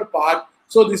the upper part.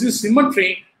 So this is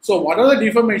symmetry. So what are the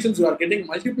deformations you are getting?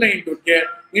 Multiply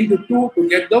into 2 to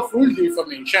get the full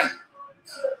deformation.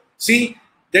 See,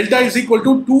 delta is equal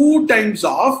to 2 times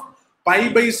of pi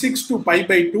by 6 to pi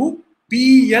by 2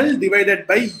 PL divided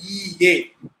by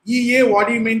EA. EA, what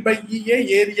do you mean by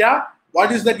EA? Area.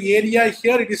 What is that area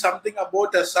here? It is something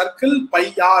about a circle,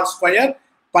 pi r square,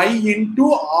 pi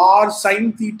into r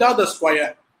sin theta the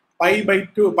square. Pi by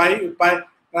 2,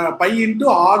 pi into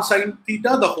r sin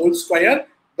theta the whole square,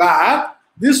 where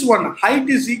this one height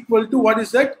is equal to, what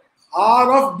is that?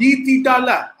 R of d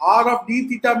theta. R of d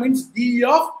theta means d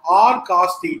of r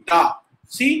cos theta.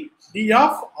 See, d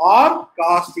of r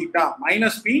cos theta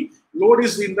minus p. Load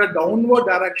is in the downward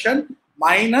direction,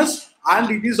 minus, and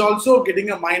it is also getting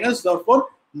a minus, therefore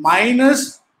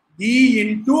minus d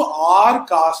into r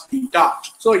cos theta.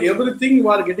 So everything you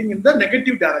are getting in the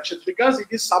negative direction because it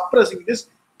is suppressing, it is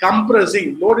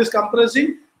compressing. Load is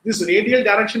compressing. This radial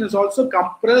direction is also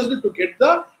compressed to get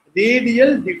the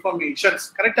radial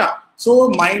deformations. Correct? So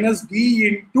minus d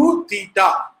into theta.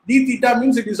 D theta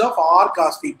means it is of r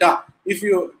cos theta. If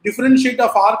you differentiate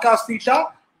of r cos theta,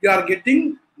 you are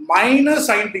getting minus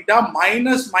sin theta.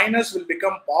 Minus will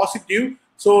become positive.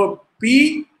 So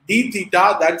p d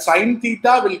theta, that sin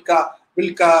theta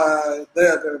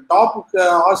the top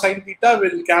r sin theta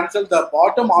will cancel the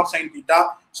bottom r sin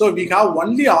theta. So we have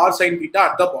only r sin theta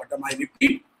at the bottom. I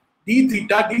repeat, d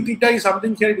theta is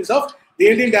something here. It is of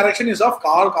radial direction is of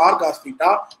r cos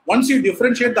theta. Once you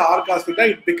differentiate the r cos theta,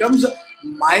 it becomes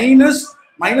minus.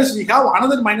 We have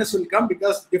another minus will come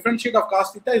because differentiate of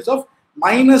cos theta is of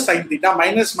minus sin theta.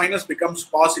 Minus becomes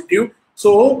positive.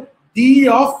 So d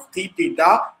of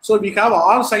theta. So we have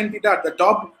r sin theta at the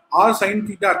top, r sin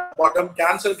theta at the bottom.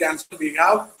 Cancel. We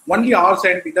have only r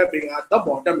sin theta at the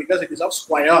bottom because it is of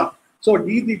square. So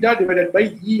d theta divided by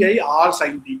EI r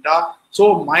sin theta.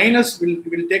 So minus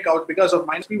will take out because of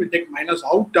minus p will take minus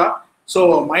out.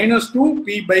 So minus 2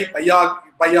 p by pi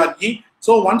r e.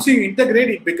 So once you integrate,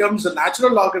 it becomes a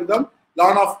natural logarithm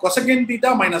ln of cosecant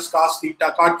theta minus cos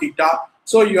theta, cot theta.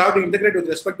 So you have to integrate with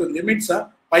respect to limits,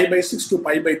 pi by 6 to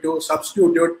pi by 2,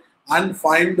 substitute it and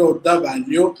find out the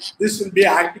value. This will be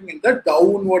acting in the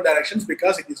downward directions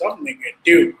because it is of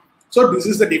negative. So this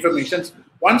is the deformations.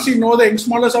 Once you know the Young's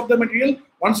modulus of the material,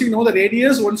 once you know the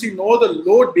radius, once you know the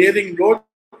load, bearing load,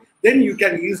 then you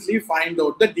can easily find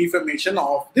out the deformation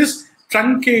of this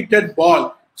truncated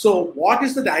ball. So what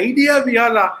is the idea we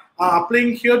are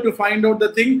applying here to find out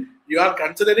the thing? You are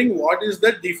considering what is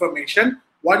the deformation,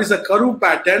 what is the curve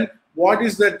pattern, what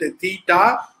is the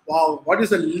theta, what is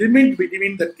the limit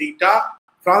between the theta.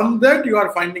 From that you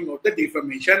are finding out the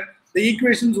deformation. The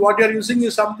equations what you are using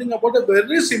is something about a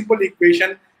very simple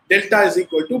equation. Delta is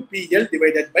equal to PL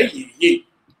divided by EE.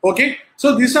 Okay,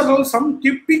 so these are all some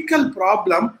typical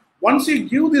problem. Once you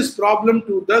give this problem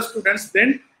to the students,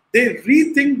 then they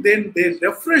rethink, then they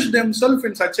refresh themselves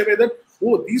in such a way that,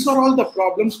 oh, these are all the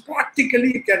problems.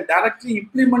 Practically, you can directly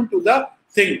implement to the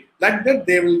thing. Like that,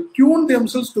 they will tune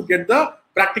themselves to get the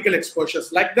practical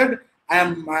exposures. Like that,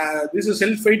 this is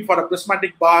self-feed for a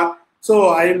prismatic bar. So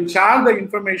I will share the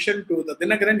information to the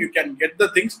Dinakaran. You can get the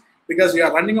things because we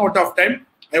are running out of time.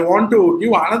 I want to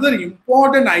give another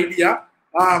important idea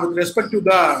with respect to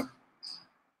the.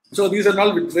 So these are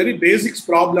all with very basics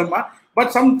problem,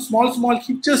 but some small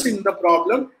hitches in the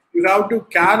problem. You have to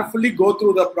carefully go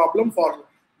through the problem for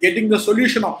getting the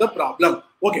solution of the problem.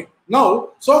 Okay. Now,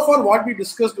 so far what we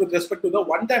discussed with respect to the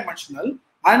one-dimensional,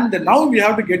 and now we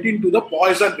have to get into the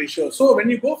Poisson ratio. So when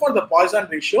you go for the Poisson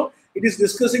ratio, it is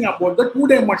discussing about the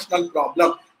two-dimensional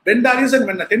problem. When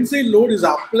a tensile load is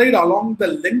applied along the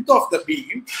length of the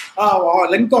beam or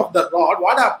length of the rod,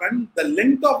 what happens? The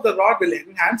length of the rod will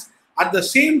enhance. At the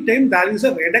same time, there is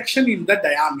a reduction in the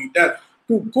diameter.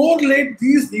 To correlate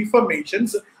these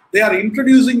deformations, they are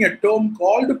introducing a term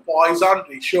called Poisson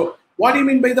ratio. What do you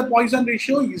mean by the Poisson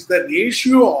ratio? Is the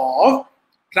ratio of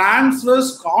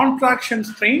transverse contraction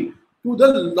strain to the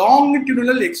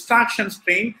longitudinal extraction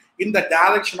strain in the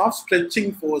direction of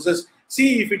stretching forces.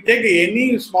 See, if you take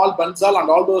any small banzal and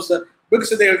all those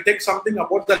because they will take something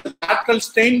about the lateral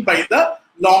strain by the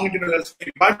longitudinal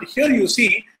strain. But here you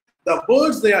see the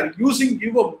words they are using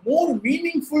give a more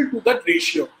meaningful to that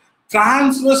ratio.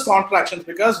 Transverse contractions,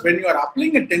 because when you are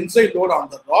applying a tensile load on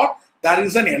the rod, there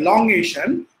is an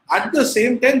elongation. At the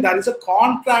same time, there is a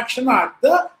contraction at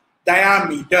the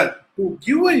diameter. To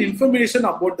give an information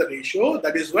about the ratio,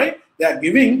 that is why they are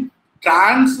giving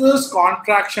transverse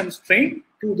contraction strain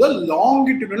to the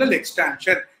longitudinal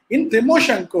extension. In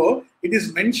Timoshenko, it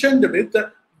is mentioned with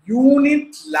the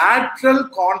unit lateral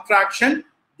contraction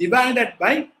divided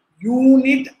by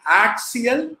unit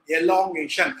axial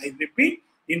elongation. I repeat,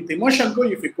 in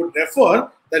Timoshenko, if you could refer,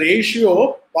 the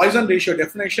ratio, Poisson ratio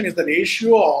definition is the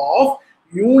ratio of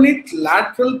unit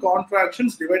lateral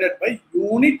contractions divided by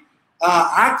unit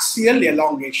axial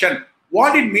elongation.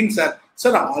 What it means, sir?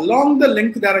 Sir, along the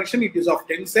length direction, it is of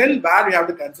tensile, where we have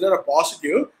to consider a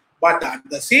positive, but at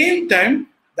the same time,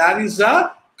 there is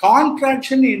a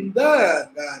contraction in the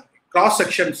cross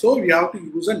section, so we have to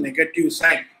use a negative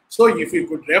sign. So, if you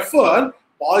could refer,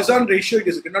 Poisson ratio, it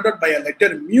is denoted by a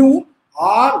letter mu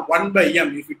or 1 by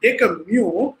m. If you take a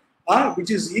mu, which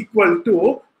is equal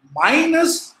to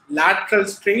minus lateral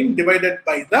strain divided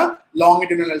by the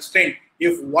longitudinal strain.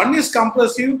 If one is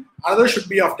compressive, other should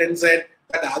be of tensile,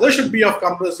 that other should be of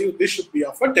compressive, this should be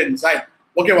of a tensile.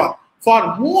 Okay, well,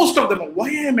 for most of them, why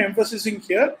I am emphasizing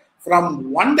here,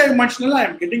 from one-dimensional, I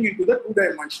am getting into the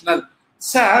two-dimensional.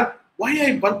 Sir, why I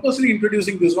am purposely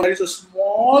introducing this one is a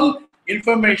small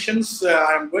information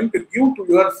I am going to give to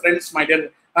your friends, my dear,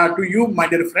 to you, my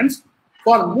dear friends.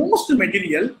 For most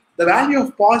material, the value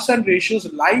of Poisson ratios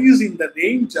lies in the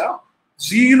range of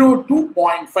 0 to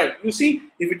 0.5. You see,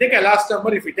 if you take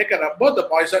elastomer, if you take a rubber, the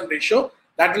Poisson ratio,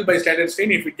 lateral by standard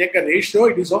strain, if you take a ratio,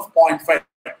 it is of 0.5.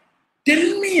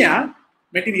 Tell me a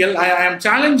material, I am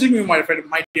challenging you, my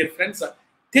dear friends,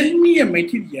 tell me a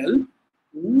material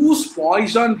whose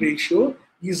Poisson ratio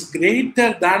is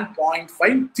greater than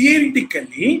 0.5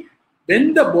 theoretically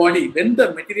when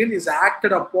the material is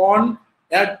acted upon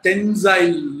a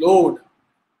tensile load.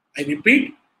 I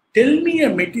repeat, tell me a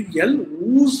material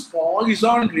whose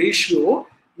Poisson ratio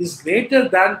is greater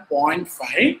than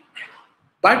 0.5,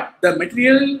 but the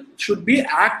material should be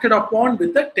acted upon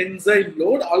with a tensile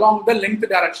load along the length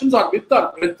directions or width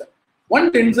or breadth.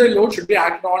 One tensile load should be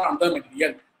acted on the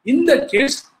material. In that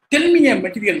case, tell me a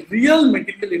material, real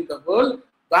material in the world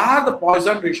where the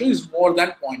Poisson ratio is more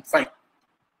than 0.5.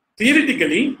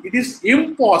 Theoretically, it is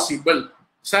impossible.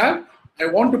 Sir, I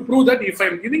want to prove that if I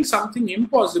am giving something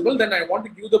impossible, then I want to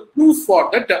give the proof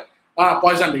for that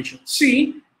Poisson ratio.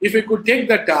 See, if you could take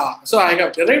that, so I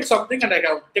have derived something and I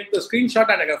have take the screenshot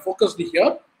and I have focused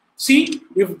here. See,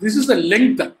 if this is the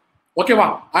length, okay,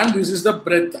 and this is the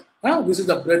breadth. This is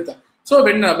the breadth. So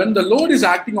when the load is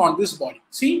acting on this body,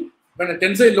 see, when a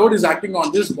tensile load is acting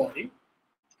on this body,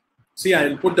 see, I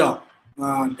will put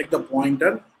take the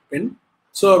pointer pin.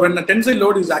 So when the tensile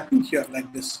load is acting here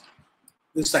like this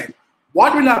side,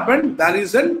 what will happen?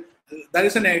 The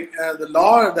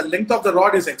length of the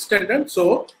rod is extended.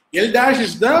 So L dash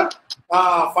is the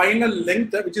final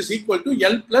length, which is equal to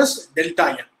L plus delta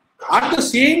L. At the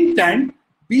same time,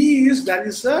 there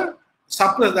is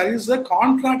a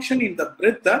contraction in the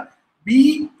breadth,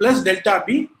 B plus delta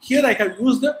B. Here I have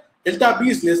used the delta B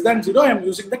is less than 0. I am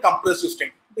using the compressive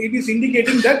strain. It is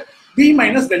indicating that B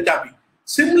minus delta B.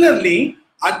 Similarly,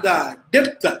 at the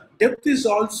depth is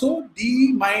also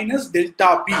D minus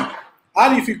delta B.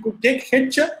 Or if you could take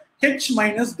H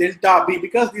minus delta B,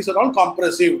 because these are all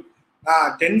compressive.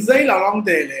 Tensile along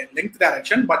the length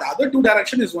direction, but other two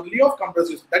direction is only of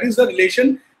compressive. That is the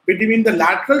relation between the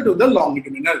lateral to the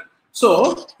longitudinal.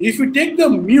 So, if you take the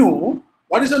mu,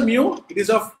 what is the mu? It is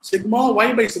of sigma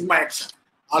y by sigma x.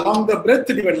 Along the breadth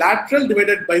lateral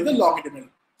divided by the longitudinal.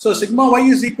 So, sigma y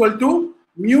is equal to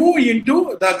mu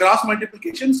into the cross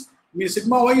multiplications.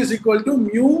 Sigma y is equal to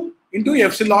mu into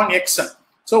epsilon x.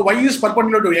 So, y is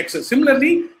perpendicular to x.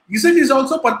 Similarly, z is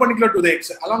also perpendicular to the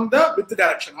x along the width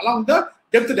direction, along the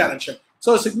depth direction.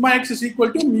 So, sigma x is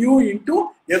equal to mu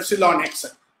into epsilon x.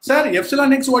 Sir,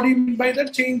 epsilon x, what do you mean by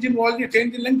that? Change in volume,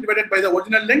 change in length divided by the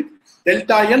original length,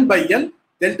 delta L by L.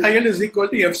 Delta L is equal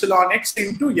to epsilon x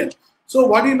into L. So,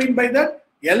 what do you mean by that?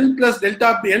 L plus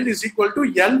delta L is equal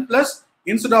to L plus,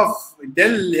 instead of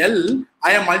del L,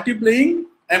 I am multiplying,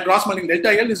 I am cross multiplying.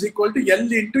 Delta L is equal to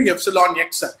L into epsilon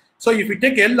x. So, if we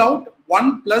take L out,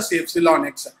 1 plus epsilon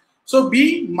x. So,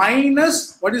 B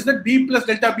minus, what is that? B plus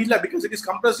delta B, because it is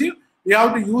compressive, we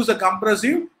have to use a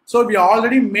compressive. So, we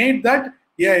already made that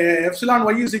epsilon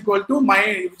y is equal to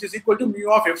which is equal to mu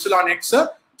of epsilon x.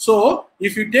 So,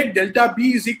 if you take delta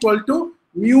B is equal to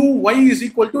mu y is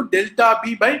equal to delta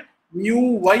B by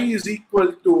mu y is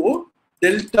equal to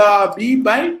delta B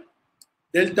by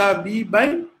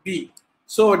B.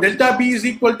 So delta B is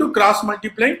equal to cross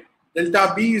multiply.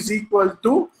 Delta B is equal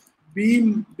to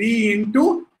B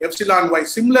into epsilon y.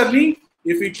 Similarly,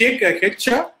 if we take a h,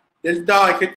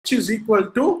 delta h is equal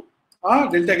to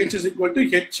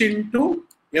h into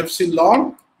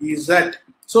epsilon z.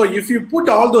 So if you put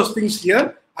all those things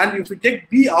here, and if you take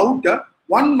B out,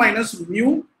 1 minus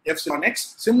mu epsilon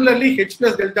x. Similarly, h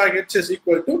plus delta h is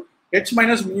equal to h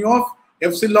minus mu of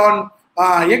epsilon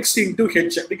x into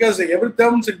h, because every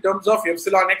terms in terms of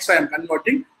epsilon x I am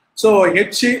converting. So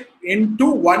h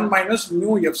into 1 minus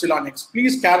mu epsilon x.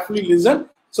 Please carefully listen.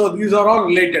 So these are all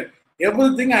related.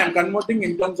 Everything I am converting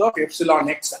in terms of epsilon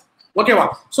x. Okay,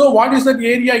 so what is that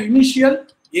area initial?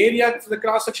 Area of the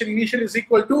cross section initial is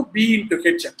equal to B into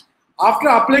h. After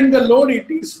applying the load, it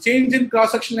is change in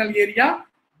cross sectional area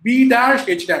B dash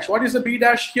h dash. What is the B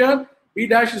dash here? B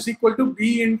dash is equal to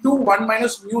B into 1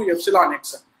 minus mu epsilon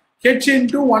x. H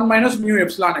into 1 minus mu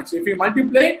epsilon x. If you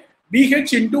multiply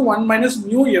BH into 1 minus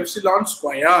mu epsilon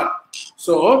square.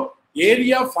 So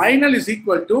area final is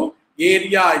equal to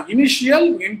area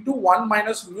initial into 1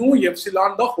 minus mu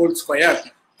epsilon the whole square.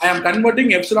 I am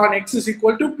converting epsilon x is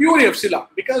equal to pure epsilon,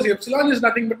 because epsilon is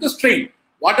nothing but the strain.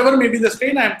 Whatever may be the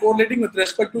strain, I am correlating with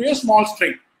respect to a small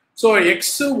strain. So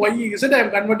x, y, z, I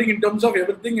am converting in terms of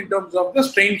everything in terms of the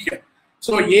strain here.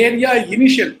 So area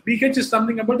initial, BH is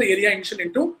something about the area initial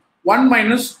into 1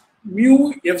 minus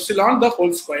mu epsilon the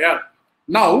whole square.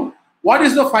 Now, what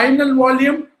is the final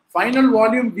volume? Final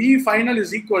volume V final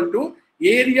is equal to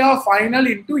area final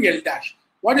into L dash.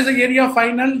 What is the area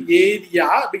final? Area,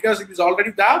 because it is already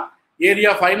there.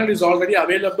 Area final is already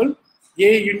available.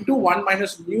 A into 1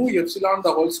 minus mu epsilon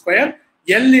the whole square.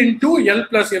 L into L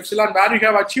plus epsilon, where you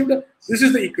have achieved, this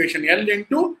is the equation, L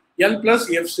into L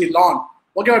plus epsilon.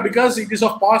 Okay, because it is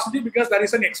of positive, because there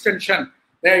is an extension,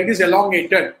 there it is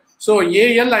elongated. So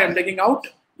AL I am taking out,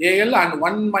 AL and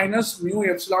 1 minus mu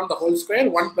epsilon the whole square,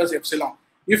 1 plus epsilon.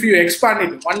 If you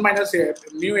expand it, 1 minus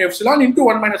mu epsilon into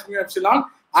 1 minus mu epsilon,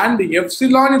 and the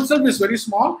epsilon itself is very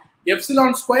small,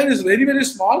 epsilon square is very, very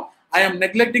small. I am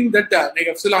neglecting that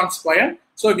epsilon square.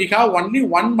 So we have only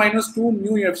 1 minus 2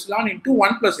 mu epsilon into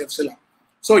 1 plus epsilon.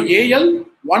 So AL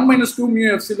 1 minus 2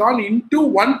 mu epsilon into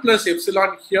 1 plus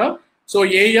epsilon here. So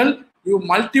AL you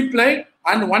multiply,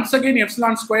 and once again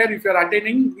epsilon square if you are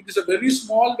attaining, it is a very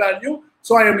small value.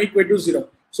 So I am equal to 0.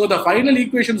 So the final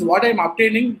equations what I am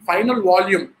obtaining, final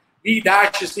volume V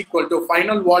dash is equal to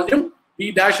final volume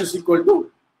V dash is equal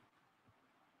to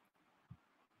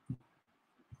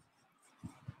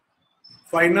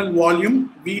final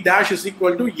volume V dash is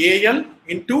equal to AL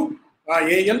into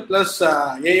AL plus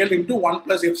AL into 1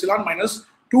 plus epsilon minus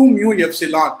 2 mu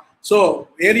epsilon. So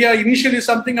area initial is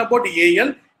something about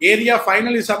AL, area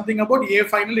final is something about A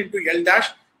final into L dash.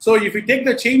 So if you take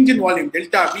the change in volume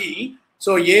delta V,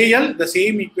 so AL the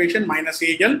same equation minus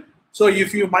AL. So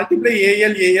if you multiply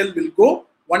AL will go,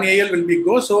 1 AL will be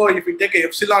go. So if you take a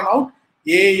epsilon out,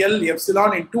 AL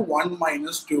epsilon into 1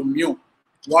 minus 2 mu.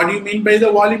 What do you mean by the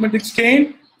volumetric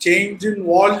strain? Change in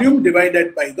volume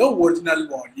divided by the original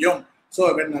volume.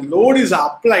 So when a load is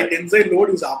applied, tensile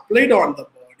load is applied on the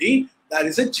body, there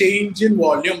is a change in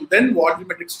volume. Then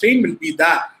volumetric strain will be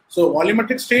there. So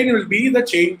volumetric strain will be the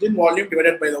change in volume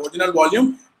divided by the original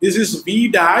volume. This is V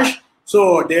dash.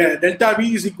 So delta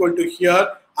V is equal to here,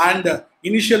 and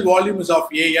initial volume is of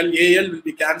AL. AL will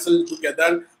be cancelled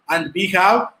together, and we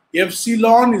have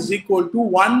epsilon is equal to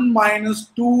 1 minus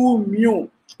 2 mu,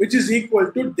 which is equal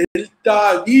to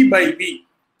delta V by V.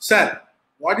 Sir,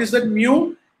 what is that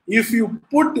mu? If you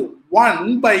put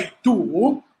 1 by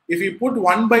 2, if you put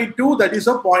 1 by 2, that is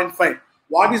a 0.5.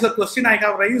 What is the question I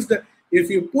have raised? If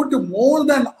you put more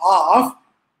than half,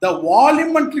 the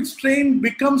volumetric strain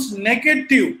becomes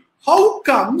negative. How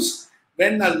comes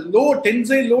when a load,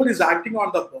 tensile load is acting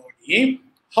on the body,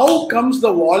 how comes the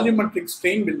volumetric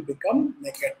strain will become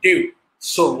negative?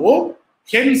 So,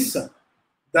 hence,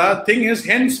 the thing is,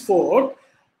 henceforth,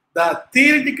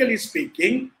 theoretically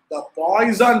speaking, the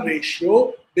Poisson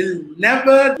ratio will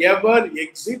never ever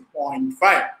exceed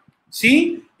 0.5.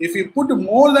 See, if you put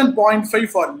more than 0.5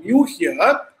 for mu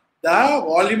here, the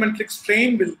volumetric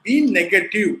strain will be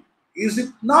negative. Is it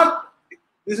not?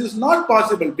 This is not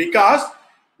possible, because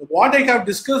what I have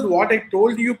discussed, what I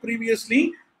told you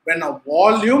previously, when a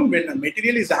volume, when a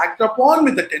material is acted upon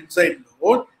with the tensile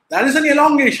load, there is an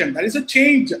elongation, there is a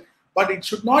change, but it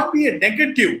should not be a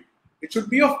negative. It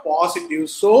should be of positive.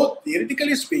 So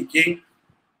theoretically speaking,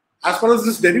 as far as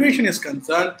this derivation is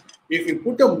concerned, if you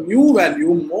put a mu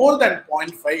value more than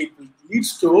 0.5,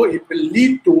 it will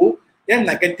lead to a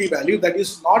negative value. That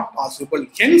is not possible.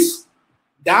 Hence,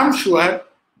 damn sure,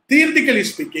 theoretically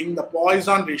speaking, the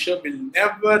Poisson ratio will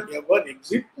never ever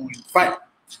exceed 0.5.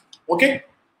 Okay.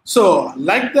 So,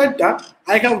 like that,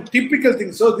 I have typical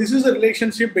things. So, this is a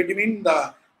relationship between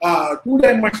the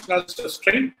two-dimensional stress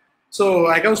strain. So,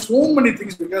 I have so many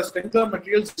things because strength of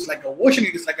materials is like an ocean.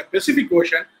 It is like a Pacific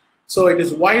Ocean. So, it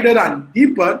is wider and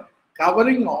deeper,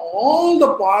 covering all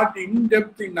the part in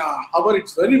depth in hour.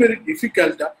 It's very, very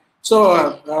difficult.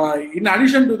 So, in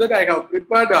addition to that, I have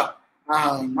prepared a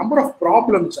number of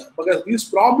problems because this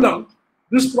problem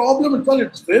itself,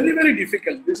 it's very, very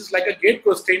difficult. This is like a gate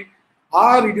question,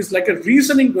 or it is like a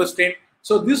reasoning question.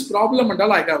 So this problem and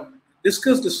all I have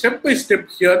discussed step by step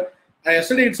here.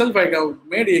 Yesterday itself I have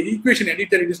made an equation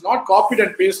editor. It is not copied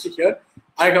and pasted here.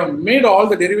 I have made all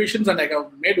the derivations and I have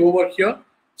made over here.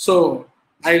 So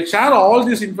I'll share all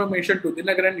this information to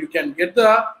Dinakaran. You can get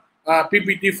the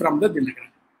PPT from the Dinakaran.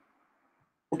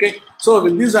 Okay, so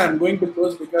with this I am going to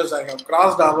close because I have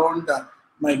crossed around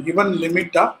my given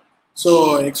limit.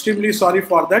 So extremely sorry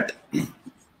for that.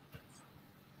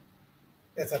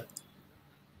 Yes, sir.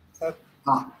 Sir,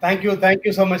 thank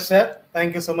you so much, sir.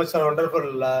 Thank you so much for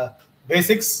wonderful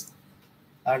basics,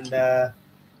 and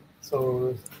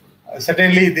so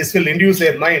certainly this will induce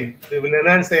their mind. It will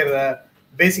enhance their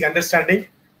basic understanding,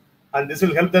 and this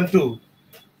will help them to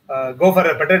go for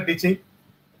a better teaching.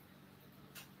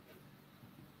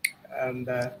 And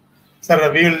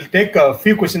sir, we will take a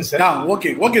few questions, sir. Yeah,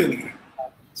 okay.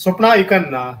 Swapna, you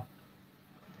can.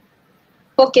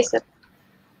 Okay, sir.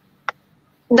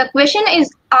 The question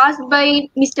is asked by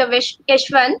Mr.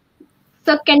 Yashwant.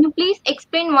 Sir, can you please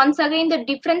explain once again the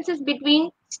differences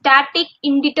between static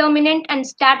indeterminate and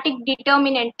static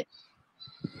determinant?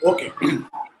 Okay.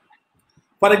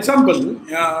 For example,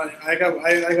 I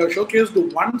have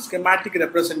showcased one schematic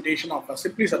representation of a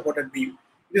simply supported beam.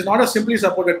 It is not a simply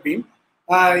supported beam.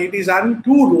 It is having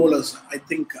two rollers. I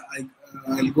think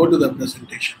I'll go to the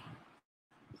presentation.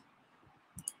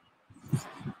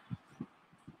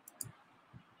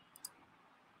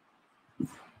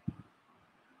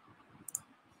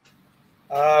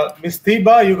 Ms.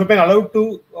 Thiba, you have been allowed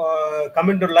to come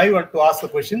into live and to ask the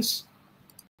questions.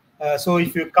 So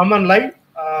if you come on live,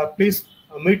 please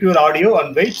mute your audio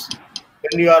and wait.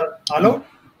 When you are allowed,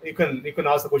 you can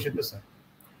ask the question to sir.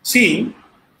 See,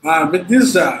 with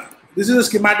this, this is a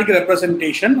schematic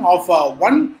representation of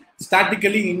one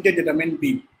statically indeterminate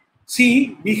beam.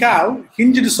 See, we have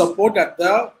hinged support at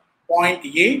the point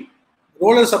A,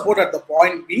 roller support at the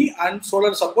point B, and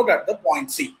solar support at the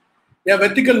point C. A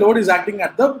vertical load is acting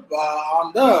at the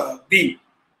on the beam.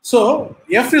 So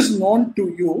F is known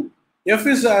to you. F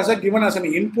is given as an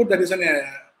input, that is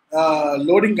a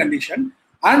loading condition,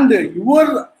 and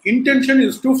your intention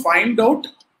is to find out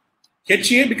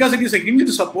HA because it is a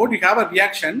hinged support. You have a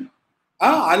reaction,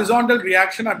 horizontal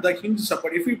reaction at the hinge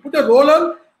support. If you put a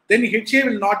roller, then HA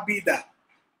will not be there.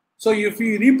 So if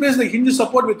you replace the hinge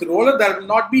support with roller, there will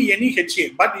not be any HA.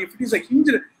 But if it is a hinge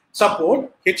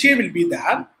support, HA will be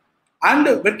there. And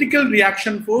vertical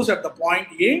reaction force at the point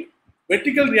A,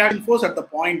 vertical reaction force at the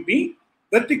point B,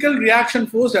 vertical reaction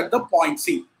force at the point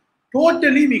C.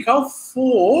 Totally, we have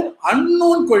 4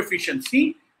 unknown coefficients.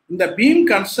 See, in the beam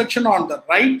construction on the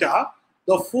right,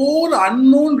 the 4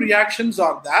 unknown reactions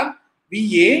are there: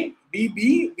 VA,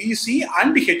 VB, VC,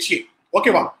 and HA.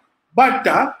 Okay, wow. But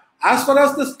as far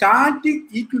as the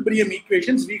static equilibrium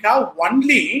equations, we have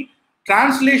only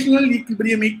translational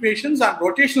equilibrium equations and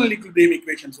rotational equilibrium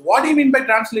equations. What do you mean by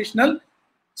translational?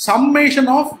 Summation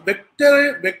of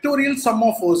vectorial sum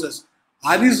of forces,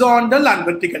 horizontal and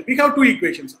vertical. We have 2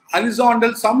 equations.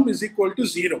 Horizontal sum is equal to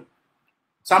 0.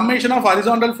 Summation of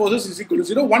horizontal forces is equal to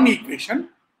 0. One equation.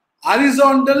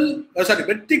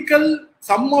 Vertical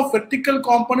sum of vertical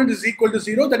component is equal to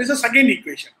 0. That is a second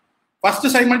equation. First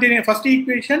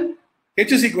equation,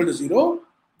 H is equal to 0,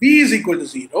 B is equal to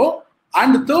 0.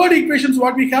 And the third equation is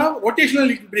what we have, rotational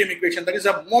equilibrium equation, that is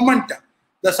a moment.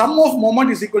 The sum of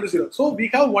moment is equal to 0. So we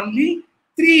have only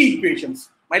 3 equations.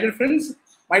 My dear friend,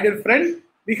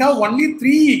 we have only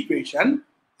 3 equations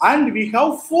and we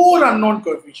have 4 unknown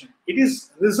coefficients. It is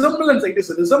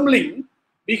resembling.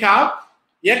 We have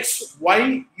X,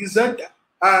 Y, Z,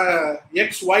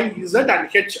 X, Y, Z and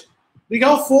H. We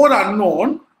have 4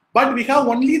 unknown, but we have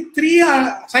only 3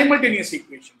 simultaneous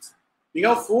equations. We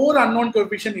have 4 unknown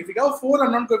coefficients. If we have 4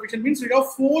 unknown coefficients, means we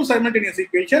have 4 simultaneous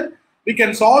equations. We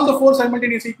can solve the 4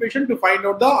 simultaneous equations to find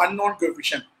out the unknown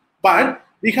coefficient. But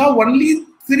we have only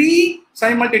 3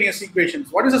 simultaneous equations.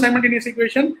 What is the simultaneous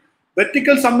equation?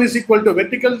 Vertical sum is equal to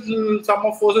vertical sum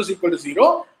of forces equal to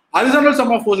 0. Horizontal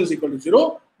sum of forces equal to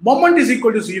 0. Moment is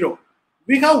equal to 0.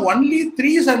 we have only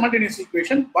 3 simultaneous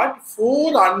equations but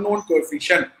 4 unknown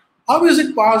coefficients. How is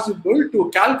it possible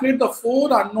to calculate the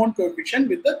 4 unknown coefficients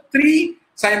with the 3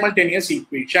 simultaneous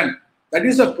equations? That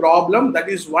is a problem. That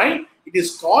is why it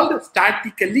is called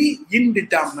statically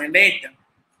indeterminate.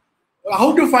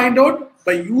 How to find out?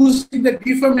 By using the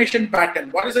deformation pattern.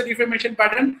 What is the deformation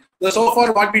pattern? So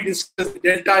far what we discussed,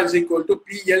 delta is equal to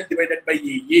PL divided by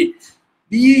AA.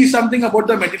 D is something about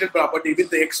the material property. With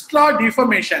the extra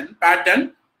deformation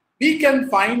pattern, we can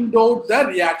find out the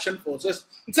reaction forces.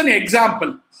 It's an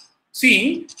example.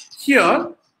 See,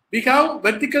 here we have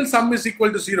vertical sum is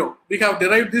equal to 0. We have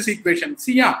derived this equation.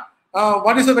 See,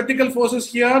 what is the vertical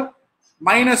forces here?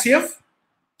 Minus F,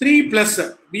 3 plus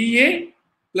VA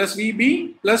plus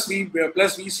VB plus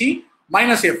VC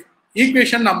minus F.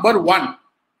 Equation number 1.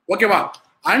 Okay, wow.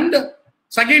 And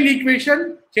second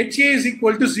equation, HA is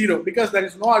equal to 0 because there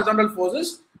is no horizontal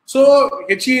forces. So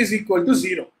HA is equal to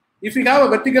 0. If you have a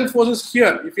vertical forces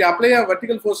here, if you apply a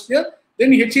vertical force here,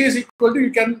 then HA is equal to,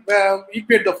 you can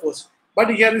equate the force.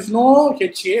 But here is no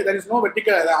HA, there is no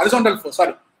horizontal force,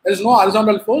 sorry. There is no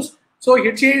horizontal force. So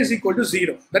HA is equal to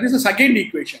 0. That is the second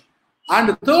equation. And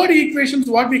the third equation is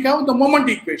what we have, the moment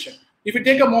equation. If you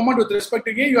take a moment with respect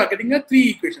to A, you are getting a 3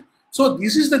 equation. So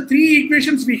this is the 3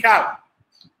 equations we have.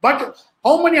 But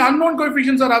how many unknown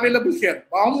coefficients are available here?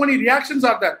 How many reactions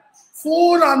are there?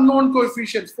 4 unknown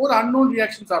coefficients, 4 unknown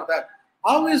reactions are there.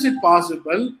 How is it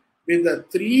possible with the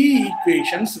 3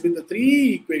 equations? With the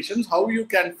 3 equations, how you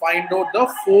can find out the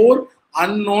 4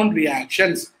 unknown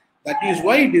reactions? That is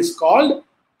why it is called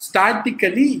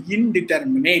statically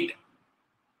indeterminate.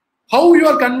 How you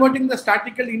are converting the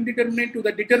statical indeterminate to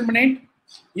the determinate?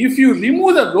 If you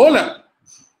remove the roller,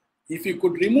 if you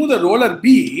could remove the roller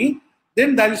B,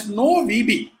 then there is no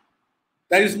VB.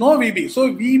 There is no VB.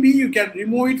 So VB you can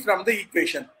remove it from the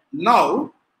equation.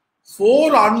 Now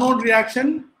 4 unknown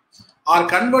reactions are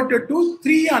converted to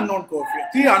 3 unknown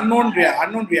coefficients, 3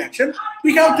 unknown reactions.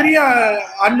 We have 3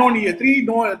 unknown here,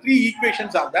 3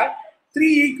 equations are there.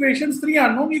 3 equations, 3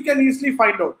 unknown, you can easily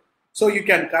find out. So you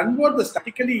can convert the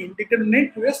statically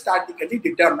indeterminate to a statically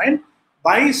determined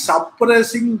by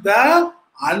suppressing the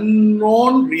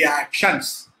unknown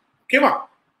reactions. Okay, ma?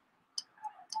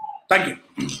 Thank you.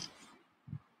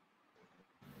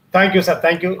 Thank you, sir.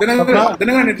 Thank you.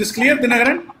 Dinagaran, it is clear,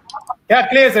 Dinagaran? Yeah,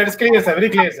 clear, sir. It is clear, sir. Very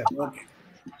clear, sir. Okay.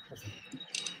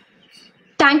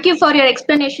 Thank you for your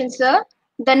explanation, sir.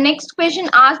 The next question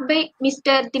asked by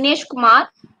Mr. Dinesh Kumar.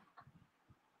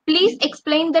 Please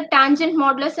explain the tangent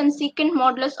modulus and secant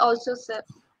modulus also, sir.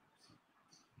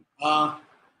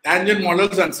 Tangent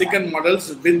models and secant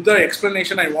models, with the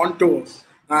explanation I want to,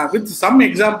 with some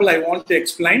example I want to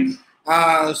explain.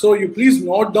 So you please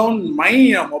note down my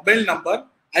mobile number.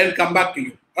 I will come back to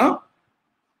you.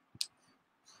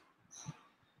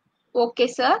 Okay,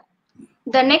 sir.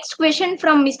 The next question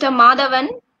from Mr. Madhavan.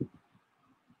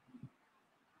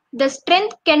 The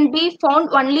strength can be found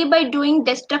only by doing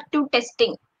destructive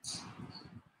testing.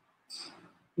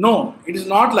 No, it is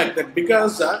not like that,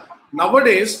 because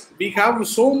nowadays we have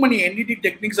so many NDT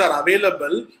techniques are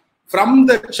available from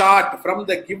the chart, from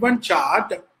the given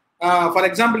chart. For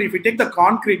example, if you take the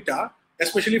concrete,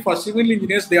 especially for civil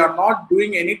engineers, they are not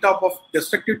doing any type of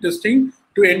destructive testing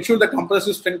to ensure the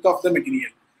compressive strength of the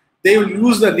material. They will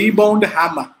use the rebound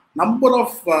hammer. Number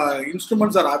of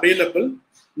instruments are available.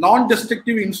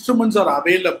 Non-destructive instruments are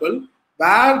available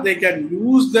where they can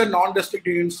use the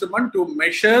non-destructive instrument to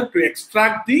measure, to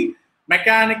extract the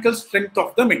mechanical strength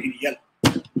of the material.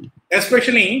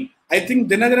 Especially, I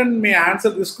think Dinagaran may answer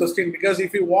this question, because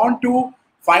if you want to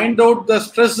find out the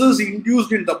stresses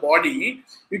induced in the body,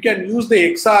 you can use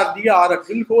the XRD or a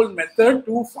drill hole method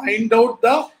to find out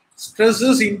the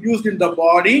stresses induced in the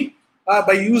body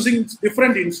by using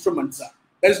different instruments.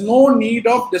 There is no need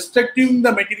of destructing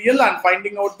the material and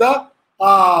finding out the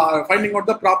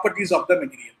properties of the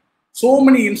material. So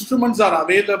many instruments are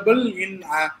available in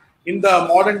the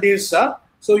modern days,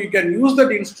 so you can use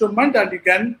that instrument and you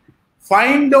can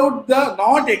find out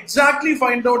not exactly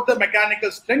find out the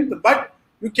mechanical strength, but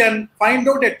you can find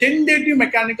out a tentative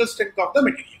mechanical strength of the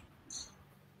material.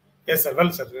 Yes, sir.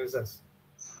 Well, sir. Yes, sir.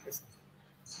 Yes,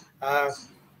 sir.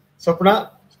 Swapna,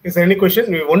 is there any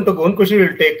question? We want to go. One question we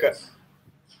will take.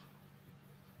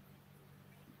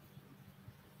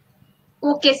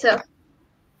 Okay, sir.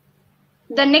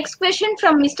 The next question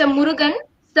from Mr. Murugan.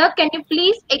 Sir, can you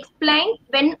please explain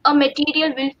when a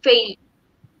material will fail?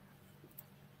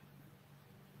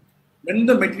 When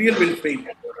the material will fail?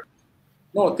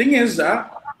 No, thing is,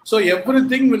 so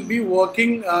everything will be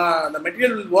working, the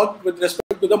material will work with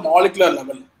respect to the molecular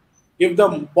level. If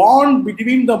the bond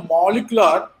between the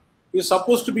molecular is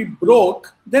supposed to be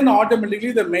broke, then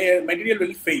automatically the material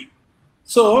will fail.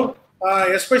 So,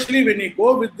 especially when you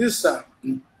go with this,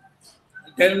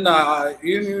 then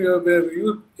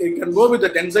you can go with the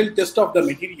tensile test of the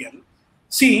material.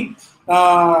 See,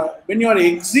 when you are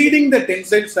exceeding the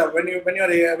tensile, when you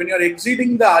are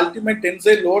exceeding the ultimate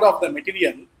tensile load of the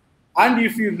material, and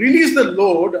if you release the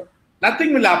load,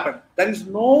 nothing will happen. There is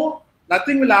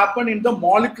nothing will happen in the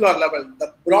molecular level.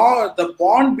 The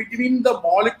bond between the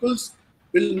molecules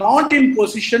will not in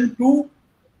position to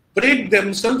break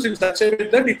themselves in such a way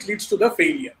that it leads to the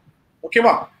failure. Okay,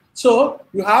 wow. So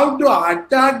you have to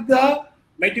attack the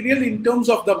material in terms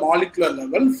of the molecular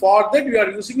level. For that, you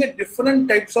are using a different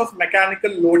types of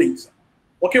mechanical loadings.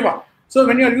 Okay, wow. So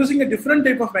when you are using a different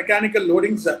type of mechanical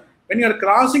loadings, when you are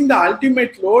crossing the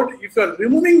ultimate load, if you are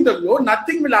removing the load,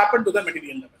 nothing will happen to the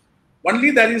material level.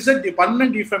 Only there is a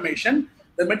permanent deformation.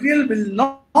 The material will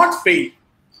not fail.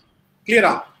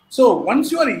 Clear? So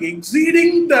once you are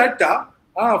exceeding that,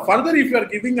 further if you are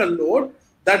giving a load,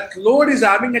 that load is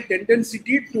having a tendency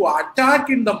to attack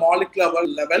in the molecular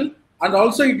level, and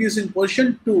also it is in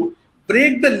position to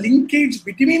break the linkage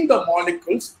between the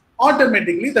molecules.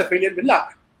 Automatically the failure will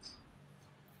happen.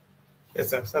 Yes,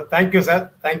 sir. So thank you,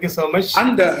 sir. Thank you so much.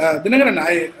 And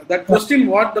Dinagaran, that question,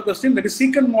 what the question? That is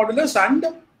secant modulus and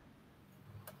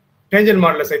tangent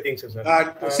modulus, I think so, sir.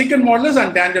 Secant modulus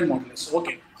and tangent modulus.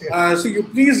 Okay. Yeah. So you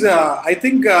please, I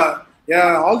think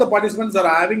all the participants are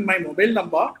having my mobile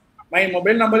number. My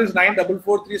mobile number is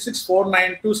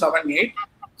 9443649278.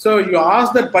 So you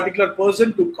ask that particular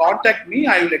person to contact me.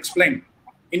 I will explain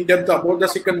in depth about the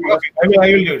secant modulus. Okay.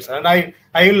 I will do it, sir. And I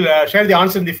will share the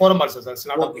answer in the forum also, sir. It's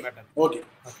not okay. a matter. Okay.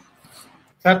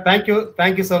 Sir, thank you.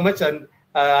 Thank you so much. And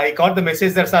I got the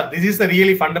message that, sir, this is the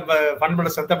really fundamental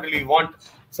stuff we want.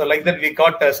 So like that, we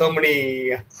got so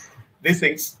many these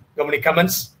things, so many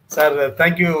comments. Sir,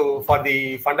 thank you for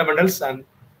the fundamentals, and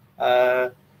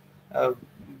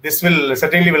this will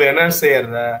certainly enhance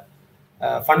their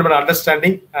fundamental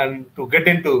understanding and to get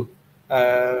into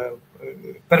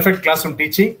perfect classroom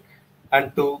teaching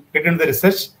and to get into the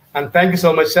research. And thank you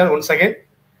so much, sir, once again.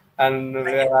 And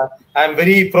I am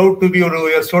very proud to be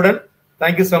your student.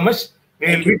 Thank you so much. We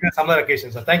will meet at some other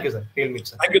occasions, sir. Thank you, sir. We will meet,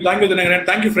 sir. Thank you, Dinagaran.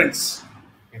 Thank you, friends.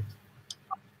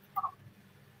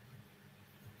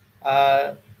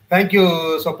 Thank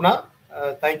you, Swapna.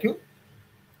 Thank you.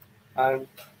 And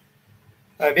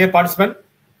dear participant,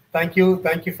 thank you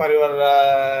for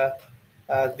your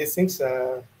these things,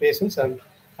 patience, and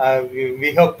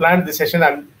we have planned the session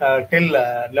till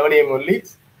 11 a.m. only.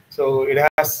 So it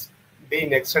has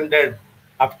been extended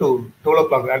up to 12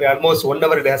 o'clock, and almost 1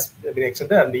 hour it has been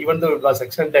extended. And even though it was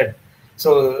extended,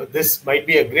 so this might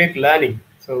be a great learning.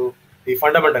 So the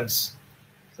fundamentals.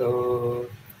 So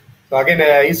again,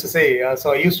 I used to say,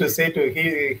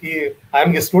 to I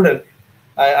am a student.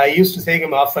 I used to say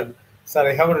him often, sir,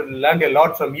 I have learned a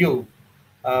lot from you,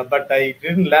 but I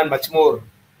didn't learn much more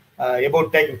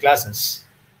about taking classes.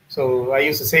 So I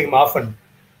used to say him often.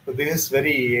 So this is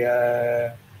very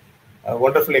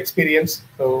wonderful experience.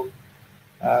 So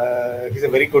he's a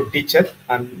very good teacher,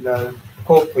 and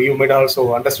hope you might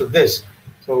also understood this.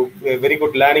 So a very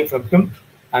good learning from him,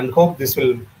 and hope this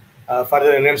will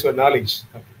further enhance your knowledge.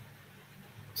 Okay.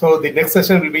 So the next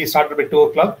session will be started by 2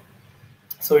 o'clock.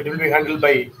 So it will be handled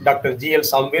by Dr. G.L.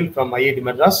 Samuel from IIT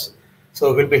Madras.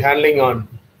 So we'll be handling on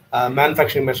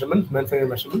manufacturing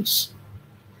measurements,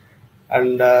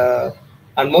 and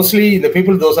mostly the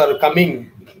people those are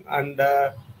coming and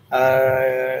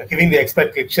giving the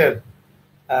expert lecture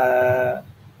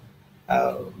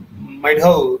might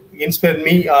have inspired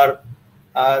me, or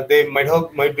they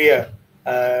might be a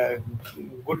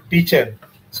good teacher.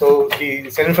 So the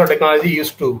Center for Technology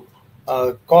used to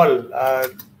call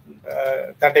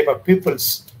that type of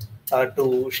peoples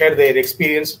to share their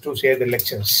experience, to share their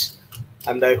lectures.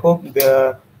 And I hope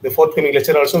the forthcoming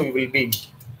lecture also will be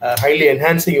highly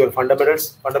enhancing your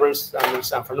fundamentals and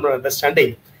fundamental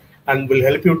understanding, and will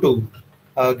help you to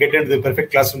get into the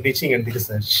perfect classroom teaching and the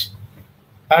research.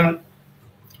 And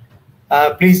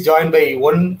please join by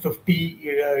 1:50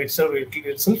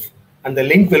 itself, and the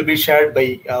link will be shared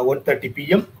by 1:30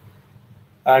 p.m.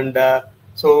 And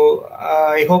so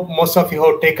I hope most of you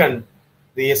have taken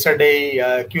the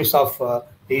yesterday cues of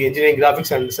the engineering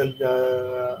graphics and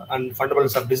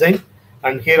fundamentals of design.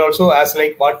 And here also, as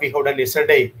like what we have done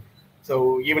yesterday,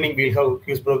 so evening we have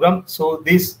quiz program. So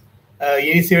these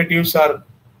initiatives are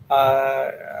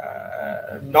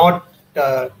not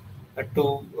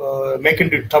to make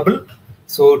into trouble.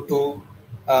 So to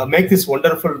make this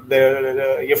wonderful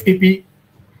the FDP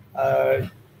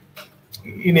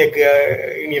in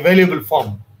a valuable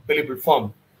form,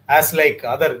 as like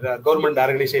other government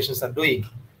organizations are doing.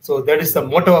 So that is the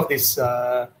motto of this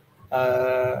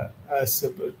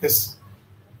this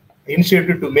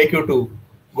initiative, to make you to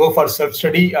go for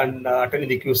self-study and attend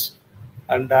the quiz.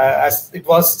 And as it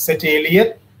was said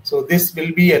earlier, so this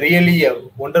will be really a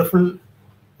wonderful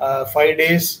 5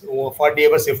 days or 40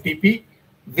 hours FDP,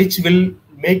 which will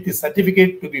make the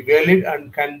certificate to be valid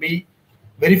and can be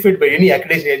verified by any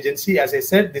accreditation agency. As I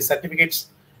said, the certificates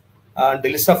and the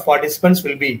list of participants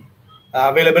will be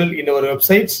available in our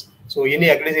websites. So any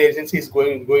accreditation agency is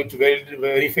going to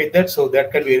verify that. So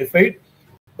that can be verified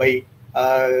by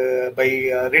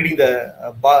reading the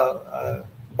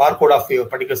barcode of your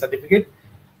particular certificate,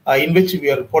 in which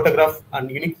your photograph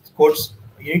and unique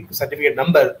certificate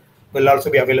number will also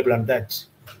be available on that.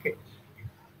 Okay.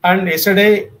 And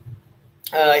yesterday,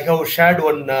 I have shared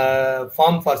one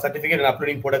form for certificate and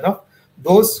uploading photograph.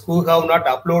 Those who have not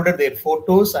uploaded their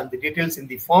photos and the details in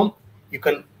the form, you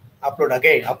can upload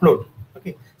again.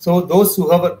 Okay. So those who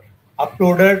have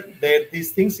uploaded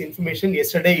these things, information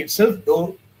yesterday itself,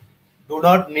 do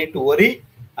not need to worry.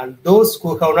 And those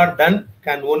who have not done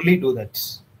can only do that.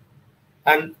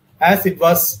 And as it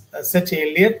was said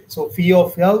earlier, so few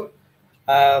of you have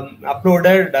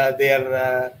uploaded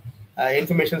their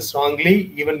information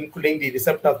strongly, even including the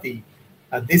receipt of the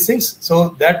these things. So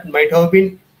that might have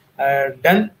been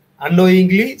done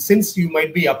unknowingly, since you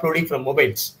might be uploading from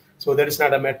mobiles. So that is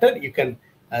not a matter. You can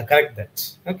correct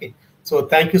that. Okay. So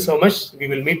thank you so much. We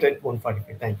will meet at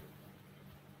 1:45. Thank you.